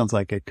 that sounds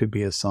like it could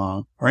be a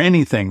song or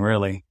anything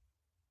really.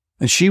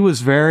 And she was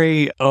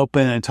very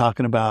open and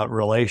talking about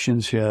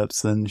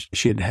relationships and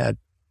she had had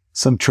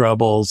some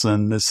troubles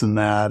and this and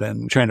that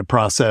and trying to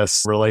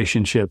process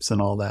relationships and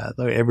all that.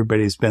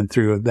 Everybody's been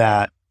through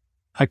that.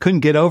 I couldn't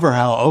get over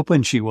how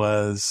open she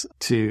was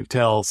to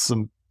tell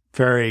some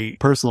very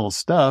personal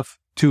stuff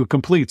to a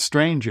complete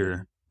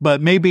stranger. But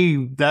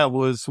maybe that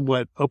was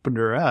what opened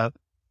her up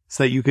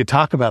so that you could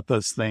talk about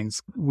those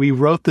things. We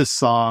wrote this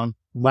song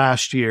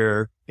last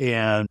year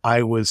and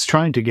I was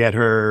trying to get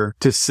her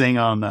to sing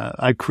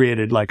I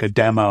created like a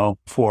demo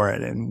for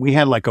it and we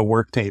had like a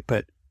work tape,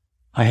 but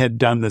I had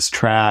done this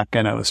track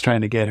and I was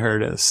trying to get her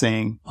to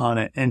sing on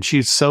it. And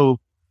she's so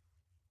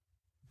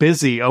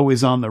busy,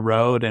 always on the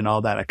road and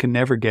all that. I could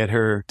never get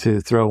her to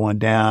throw one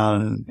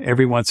down. And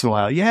every once in a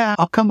while, yeah,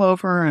 I'll come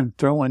over and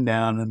throw one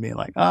down and be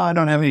like, oh, I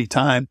don't have any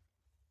time.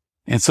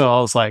 And so I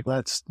was like,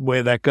 that's the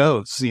way that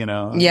goes,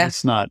 Yeah.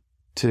 It's not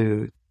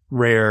too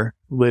rare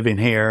living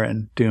here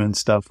and doing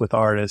stuff with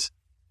artists.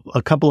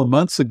 A couple of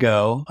months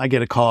ago, I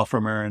get a call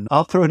from her and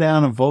I'll throw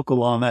down a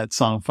vocal on that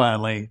song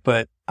finally.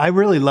 But I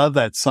really love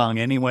that song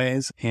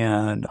anyways.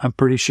 And I'm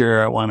pretty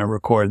sure I want to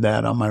record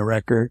that on my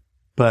record.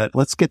 But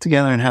let's get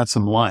together and have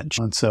some lunch.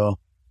 And so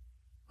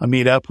I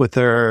meet up with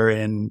her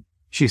and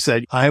she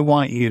said, I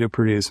want you to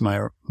produce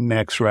my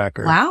next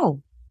record.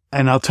 Wow.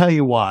 And I'll tell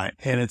you why.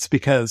 And it's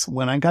because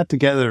when I got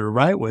together to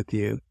write with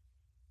you,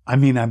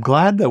 I'm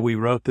glad that we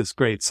wrote this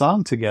great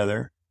song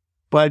together,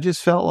 but I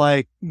just felt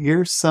like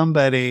you're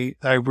somebody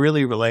I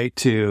really relate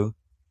to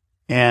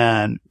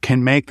and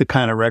can make the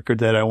kind of record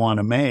that I want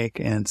to make.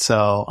 And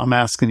so I'm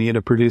asking you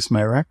to produce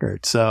my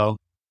record. So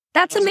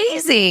that's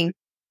amazing.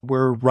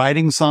 We're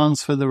writing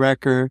songs for the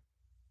record.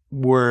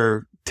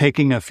 We're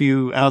taking a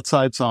few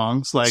outside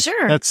songs. Like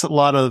sure. That's a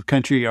lot of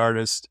country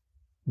artists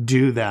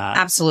do that.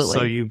 Absolutely.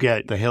 So you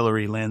get the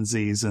Hillary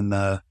Lindsays and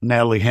the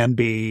Natalie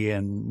Hemby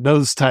and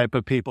those type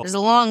of people. There's a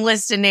long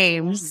list of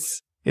names.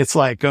 It's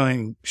like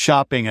going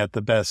shopping at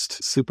the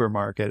best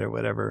supermarket or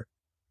whatever.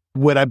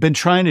 What I've been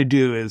trying to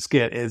do is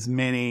get as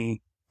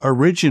many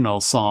original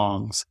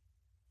songs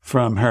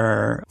from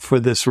her for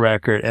this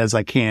record as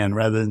I can,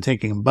 rather than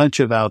taking a bunch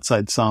of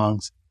outside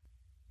songs.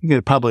 You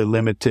could probably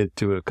limit it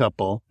to a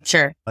couple.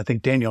 Sure. I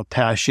think Daniel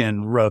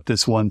Tashian wrote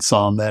this one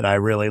song that I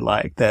really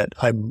like that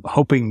I'm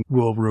hoping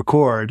we'll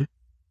record.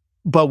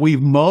 But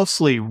we've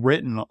mostly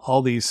written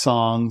all these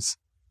songs.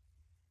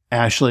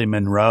 Ashley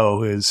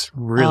Monroe is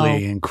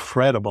really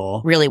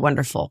incredible. Really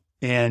wonderful.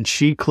 And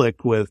she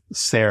clicked with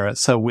Sarah.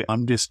 So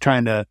I'm just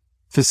trying to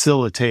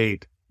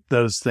facilitate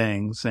those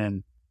things.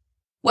 And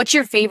what's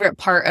your favorite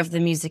part of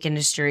the music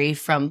industry,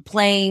 from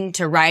playing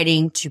to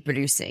writing to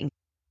producing?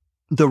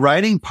 The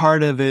writing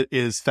part of it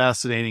is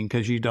fascinating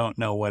because you don't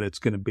know what it's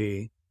going to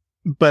be,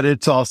 but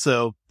it's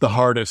also the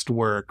hardest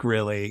work,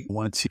 really,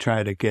 once you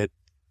try to get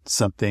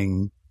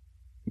something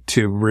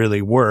to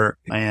really work.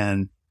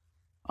 And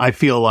I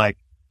feel like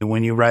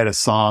when you write a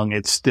song,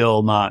 it's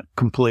still not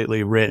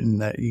completely written,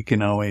 that you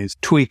can always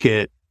tweak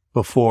it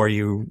before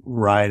you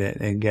write it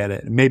and get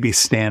it. Maybe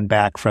stand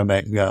back from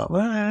it and go,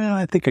 well,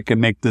 I think I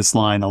can make this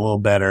line a little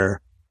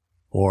better.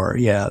 Or,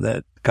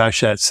 that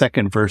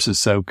second verse is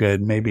so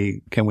good.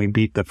 Maybe can we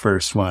beat the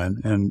first one?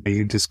 And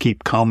you just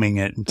keep combing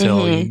it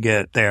until you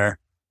get there.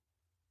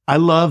 I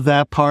love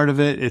that part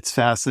of it. It's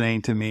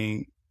fascinating to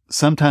me.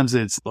 Sometimes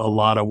it's a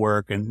lot of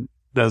work and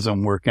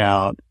doesn't work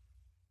out.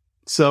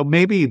 So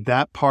maybe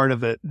that part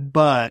of it.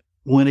 But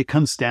when it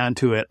comes down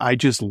to it, I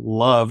just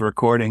love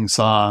recording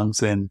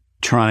songs and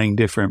trying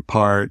different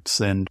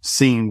parts and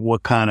seeing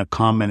what kind of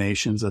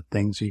combinations of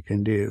things you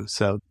can do.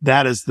 So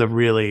that is the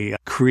really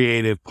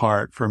creative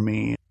part for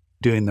me,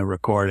 doing the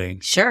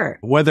recording. Sure.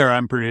 Whether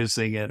I'm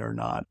producing it or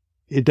not,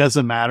 it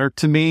doesn't matter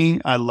to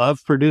me. I love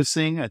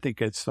producing. I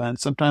think it's fun.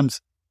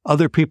 Sometimes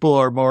other people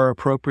are more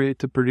appropriate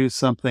to produce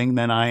something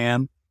than I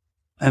am.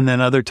 And then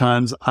other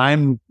times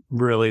I'm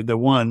really the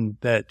one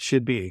that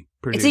should be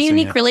producing. It's a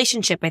unique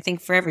relationship, I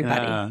think, for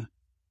everybody.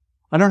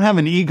 I don't have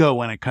an ego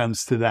when it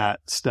comes to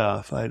that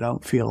stuff. I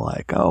don't feel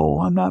like,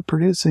 I'm not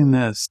producing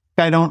this.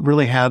 I don't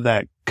really have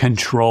that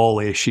control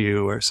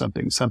issue or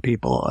something. Some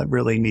people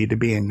really need to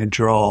be in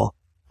control.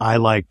 I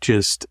like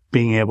just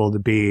being able to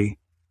be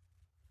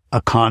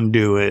a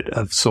conduit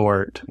of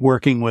sort,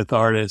 working with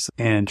artists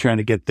and trying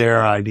to get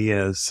their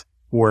ideas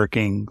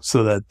working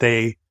so that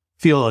they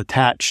feel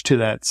attached to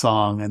that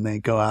song and they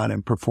go out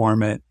and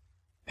perform it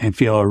and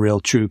feel a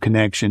real true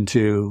connection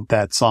to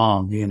that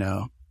song,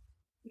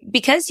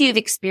 Because you've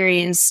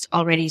experienced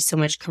already so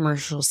much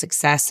commercial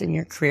success in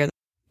your career,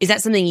 is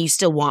that something you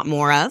still want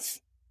more of?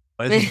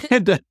 I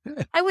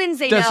wouldn't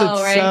say Does no,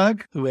 it right?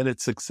 suck when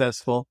it's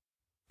successful?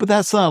 But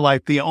that's not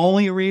like the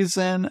only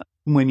reason.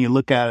 When you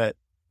look at it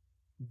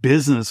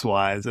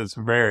business-wise, it's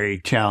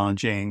very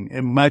challenging.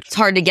 It's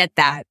hard to get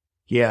that.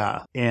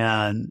 Yeah.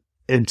 And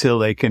until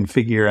they can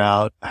figure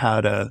out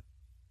how to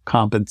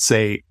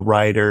compensate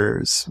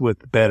writers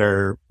with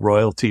better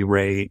royalty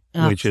rate,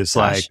 which is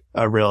like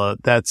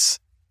that's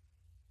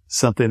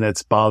something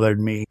that's bothered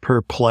me.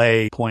 Per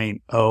play,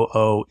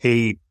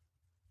 0.008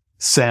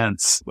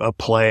 cents a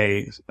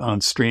play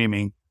on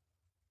streaming.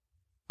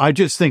 I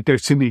just think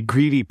there's too many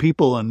greedy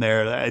people in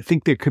there. I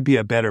think there could be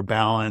a better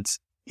balance.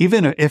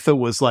 Even if it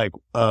was like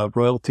a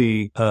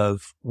royalty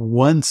of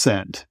 1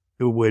 cent,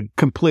 it would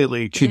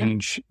completely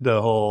change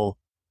the whole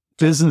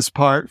business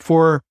part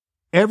for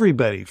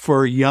everybody.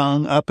 For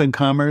young up and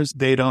comers,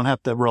 they don't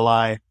have to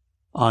rely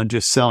on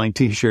just selling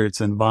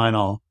t-shirts and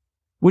vinyl.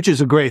 which is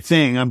a great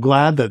thing. I'm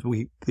glad that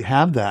we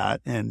have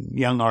that and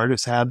young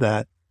artists have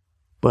that.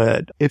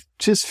 But it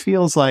just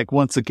feels like,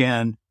 once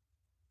again,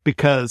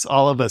 because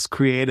all of us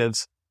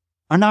creatives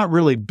are not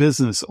really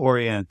business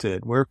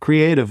oriented. We're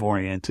creative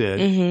oriented.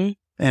 Mm-hmm.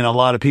 And a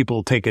lot of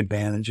people take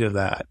advantage of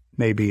that.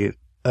 Maybe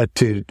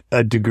to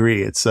a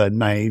degree, it's a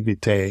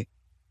naivete,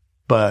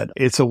 but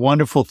it's a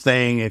wonderful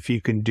thing if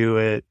you can do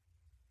it.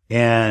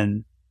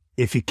 And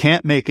if you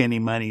can't make any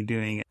money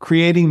doing it,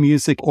 creating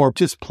music or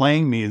just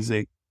playing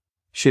music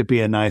should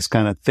be a nice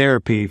kind of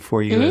therapy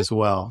for you as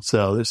well.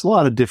 So there's a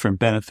lot of different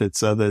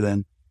benefits other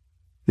than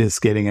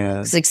just getting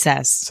a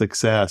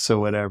success or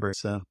whatever.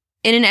 So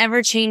in an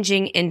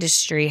ever-changing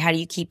industry, how do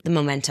you keep the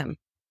momentum?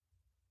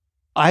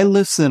 I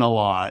listen a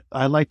lot.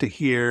 I like to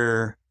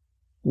hear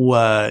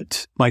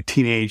what my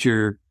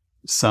teenager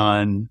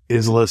son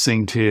is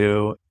listening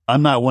to.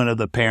 I'm not one of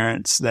the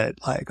parents that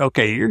like,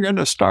 okay, you're going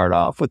to start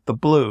off with the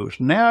blues.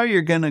 Now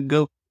you're going to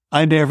go.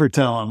 I never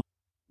tell him.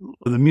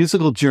 The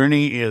musical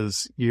journey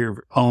is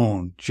your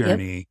own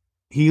journey. Yep.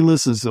 He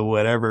listens to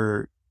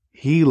whatever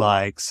he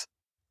likes.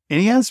 And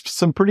he has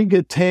some pretty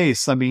good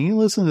taste. I mean, he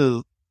listens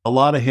to a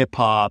lot of hip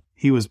hop.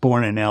 He was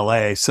born in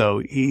LA, so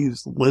he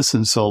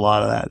listens to a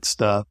lot of that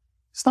stuff.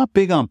 He's not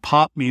big on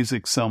pop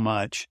music so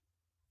much.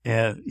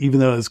 Even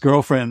though his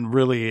girlfriend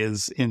really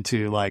is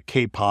into like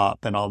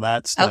K-pop and all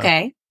that stuff.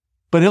 Okay.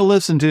 But he'll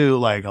listen to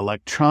like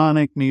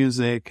electronic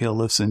music. He'll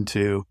listen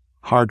to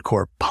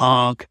hardcore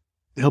punk.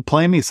 He'll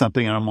play me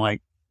something and I'm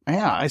like,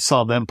 yeah, I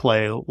saw them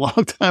play a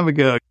long time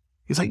ago.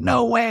 He's like,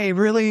 no way,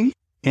 really?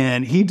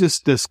 And he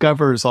just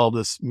discovers all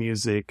this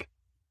music.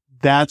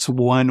 That's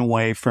one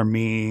way for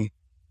me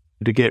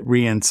to get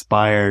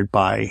re-inspired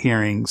by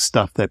hearing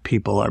stuff that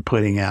people are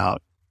putting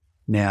out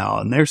now.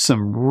 And there's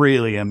some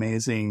really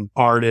amazing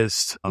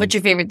artists. What's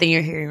your favorite thing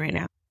you're hearing right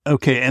now?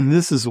 Okay. And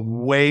this is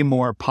way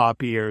more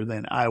poppier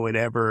than I would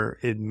ever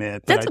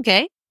admit. That's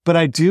okay. But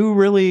I do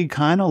really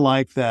kind of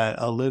like that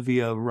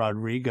Olivia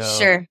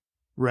Rodrigo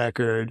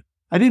record.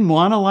 I didn't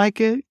want to like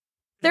it.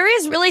 There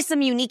is really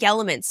some unique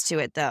elements to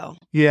it, though.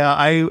 Yeah,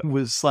 I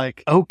was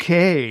like,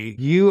 okay,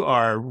 you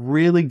are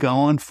really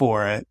going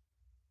for it,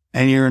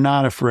 and you're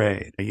not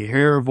afraid. You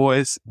hear her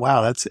voice,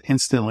 wow, that's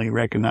instantly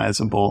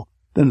recognizable.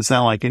 Doesn't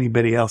sound like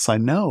anybody else I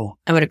know.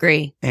 I would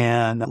agree.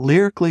 And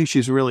lyrically,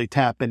 she's really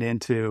tapping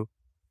into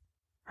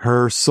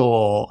her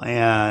soul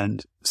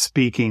and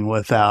speaking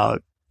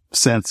without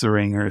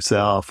censoring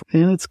herself.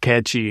 And it's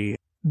catchy.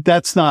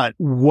 That's not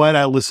what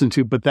I listen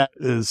to, but that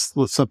is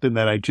something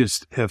that I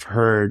just have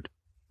heard.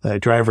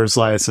 Driver's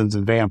License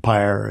and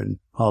Vampire and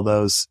all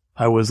those.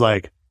 I was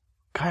like,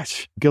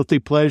 gosh, guilty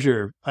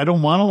pleasure. I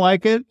don't want to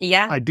like it.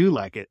 Yeah. I do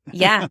like it.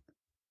 Yeah.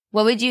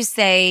 What would you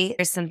say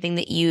is something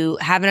that you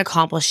haven't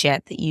accomplished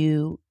yet that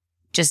you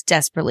just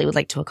desperately would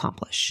like to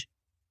accomplish?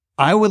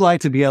 I would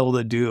like to be able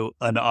to do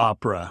an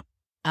opera.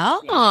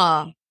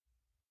 Oh.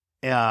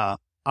 Yeah.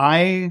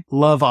 I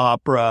love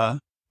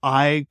opera.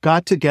 I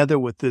got together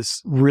with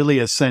this really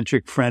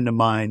eccentric friend of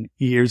mine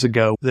years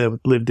ago that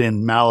lived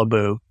in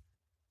Malibu.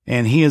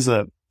 And he is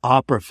an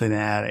opera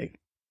fanatic.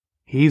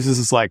 He's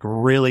this like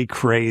really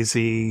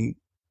crazy,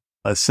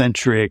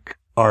 eccentric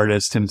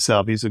artist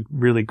himself. He's a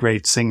really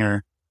great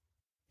singer.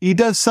 He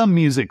does some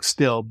music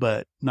still,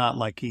 but not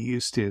like he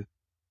used to.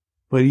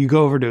 But you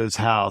go over to his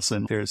house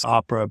and there's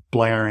opera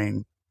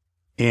blaring.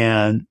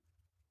 And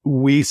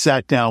we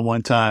sat down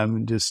one time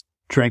and just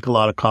drank a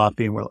lot of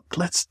coffee and we're like,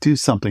 let's do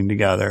something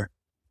together.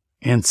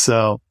 And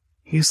so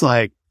he's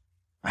like,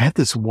 I had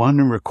this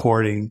one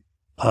recording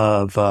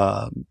of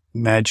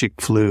Magic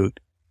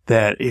Flute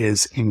that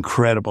is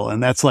incredible.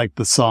 And that's like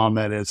the song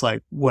that is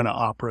like one of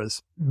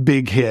opera's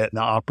big hit in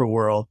the opera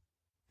world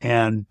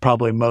and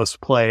probably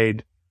most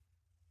played,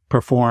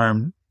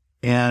 performed.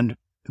 And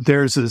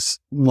there's this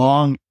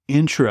long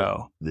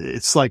intro.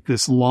 It's like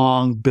this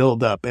long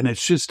build up and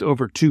it's just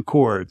over 2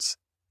 chords.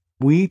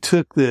 We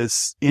took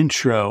this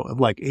intro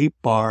of like 8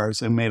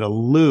 bars and made a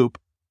loop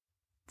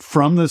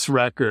from this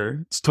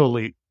record. It's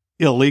totally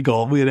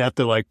illegal. We'd have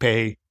to like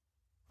pay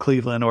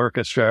Cleveland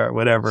Orchestra or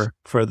whatever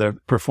for the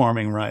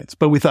performing rights.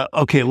 But we thought,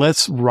 okay,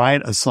 let's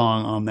write a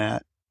song on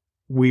that.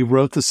 We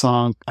wrote the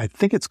song. I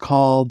think it's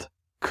called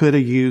Coulda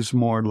Used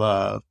More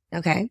Love.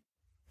 Okay.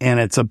 And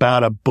it's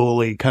about a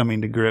bully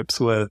coming to grips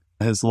with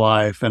his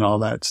life and all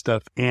that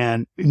stuff.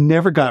 And it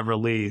never got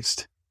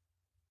released.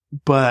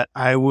 But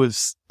I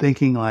was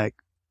thinking like,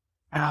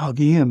 wow,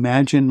 can you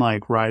imagine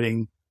like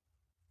writing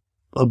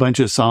a bunch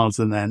of songs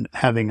and then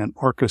having an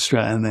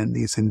orchestra and then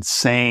these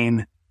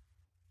insane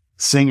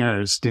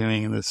singers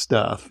doing this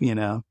stuff, you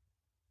know?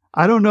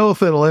 I don't know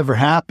if it'll ever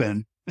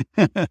happen.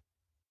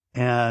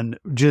 And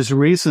just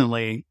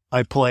recently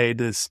I played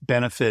this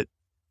benefit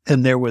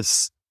and there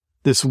was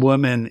this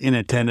woman in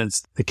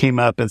attendance that came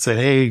up and said,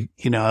 hey,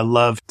 you know, I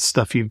love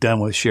stuff you've done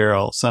with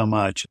Cheryl so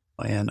much.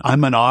 And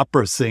I'm an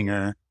opera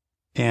singer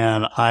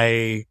and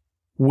I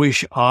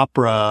wish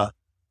opera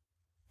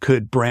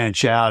could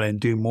branch out and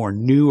do more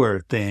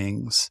newer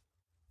things.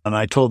 And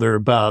I told her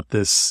about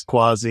this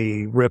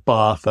quasi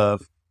ripoff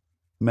of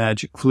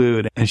Magic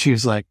Flute. And she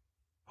was like,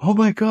 oh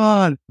my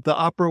God, the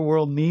opera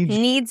world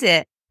needs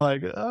it.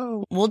 Like,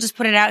 oh. We'll just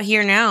put it out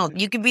here now.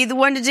 You could be the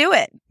one to do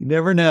it. You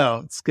never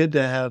know. It's good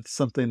to have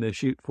something to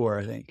shoot for,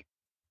 I think.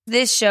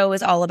 This show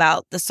is all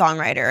about the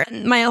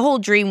songwriter. My whole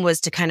dream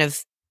was to kind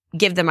of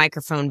give the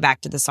microphone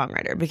back to the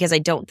songwriter because I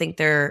don't think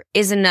there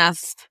is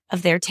enough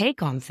of their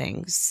take on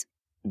things.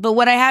 But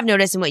what I have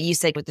noticed and what you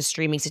said with the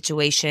streaming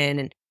situation,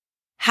 and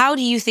how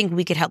do you think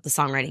we could help the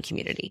songwriting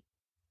community?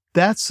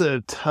 That's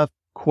a tough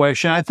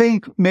question. I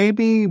think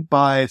maybe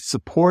by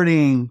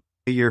supporting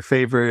your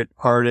favorite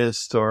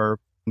artist or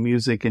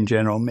music in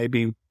general,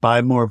 maybe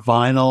buy more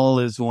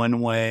vinyl is one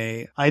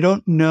way. I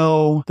don't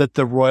know that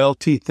the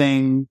royalty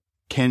thing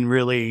can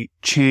really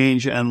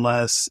change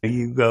unless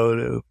you go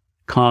to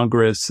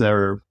Congress,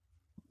 or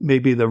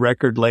maybe the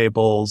record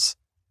labels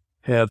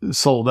have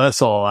sold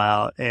us all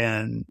out.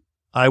 And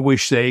I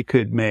wish they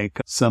could make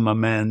some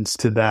amends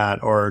to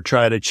that or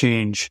try to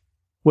change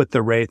what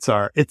the rates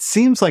are. It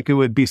seems like it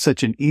would be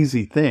such an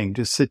easy thing.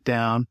 Just sit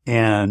down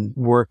and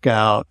work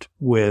out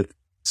with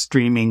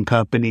streaming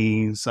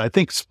companies. I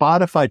think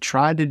Spotify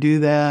tried to do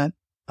that.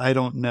 I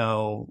don't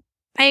know.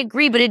 I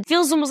agree, but it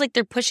feels almost like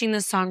they're pushing the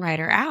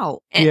songwriter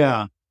out.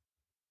 Yeah.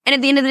 And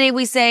at the end of the day,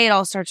 we say it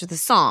all starts with a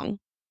song.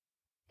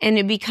 And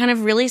it'd be kind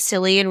of really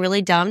silly and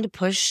really dumb to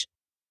push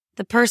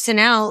the person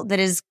out that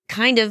is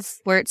kind of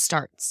where it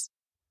starts.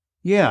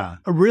 Yeah.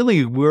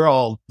 Really, we're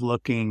all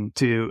looking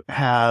to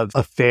have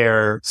a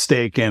fair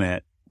stake in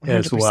it 100%.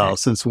 As well,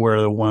 since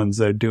we're the ones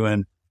that are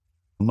doing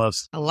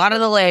a lot of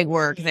the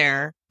legwork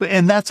there.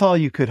 And that's all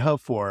you could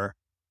hope for.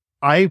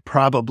 I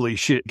probably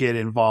should get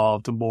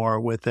involved more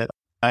with it.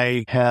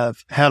 I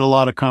have had a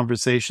lot of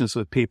conversations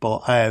with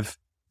people. I've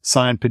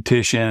signed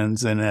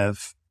petitions and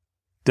have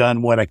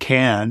done what I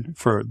can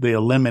for the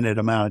limited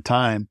amount of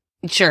time.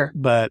 Sure.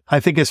 But I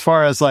think as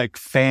far as like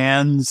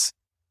fans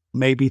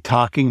maybe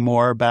talking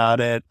more about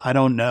it, I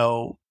don't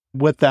know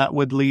what that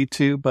would lead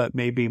to, but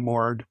maybe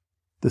more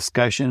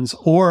discussions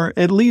or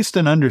at least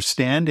an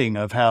understanding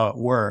of how it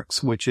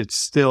works, which it's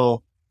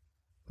still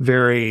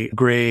very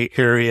gray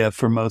area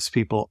for most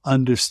people,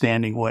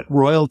 understanding what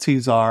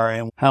royalties are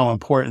and how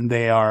important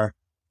they are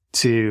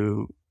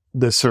to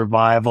the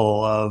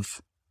survival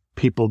of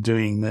people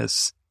doing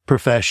this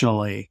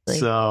professionally.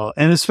 So,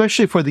 and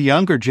especially for the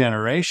younger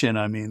generation,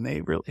 I mean,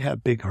 they really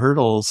have big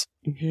hurdles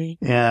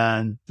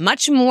and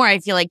much more, I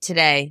feel like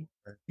today.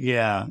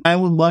 Yeah. I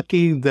was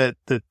lucky that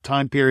the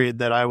time period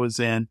that I was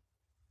in,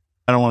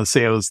 I don't want to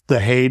say it was the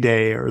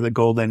heyday or the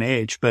golden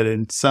age, but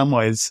in some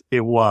ways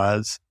it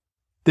was.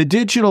 The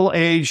digital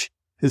age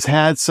has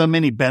had so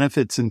many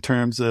benefits in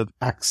terms of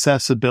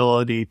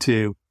accessibility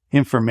to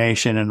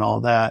information and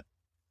all that.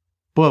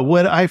 But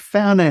what I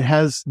found it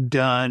has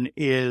done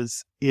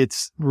is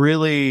it's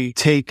really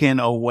taken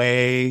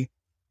away,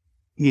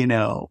 you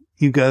know,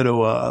 you go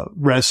to a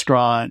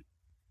restaurant,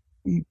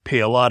 you pay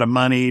a lot of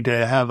money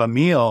to have a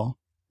meal,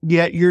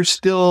 yet you're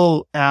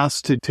still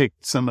asked to take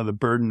some of the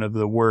burden of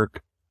the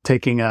work,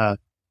 taking a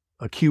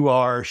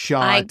QR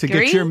shot to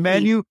get your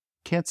menu.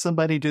 Can't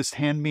somebody just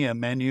hand me a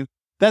menu?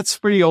 That's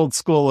pretty old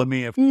school of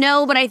me.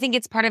 No, but I think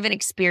it's part of an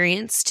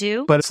experience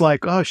too. But it's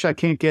like, gosh, I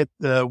can't get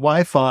the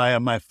Wi-Fi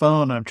on my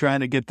phone. I'm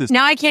trying to get this.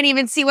 Now I can't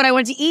even see what I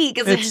want to eat.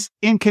 It's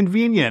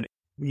inconvenient.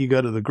 You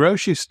go to the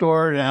grocery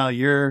store, now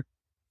you're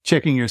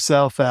checking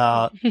yourself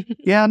out.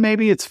 Yeah,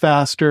 maybe it's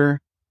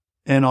faster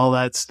and all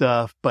that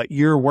stuff, but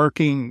you're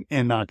working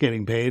and not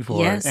getting paid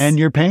for it. And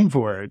you're paying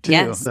for it too.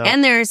 Yes. So,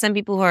 and there are some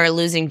people who are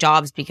losing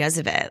jobs because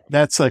of it.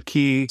 That's a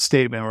key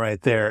statement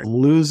right there.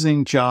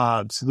 Losing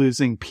jobs,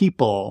 losing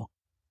people.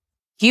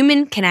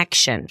 Human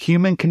connection.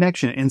 Human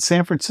connection. In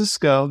San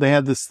Francisco, they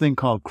have this thing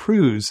called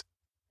Cruise.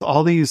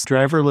 All these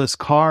driverless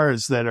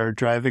cars that are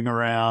driving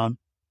around.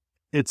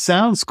 It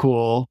sounds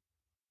cool.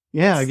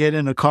 Yeah, I get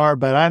in a car,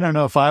 but I don't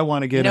know if I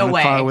want to get in a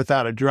car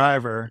without a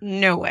driver.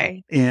 No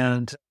way.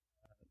 And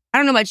I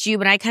don't know about you,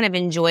 but I kind of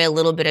enjoy a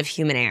little bit of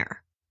human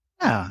air.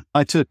 Yeah.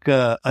 I took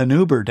an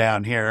Uber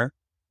down here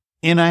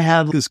and I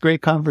had this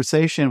great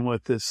conversation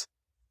with this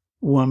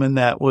woman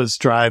that was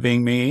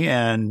driving me,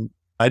 and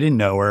I didn't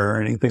know her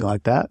or anything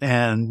like that.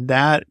 And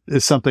that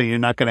is something you're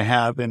not going to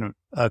have in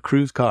a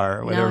cruise car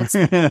or whatever.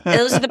 No,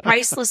 those are the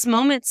priceless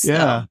moments. Yeah.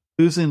 Though.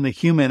 Losing the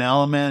human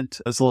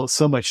element. There's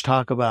so much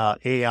talk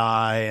about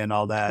AI and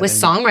all that. With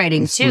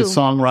songwriting too. With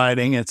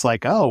songwriting, it's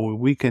like, oh,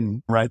 we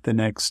can write the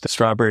next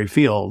Strawberry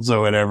Fields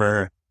or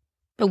whatever.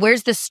 But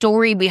where's the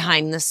story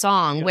behind the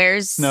song?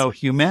 Where's no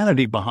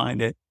humanity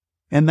behind it?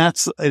 And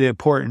that's an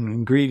important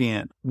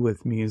ingredient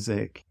with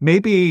music.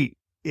 Maybe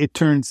it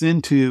turns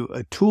into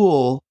a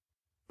tool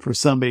for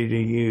somebody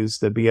to use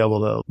to be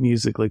able to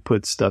musically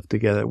put stuff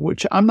together,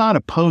 which I'm not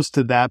opposed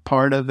to that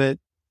part of it,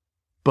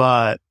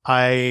 but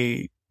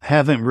I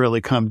haven't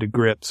really come to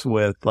grips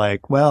with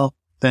like, well,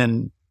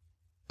 then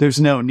there's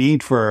no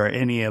need for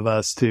any of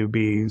us to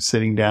be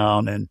sitting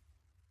down and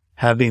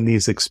having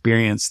these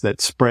experiences that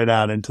spread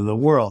out into the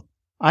world.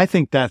 I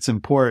think that's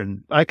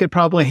important. I could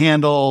probably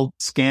handle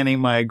scanning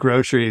my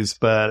groceries,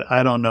 but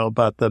I don't know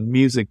about the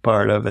music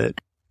part of it.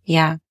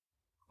 Yeah.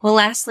 Well,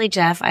 lastly,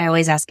 Jeff, I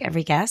always ask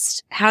every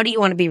guest, how do you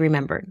want to be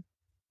remembered?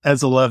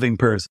 As a loving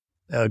person,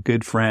 a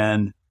good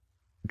friend,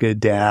 good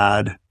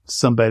dad,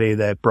 somebody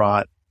that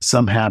brought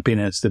some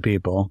happiness to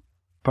people.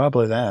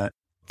 Probably that.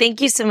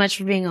 Thank you so much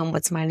for being on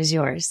What's Mine Is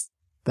Yours.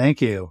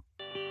 Thank you.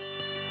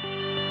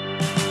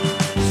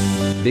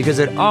 Because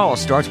it all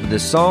starts with a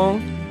song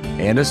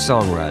and a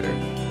songwriter.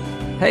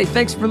 Hey,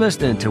 thanks for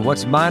listening to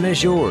What's Mine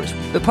Is Yours,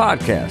 the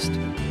podcast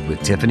with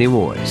Tiffany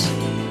Woys.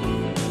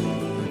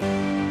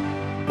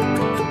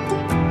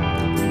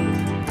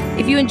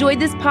 If you enjoyed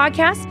this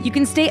podcast, you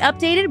can stay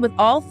updated with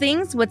all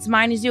things What's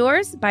Mine Is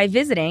Yours by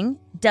visiting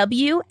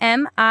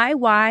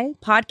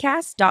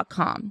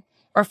WMIYpodcast.com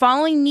or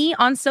following me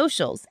on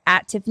socials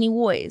at Tiffany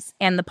Woys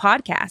and the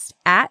podcast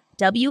at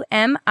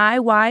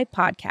WMIY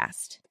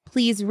Podcast.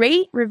 Please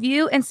rate,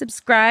 review, and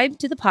subscribe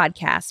to the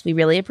podcast. We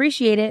really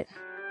appreciate it.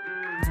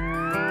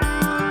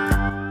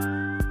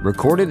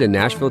 Recorded in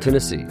Nashville,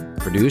 Tennessee.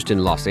 Produced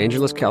in Los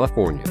Angeles,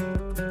 California.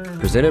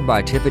 Presented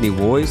by Tiffany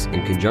Woys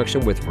in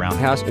conjunction with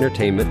Roundhouse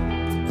Entertainment.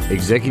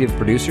 Executive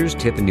producers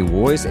Tiffany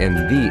Woys and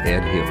The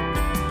Ed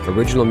Hill.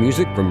 Original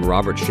music from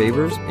Robert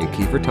Shavers and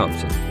Kiefer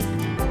Thompson.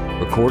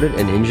 Recorded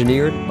and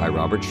engineered by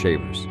Robert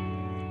Shavers.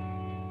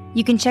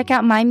 You can check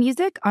out my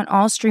music on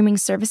all streaming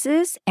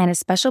services and a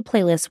special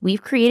playlist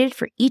we've created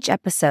for each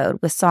episode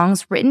with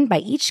songs written by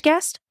each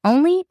guest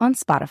only on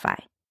Spotify.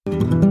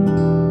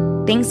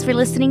 Thanks for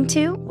listening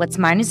to What's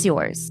Mine Is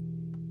Yours.